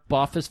 They're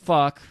buff as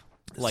fuck,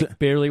 like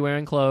barely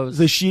wearing clothes.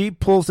 So she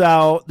pulls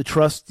out the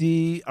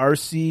trusty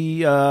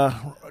RC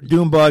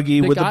Doom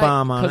buggy with the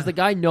bomb on Because it. the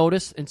guy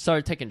noticed and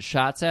started taking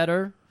shots at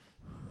her.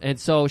 And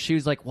so she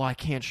was like, well, I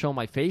can't show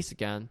my face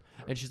again.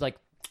 And she's like,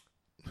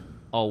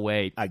 oh,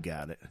 wait. I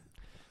got it.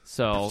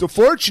 So So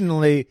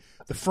fortunately,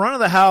 the front of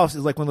the house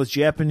is like one of those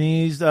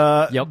Japanese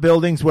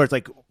buildings where it's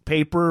like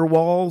paper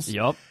walls.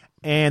 Yep.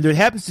 And there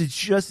happens to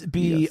just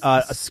be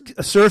a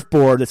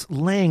surfboard that's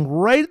laying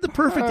right at the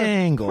perfect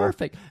angle.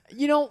 Perfect.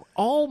 You know,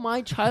 all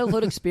my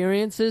childhood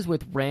experiences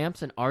with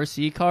ramps and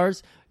RC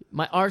cars,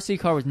 my RC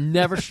car was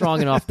never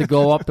strong enough to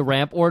go up the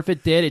ramp, or if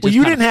it did, it Well, just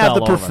you kinda didn't have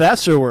the fell over.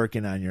 professor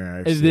working on your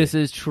RC. This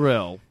is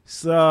true.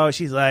 So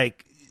she's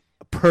like,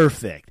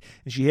 perfect.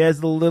 And she has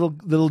the little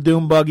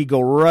Doom buggy go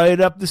right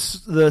up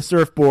the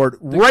surfboard,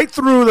 right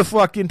through the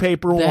fucking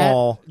paper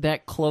wall.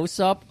 That close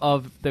up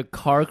of the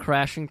car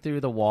crashing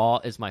through the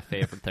wall is my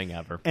favorite thing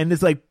ever. And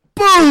it's like,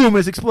 boom,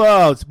 it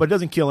explodes. But it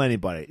doesn't kill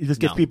anybody. It just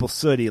gets No. people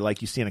sooty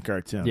like you see in a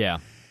cartoon. Yeah.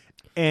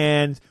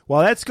 And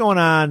while that's going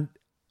on,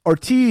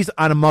 Ortiz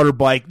on a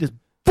motorbike just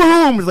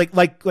boom, is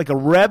like a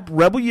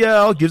rebel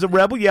yell, gives a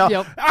rebel yell.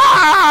 Yep.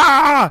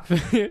 Ah!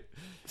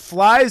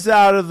 Flies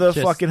out of the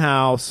Just- fucking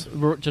house.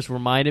 Just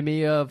reminded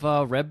me of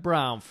Red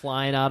Brown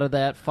flying out of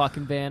that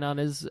fucking van on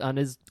his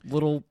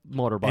little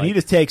motorbike. And he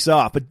just takes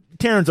off. But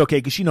Taryn's okay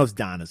because she knows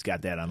Donna's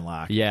got that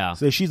unlocked. Yeah.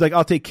 So she's like,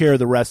 I'll take care of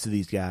the rest of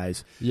these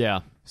guys.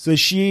 Yeah. So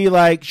she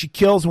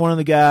kills one of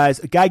the guys.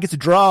 A guy gets a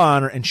draw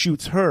on her and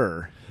shoots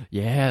her.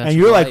 Yeah. That's and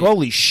you're like, right.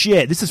 holy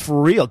shit, this is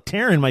for real.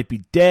 Taryn might be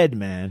dead,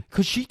 man.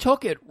 Because she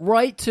took it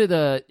right to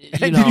the,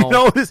 And did you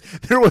notice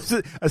there was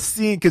a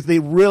scene, because they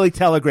really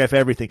telegraph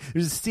everything.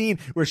 There's a scene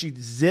where she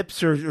zips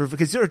her,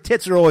 because her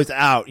tits are always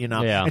out,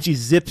 Yeah. and she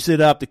zips it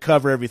up to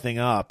cover everything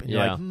up. And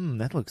you're Yeah.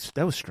 like,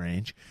 that was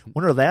strange.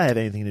 Wonder if that had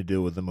anything to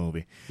do with the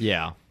movie.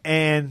 Yeah.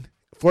 And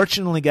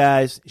fortunately,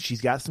 guys, she's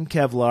got some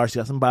Kevlar. She's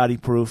got some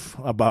bulletproof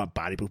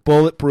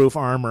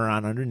armor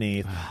on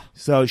underneath.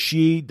 So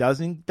she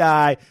doesn't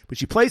die, but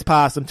she plays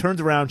possum, turns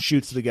around,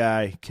 shoots the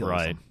guy, kills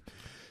Right. him.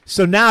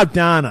 So now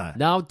Donna,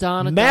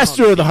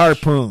 master of the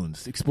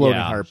harpoons, exploding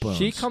harpoons.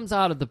 She comes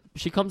out of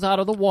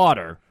the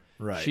water.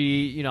 Right.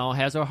 She,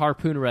 has her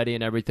harpoon ready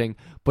and everything.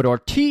 But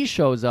Ortiz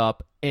shows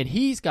up and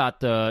he's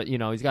got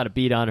he's got a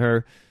beat on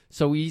her.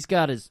 So he's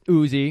got his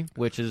Uzi,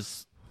 which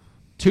is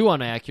too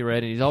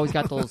inaccurate, and he's always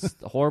got those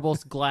horrible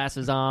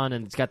glasses on,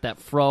 and he's got that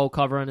fro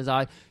covering his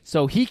eye,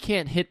 so he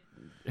can't hit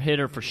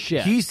her for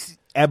shit. He's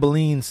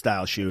Abilene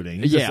style shooting.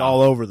 He's just Yeah.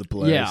 all over the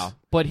place. Yeah,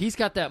 but he's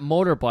got that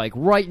motorbike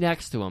right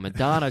next to him, and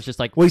Donna's just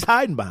like, Well, he's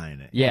hiding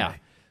behind it. yeah.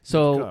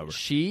 So Cover.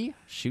 she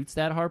shoots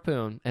that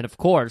harpoon, and of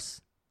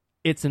course,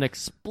 it's an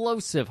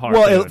explosive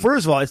harpoon. Well,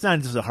 first of all, it's not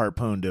just a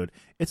harpoon, dude.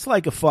 It's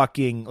like a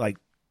fucking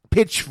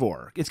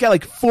pitchfork. It's got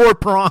like 4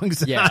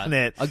 prongs Yeah. on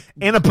it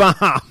and a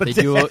bomb. They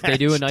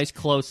do a nice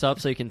close up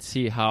so you can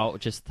see how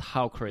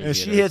crazy. And it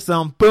she is. hits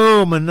them,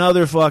 boom,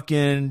 another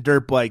fucking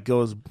dirt bike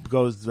goes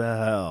to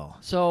hell.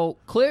 So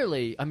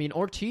clearly,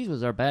 Ortiz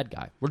was our bad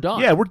guy. We're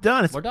done. Yeah, we're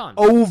done. We're done.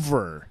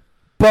 Over.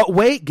 But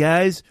wait,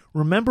 guys,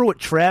 remember what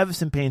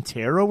Travis and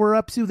Pantera were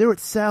up to? They were at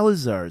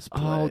Salazar's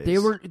place. Oh, they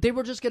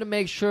were just gonna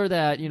make sure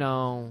that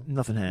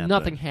Nothing happened.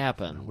 nothing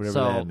happened. Whatever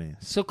so, that means.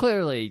 So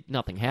clearly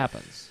nothing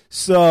happens.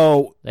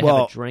 So, They have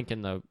a drink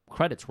and the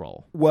credits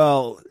roll.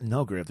 well,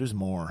 no, Griff, there's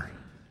more.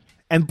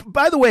 And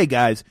by the way,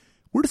 guys,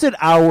 we're just an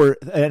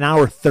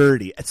hour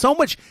 30. So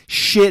much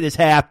shit has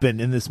happened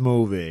in this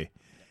movie.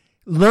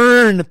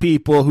 Learn,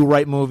 people who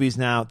write movies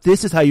now.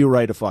 This is how you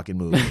write a fucking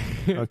movie,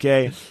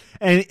 okay?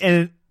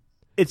 And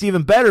it's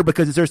even better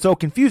because they're so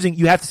confusing.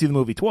 You have to see the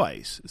movie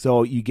twice,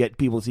 so you get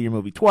people to see your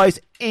movie twice,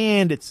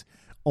 and it's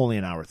only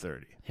an hour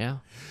 30. Yeah.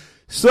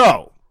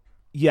 So,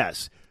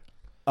 yes,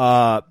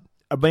 our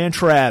man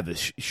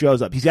Travis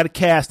shows up. He's got a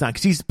cast on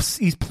because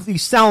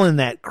he's selling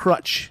that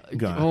crutch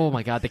gun. Oh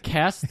my God, the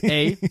cast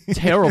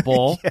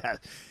terrible. Yeah.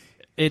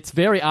 It's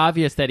very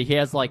obvious that he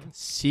has like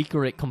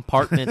secret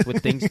compartments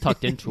with things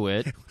tucked into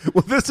it.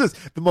 Well, this is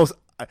the most.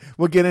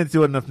 We'll get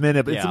into it in a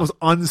minute, but it's the most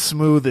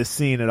unsmoothest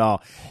scene at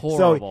all.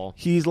 Horrible.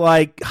 So he's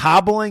like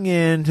hobbling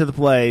into the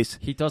place.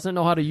 He doesn't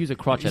know how to use a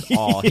crutch at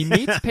all. He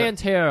meets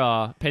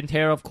Pantera.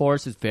 Pantera, of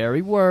course, is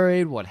very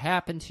worried. What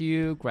happened to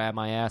you? Grab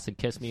my ass and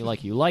kiss me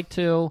like you like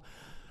to.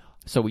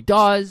 So he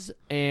does,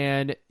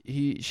 and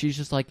she's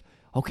just like,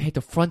 okay,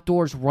 the front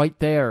door's right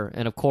there.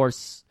 And of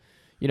course,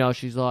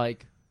 she's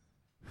like,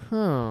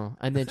 and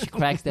then she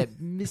cracks that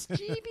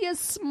mischievous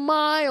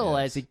smile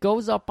as he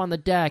goes up on the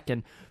deck,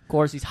 and of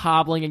course he's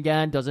hobbling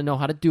again, doesn't know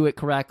how to do it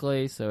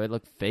correctly, so it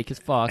looked fake as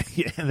fuck.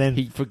 Yeah, and then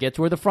he forgets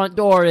where the front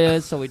door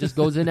is, so he just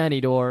goes in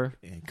any door.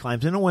 And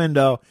climbs in a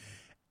window.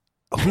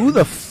 Who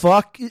the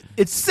fuck?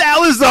 It's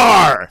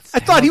Salazar! I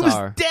thought he was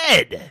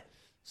dead!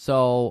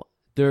 So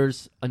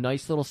there's a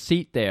nice little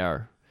seat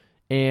there,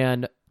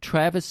 and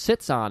Travis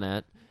sits on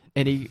it,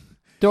 and he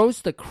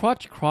throws the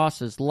crutch across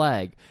his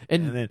leg,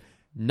 and then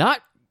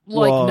not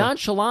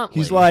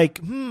nonchalantly. He's like,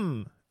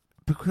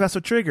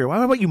 Professor Trigger,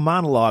 why about you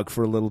monologue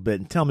for a little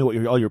bit and tell me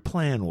what all your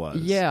plan was?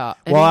 Yeah.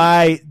 While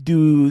I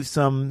do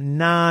some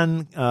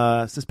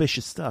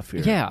non-suspicious stuff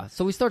here. Yeah,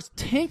 so he starts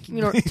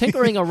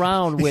tinkering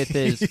around with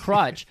his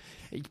crutch.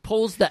 He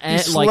pulls the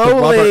end, He's like the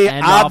rubber slowly,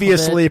 end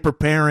obviously off of it.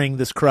 preparing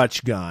this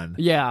crutch gun.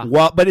 Yeah.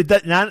 Well, but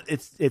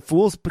it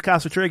fools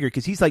Picasso Trigger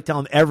because he's like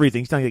telling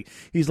everything.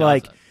 He's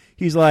like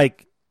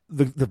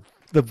the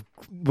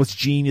most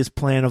genius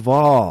plan of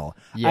all.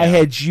 Yeah. I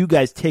had you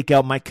guys take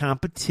out my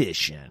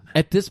competition.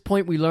 At this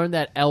point, we learned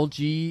that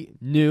LG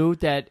knew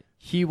that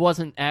he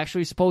wasn't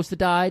actually supposed to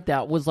die.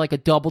 That was like a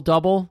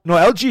double-double. No,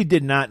 LG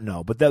did not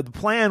know, but the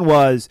plan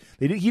was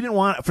he didn't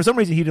want, for some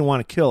reason he didn't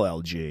want to kill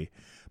LG,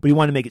 but he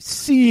wanted to make it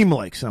seem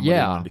like somebody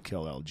wanted to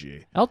kill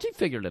LG. LG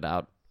figured it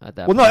out at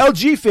that point. No,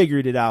 LG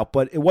figured it out,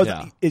 but it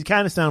wasn't. Yeah. It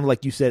kind of sounded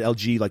like you said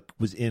LG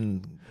was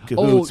in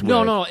cahoots.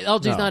 No,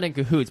 LG's not in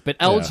cahoots, but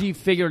LG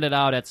figured it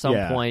out at some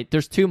point.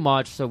 There's too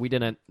much, so we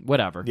didn't.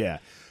 Whatever. Yeah.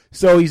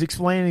 So he's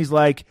explaining. He's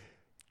like,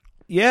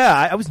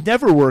 "Yeah, I was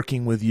never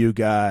working with you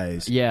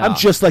guys. Yeah, I'm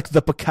just like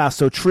the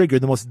Picasso Trigger,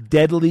 the most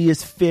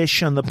deadliest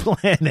fish on the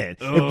planet.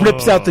 It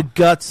rips out the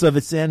guts of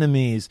its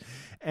enemies."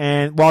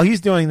 And while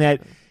he's doing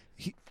that,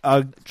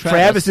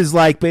 Travis is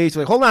like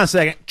basically, "Hold on a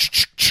second."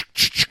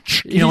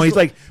 He's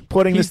like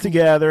putting this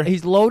together.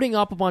 He's loading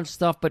up a bunch of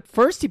stuff, but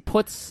first he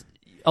puts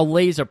a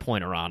laser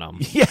pointer on him.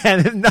 Yeah,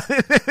 and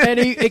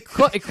it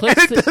clicks. And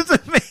it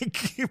doesn't make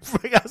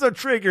Picasso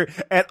Trigger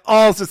at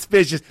all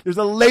suspicious. There's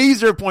a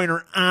laser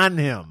pointer on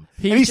him,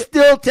 and he's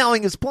still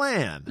telling his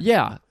plan.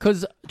 Yeah,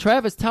 because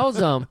Travis tells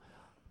him,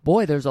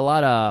 boy, there's a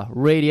lot of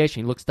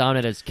radiation. He looks down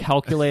at his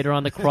calculator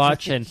on the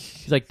crutch, and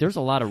he's like, there's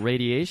a lot of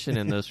radiation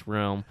in this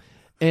room.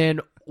 And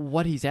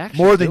what he's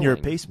actually more than your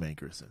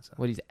pacemaker says.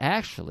 What he's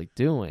actually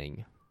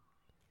doing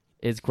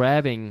is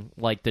grabbing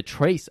like the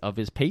trace of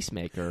his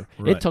pacemaker.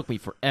 Right. It took me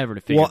forever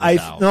to figure this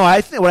out. No,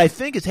 what I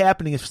think is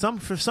happening is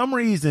for some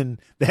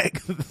reason that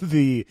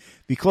the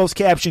closed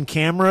caption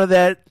camera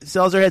that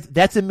Salazar has,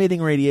 that's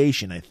emitting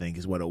radiation, I think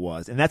is what it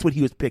was. And that's what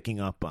he was picking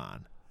up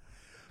on.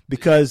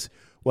 Because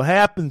what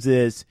happens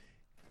is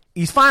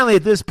he's finally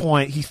at this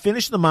point, he's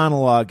finished the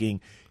monologuing.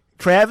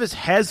 Travis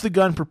has the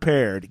gun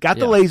prepared, got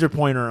the laser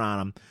pointer on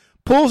him,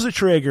 pulls the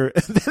trigger,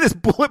 and then his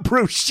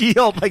bulletproof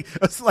shield, like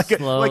a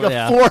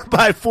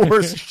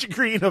 4x4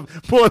 screen of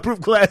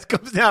bulletproof glass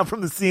comes down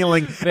from the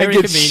ceiling and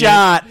gets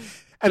shot.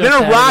 And then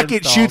a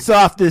rocket shoots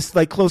off this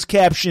like closed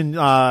caption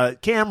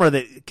camera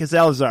that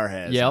Salazar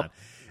has. Yep.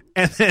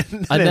 And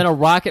then a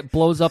rocket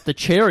blows up the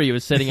chair he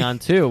was sitting on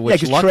too,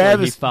 which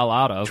luckily he fell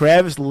out of.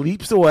 Travis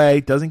leaps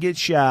away, doesn't get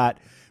shot.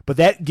 But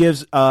that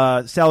gives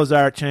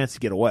Salazar a chance to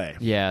get away.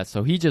 Yeah,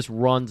 so he just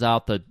runs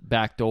out the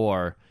back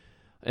door,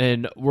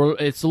 and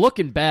it's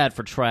looking bad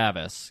for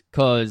Travis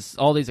because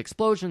all these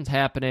explosions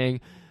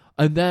happening,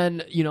 and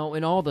then,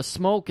 in all the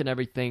smoke and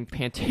everything,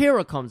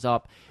 Pantera comes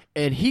up,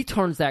 and he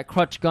turns that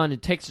crutch gun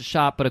and takes a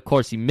shot, but of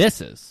course he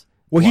misses.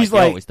 Well, he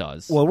always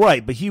does. Well,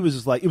 right, but he was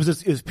just like, it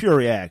was pure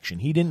reaction.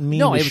 He didn't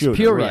mean to shoot. No, it was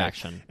pure right.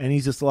 reaction. And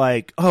he's just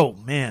like, oh,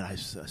 man, I'm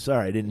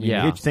sorry, I didn't mean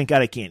to hit you. Thank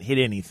God I can't hit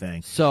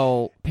anything.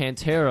 So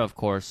Pantera, of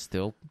course,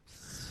 still,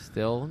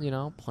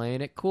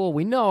 playing it cool.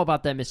 We know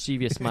about that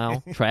mischievous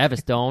smile.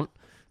 Travis don't.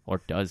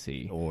 Or does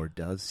he?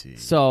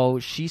 So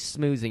she's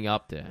smoozing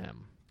up to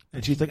him.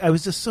 And she's like, I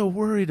was just so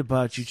worried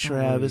about you,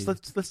 Travis.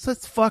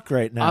 Let's fuck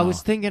right now. I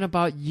was thinking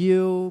about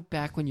you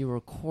back when you were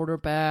a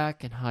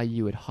quarterback and how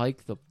you would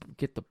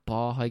get the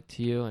ball hiked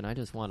to you, and I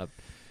just want to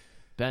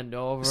bend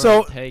over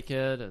So- and take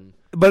it. And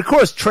But of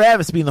course,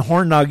 Travis, being the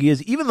horn dog he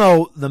is, even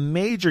though the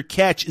major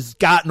catch has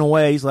gotten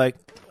away, he's like,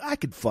 I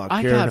could fuck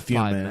I here in got a few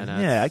 5 minutes.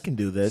 minutes. Yeah, I can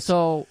do this.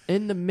 So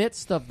in the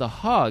midst of the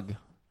hug,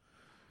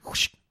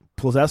 Whoosh,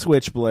 pulls out a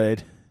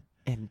switchblade.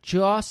 and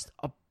just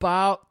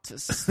about to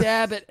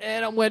stab it,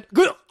 and I went,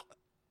 "Good."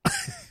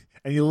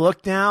 And you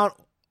look down,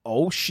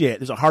 oh shit,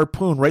 there's a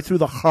harpoon right through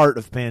the heart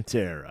of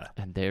Pantera.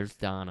 And there's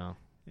Donna.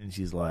 And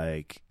she's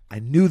like, I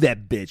knew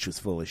that bitch was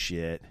full of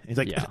shit. And he's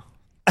like, Yeah.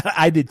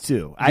 I did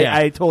too. Yeah.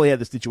 I totally had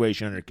the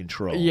situation under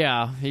control.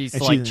 Yeah, he's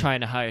And like she's- totally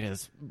trying to hide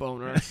his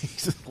boner.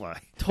 He's just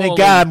like, Totally. thank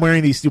God I'm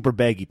wearing these super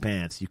baggy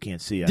pants. You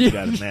can't see. I've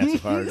got a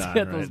massive heart He's on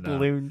got right those now.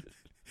 balloons.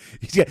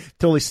 He's got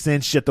totally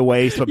cinched at the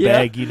waist, but Yeah.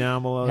 baggy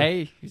down below.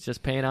 Hey, he's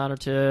just paying honor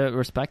to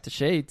respect the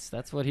shades.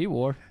 That's what he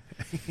wore.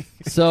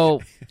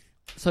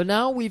 So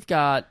now we've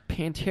got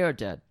Pantera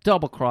dead,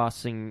 double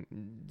crossing,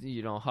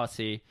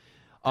 Hussey.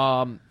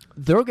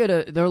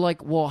 They're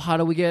like, well, how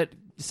do we get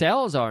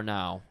Salazar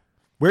now?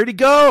 Where'd he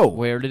go?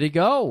 Where did he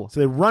go? So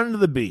they run to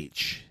the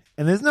beach.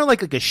 And isn't there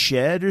like a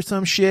shed or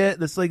some shit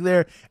that's like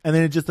there? And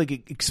then it just like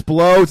it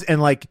explodes and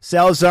like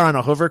Salazar on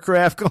a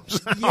hovercraft comes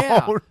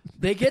Yeah, out.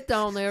 they get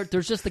down there.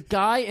 There's just a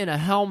guy in a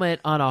helmet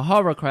on a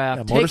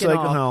hovercraft A taking motorcycle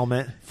off.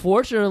 helmet.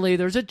 Fortunately,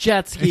 there's a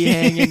jet ski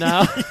hanging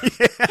out.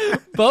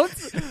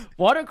 Both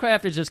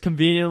watercraft is just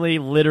conveniently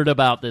littered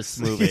about this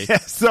movie. Yeah,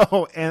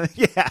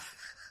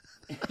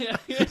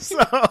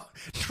 so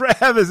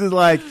Travis is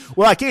like,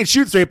 well, I can't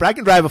shoot straight, but I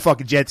can drive a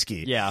fucking jet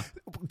ski. Yeah.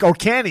 Or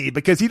can he?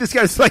 Because he just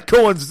got to like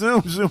go and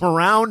zoom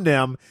around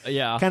him.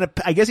 Yeah. Kind of,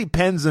 I guess he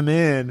pens him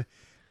in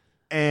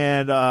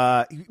and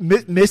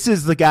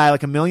misses the guy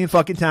like a million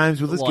fucking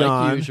times with his like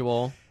gun.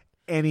 usual.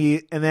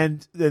 And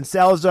then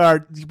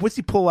Salazar, what's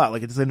he pull out?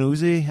 Like it's an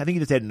Uzi? I think he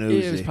just had an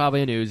Uzi. It was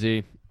probably an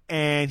Uzi.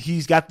 And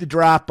he's got the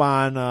drop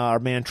on our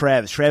man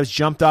Travis. Travis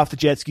jumped off the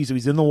jet ski, so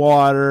he's in the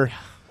water.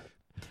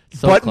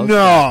 So but close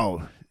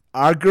no,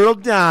 our girl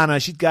Donna,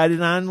 she's got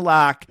it on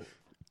lock.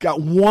 Got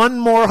one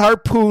more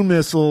harpoon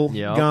missile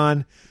Yep.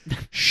 gun.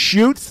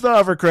 Shoots the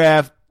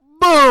hovercraft.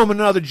 Boom!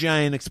 Another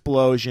giant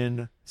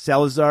explosion.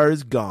 Salazar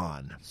is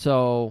gone.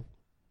 So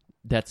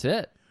that's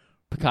it.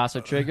 Picasso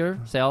trigger,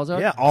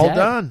 Salazar. Yeah, all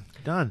dead.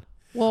 done.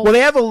 Well, Well,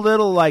 they have a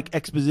little like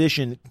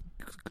exposition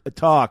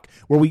talk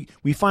where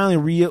we finally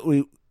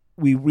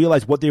we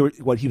realize what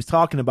he was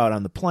talking about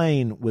on the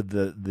plane with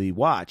the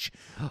watch.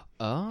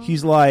 oh,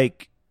 He's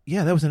like,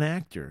 yeah, that was an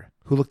actor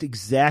who looked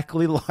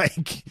exactly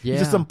like he's Yeah.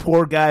 just some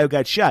poor guy who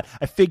got shot.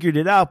 I figured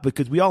it out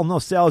because we all know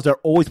Salazar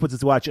always puts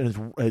his watch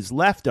on his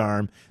left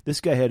arm.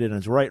 This guy had it on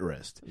his right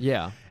wrist.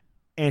 yeah.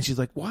 And she's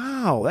like,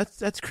 wow,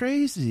 that's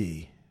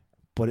crazy.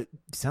 But it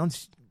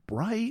sounds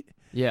right.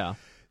 Yeah.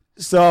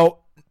 So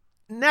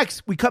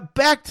next, we cut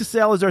back to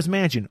Salazar's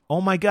mansion.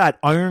 Oh my God,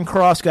 Iron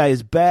Cross guy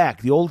is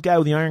back. The old guy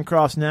with the Iron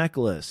Cross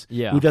necklace,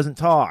 Yeah. who doesn't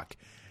talk.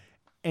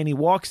 And he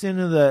walks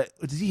into the.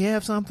 Does he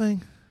have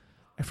something?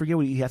 I forget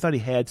what I thought he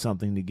had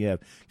something to give.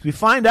 We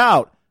find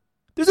out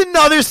there's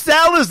another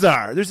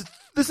Salazar. This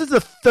is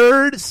the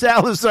third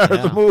Salazar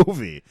of the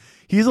movie.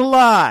 He's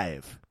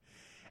alive,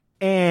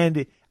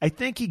 and I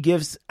think he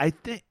gives. I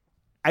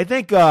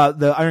think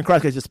the Iron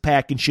Cross guy's just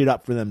packing shit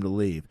up for them to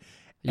leave,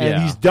 and Yeah.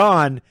 he's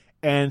done.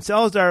 And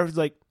Salazar is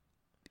like,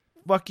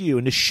 "Fuck you,"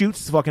 and just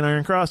shoots the fucking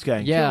Iron Cross guy.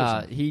 And Yeah,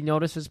 kills him. he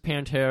notices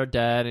Pantera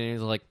dead, and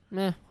he's like,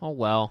 "Meh, oh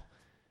well."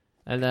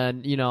 And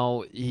then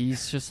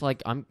he's just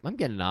like, "I'm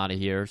getting out of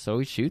here." So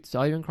he shoots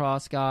Iron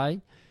Cross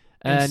guy,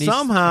 and he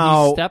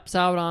somehow- steps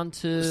out on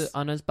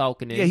his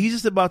balcony. Yeah, he's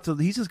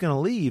just gonna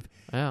leave.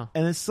 yeah,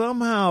 And then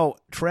somehow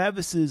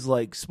Travis's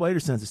like spider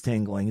sense is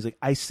tingling. He's like,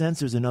 I sense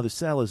there's another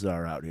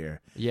Salazar out here.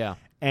 yeah,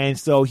 And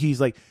so he's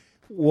like,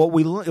 what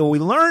we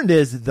learned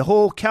is that the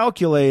whole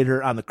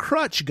calculator on the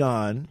crutch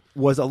gun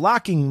was a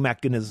locking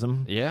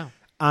mechanism yeah.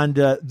 on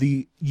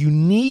the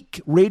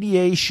unique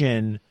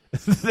radiation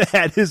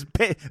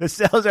that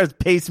Salazar's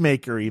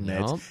pacemaker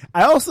emits. Yup.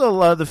 I also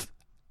love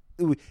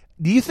do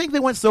you think they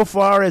went so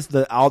far as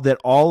that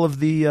all of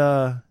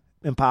the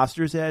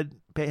imposters had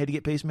to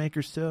get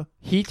pacemakers too?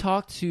 He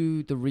talked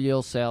to the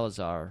real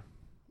Salazar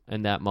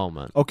in that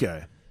moment.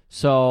 Okay.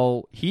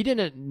 So he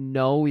didn't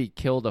know he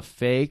killed a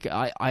fake.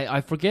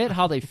 I forget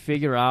how they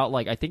figure out.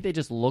 Like, I think they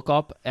just look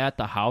up at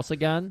the house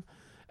again.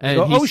 And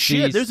Go, he oh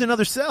shit! sees- There's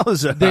another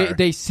Salazar.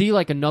 they see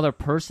like another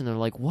person. They're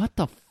like, what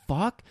the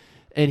fuck?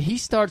 And he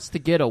starts to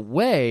get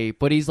away,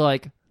 but he's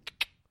like,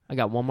 I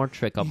got one more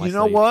trick up my You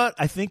know sleeve. what?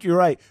 I think you're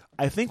right.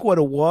 I think what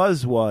it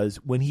was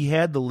when he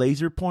had the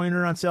laser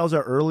pointer on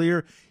Salazar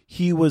earlier,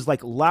 he was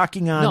like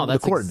locking on No, the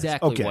that's coordinates.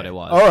 exactly Okay. what it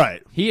was. All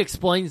right. He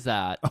explains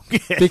that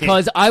Okay.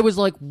 because I was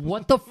like,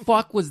 what the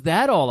fuck was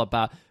that all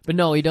about? But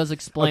no, he does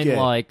explain Okay.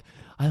 like,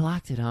 I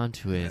locked it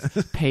onto his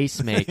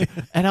pacemaker.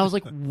 And I was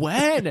like,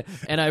 when?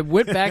 And I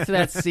went back to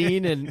that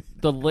scene and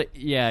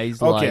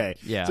he's Okay. like,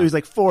 yeah. So he's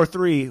like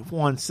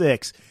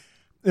 4-3-1-6.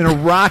 And a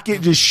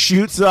rocket just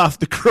shoots off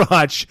the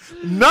crotch.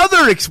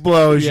 Another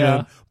explosion.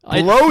 Yeah.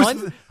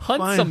 blows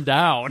hunts them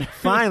down.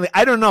 Finally,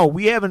 I don't know.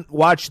 We haven't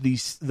watched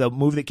the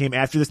movie that came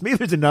after this. Maybe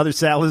there's another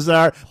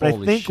Salazar, but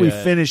Holy I think we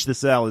shit. finished the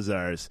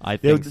Salazars. I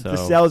think so. The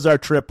Salazar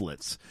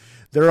triplets.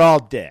 They're all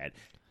dead.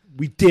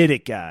 We did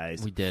it,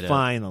 guys. We did it.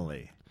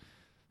 Finally.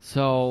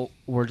 So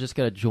we're just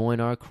gonna join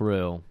our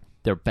crew.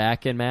 They're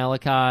back in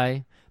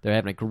Malachi. They're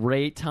having a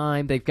great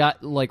time. They've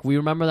got we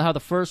remember how the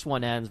first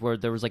one ends, where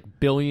there was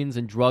billions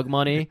in drug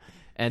money.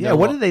 And Yeah,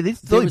 what did they? They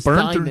there was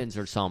burned through. diamonds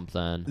or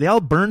something. They all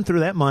burned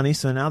through that money,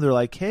 so now they're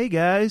like, "Hey,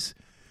 guys,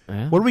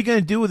 Yeah. what are we going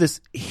to do with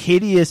this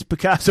hideous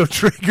Picasso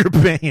trigger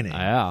painting?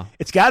 Yeah.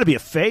 It's got to be a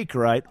fake,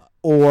 right?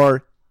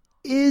 Or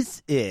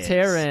is it?"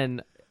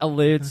 Taryn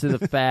alludes to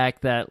the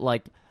fact that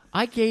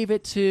I gave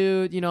it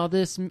to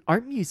this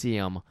art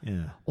museum,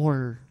 Yeah.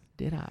 or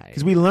did I?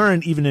 Because we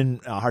learned even in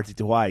Heartsick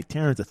to Hawaii,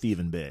 Taryn's a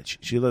thieving bitch.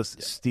 She loves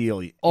to steal.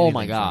 Oh anything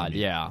my from God!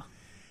 you. Yeah.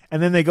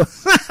 And then they go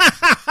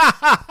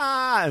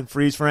and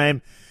freeze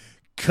frame,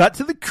 cut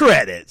to the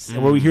credits,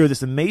 and where we hear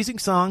this amazing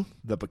song,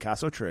 "The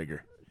Picasso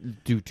Trigger."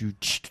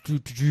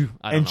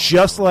 And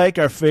just like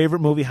our favorite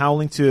movie,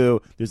 Howling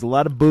 2, there's a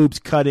lot of boobs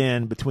cut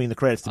in between the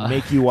credits to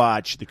make you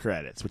watch the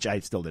credits, which I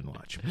still didn't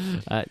watch.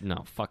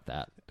 no, fuck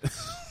that.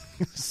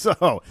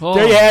 So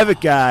there you have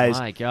it, guys.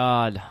 My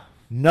God,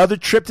 Another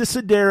trip to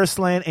Sedaris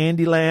Land,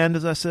 Andy Land,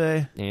 as I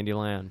say. Andy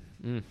Land.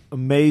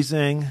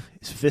 Amazing,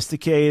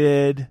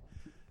 sophisticated,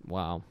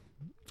 Wow,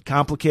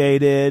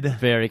 complicated,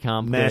 very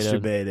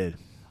complicated. masturbated.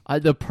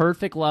 The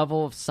perfect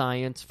level of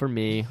science for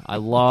me. I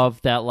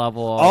love that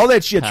level. All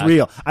that shit's tech.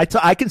 real.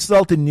 I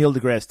consulted Neil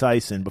deGrasse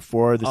Tyson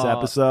before this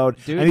episode,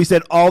 dude. and he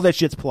said all that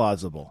shit's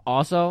plausible.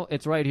 Also,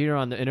 it's right here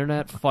on the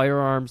Internet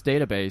Firearms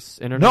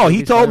Database. No,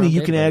 he told me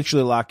you can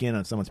actually lock in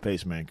on someone's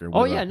pacemaker.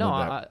 Oh with yeah, a- no,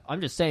 with that.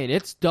 I'm just saying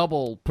it's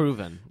double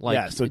proven.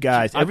 Yeah, so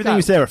guys, everything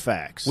we say are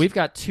facts. We've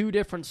got two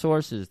different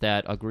sources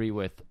that agree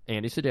with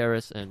Andy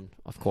Sedaris and,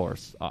 of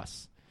course,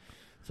 us.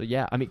 So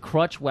yeah, I mean,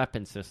 crutch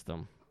weapon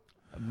system.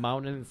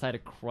 Mounted inside a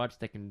crutch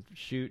that can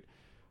shoot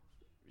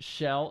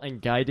shell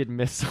and guided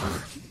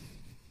missiles.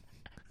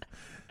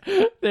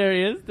 There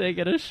he is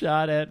taking a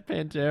shot at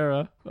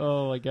Pantera.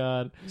 Oh my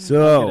God! I'm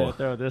So gonna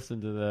throw this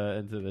into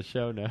the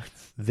show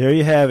notes. there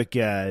you have it,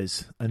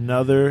 guys.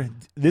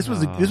 This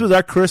was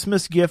our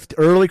Christmas gift,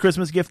 early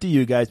Christmas gift to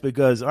you guys,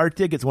 because our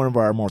ticket's one of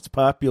our more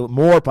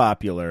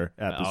popular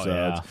episodes.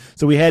 yeah.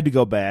 So we had to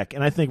go back,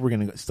 and I think we're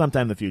gonna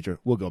sometime in the future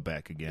we'll go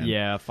back again.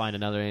 Yeah, find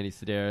another Andy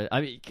Sedaris. I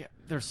mean,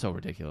 they're so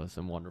ridiculous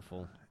and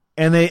wonderful.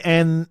 And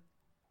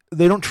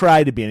they don't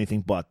try to be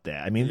anything but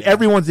that. I mean,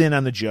 everyone's in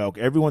on the joke.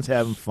 Everyone's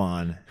having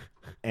fun,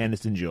 and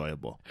it's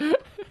enjoyable.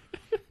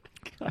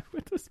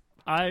 With this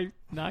eye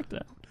knocked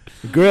out.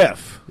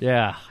 Griff,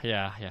 Yeah.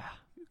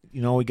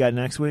 you know what we got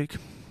next week?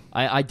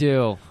 I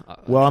do.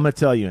 Well, I'm going to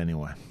tell you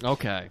anyway.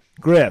 Okay.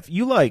 Griff,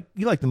 you like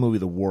the movie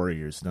The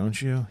Warriors, don't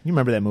you? You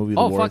remember that movie, The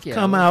Oh, Warriors? fuck yeah.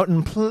 Come out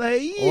and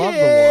play. Love The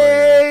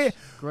Yay! Warriors.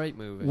 Great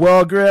movie.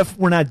 Well, Griff,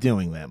 we're not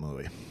doing that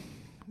movie.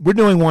 We're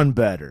doing one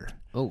better.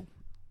 Oh.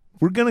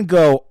 We're going to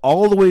go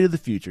all the way to the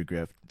future,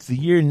 Griff. It's the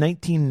year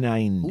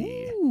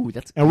 1990. Ooh,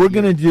 that's And we're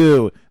going to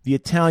do the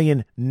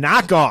Italian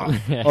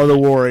knockoff of The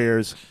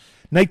Warriors.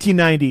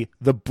 1990,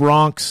 The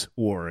Bronx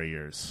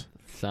Warriors.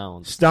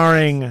 sounds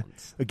Starring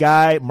a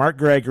guy, Mark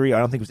Gregory. I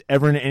don't think was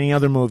ever in any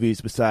other movies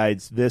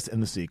besides this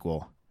and the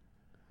sequel.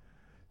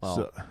 Well,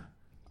 So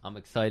I'm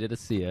excited to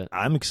see it.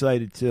 I'm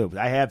excited too.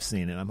 I have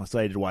seen it. I'm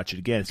excited to watch it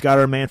again. It's got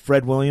our man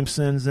Fred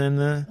Williamson's in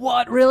the.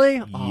 What,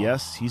 really?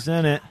 Yes, he's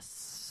in it.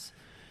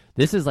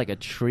 This is like a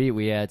treat.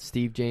 We had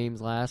Steve James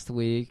last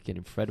week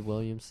and Fred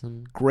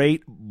Williamson.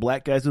 Great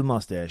black guys with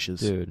mustaches.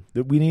 Dude.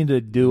 We need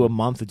to do a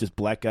month of just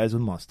black guys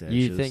with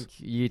mustaches.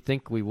 You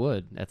think we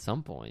would at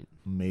some point?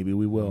 Maybe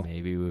we will.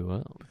 Maybe we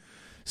will.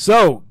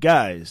 So,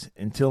 guys,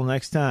 until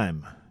next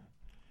time,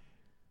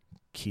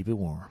 keep it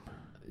warm.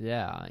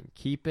 Yeah, and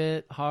keep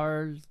it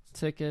hard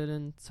ticket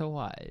into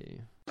Hawaii.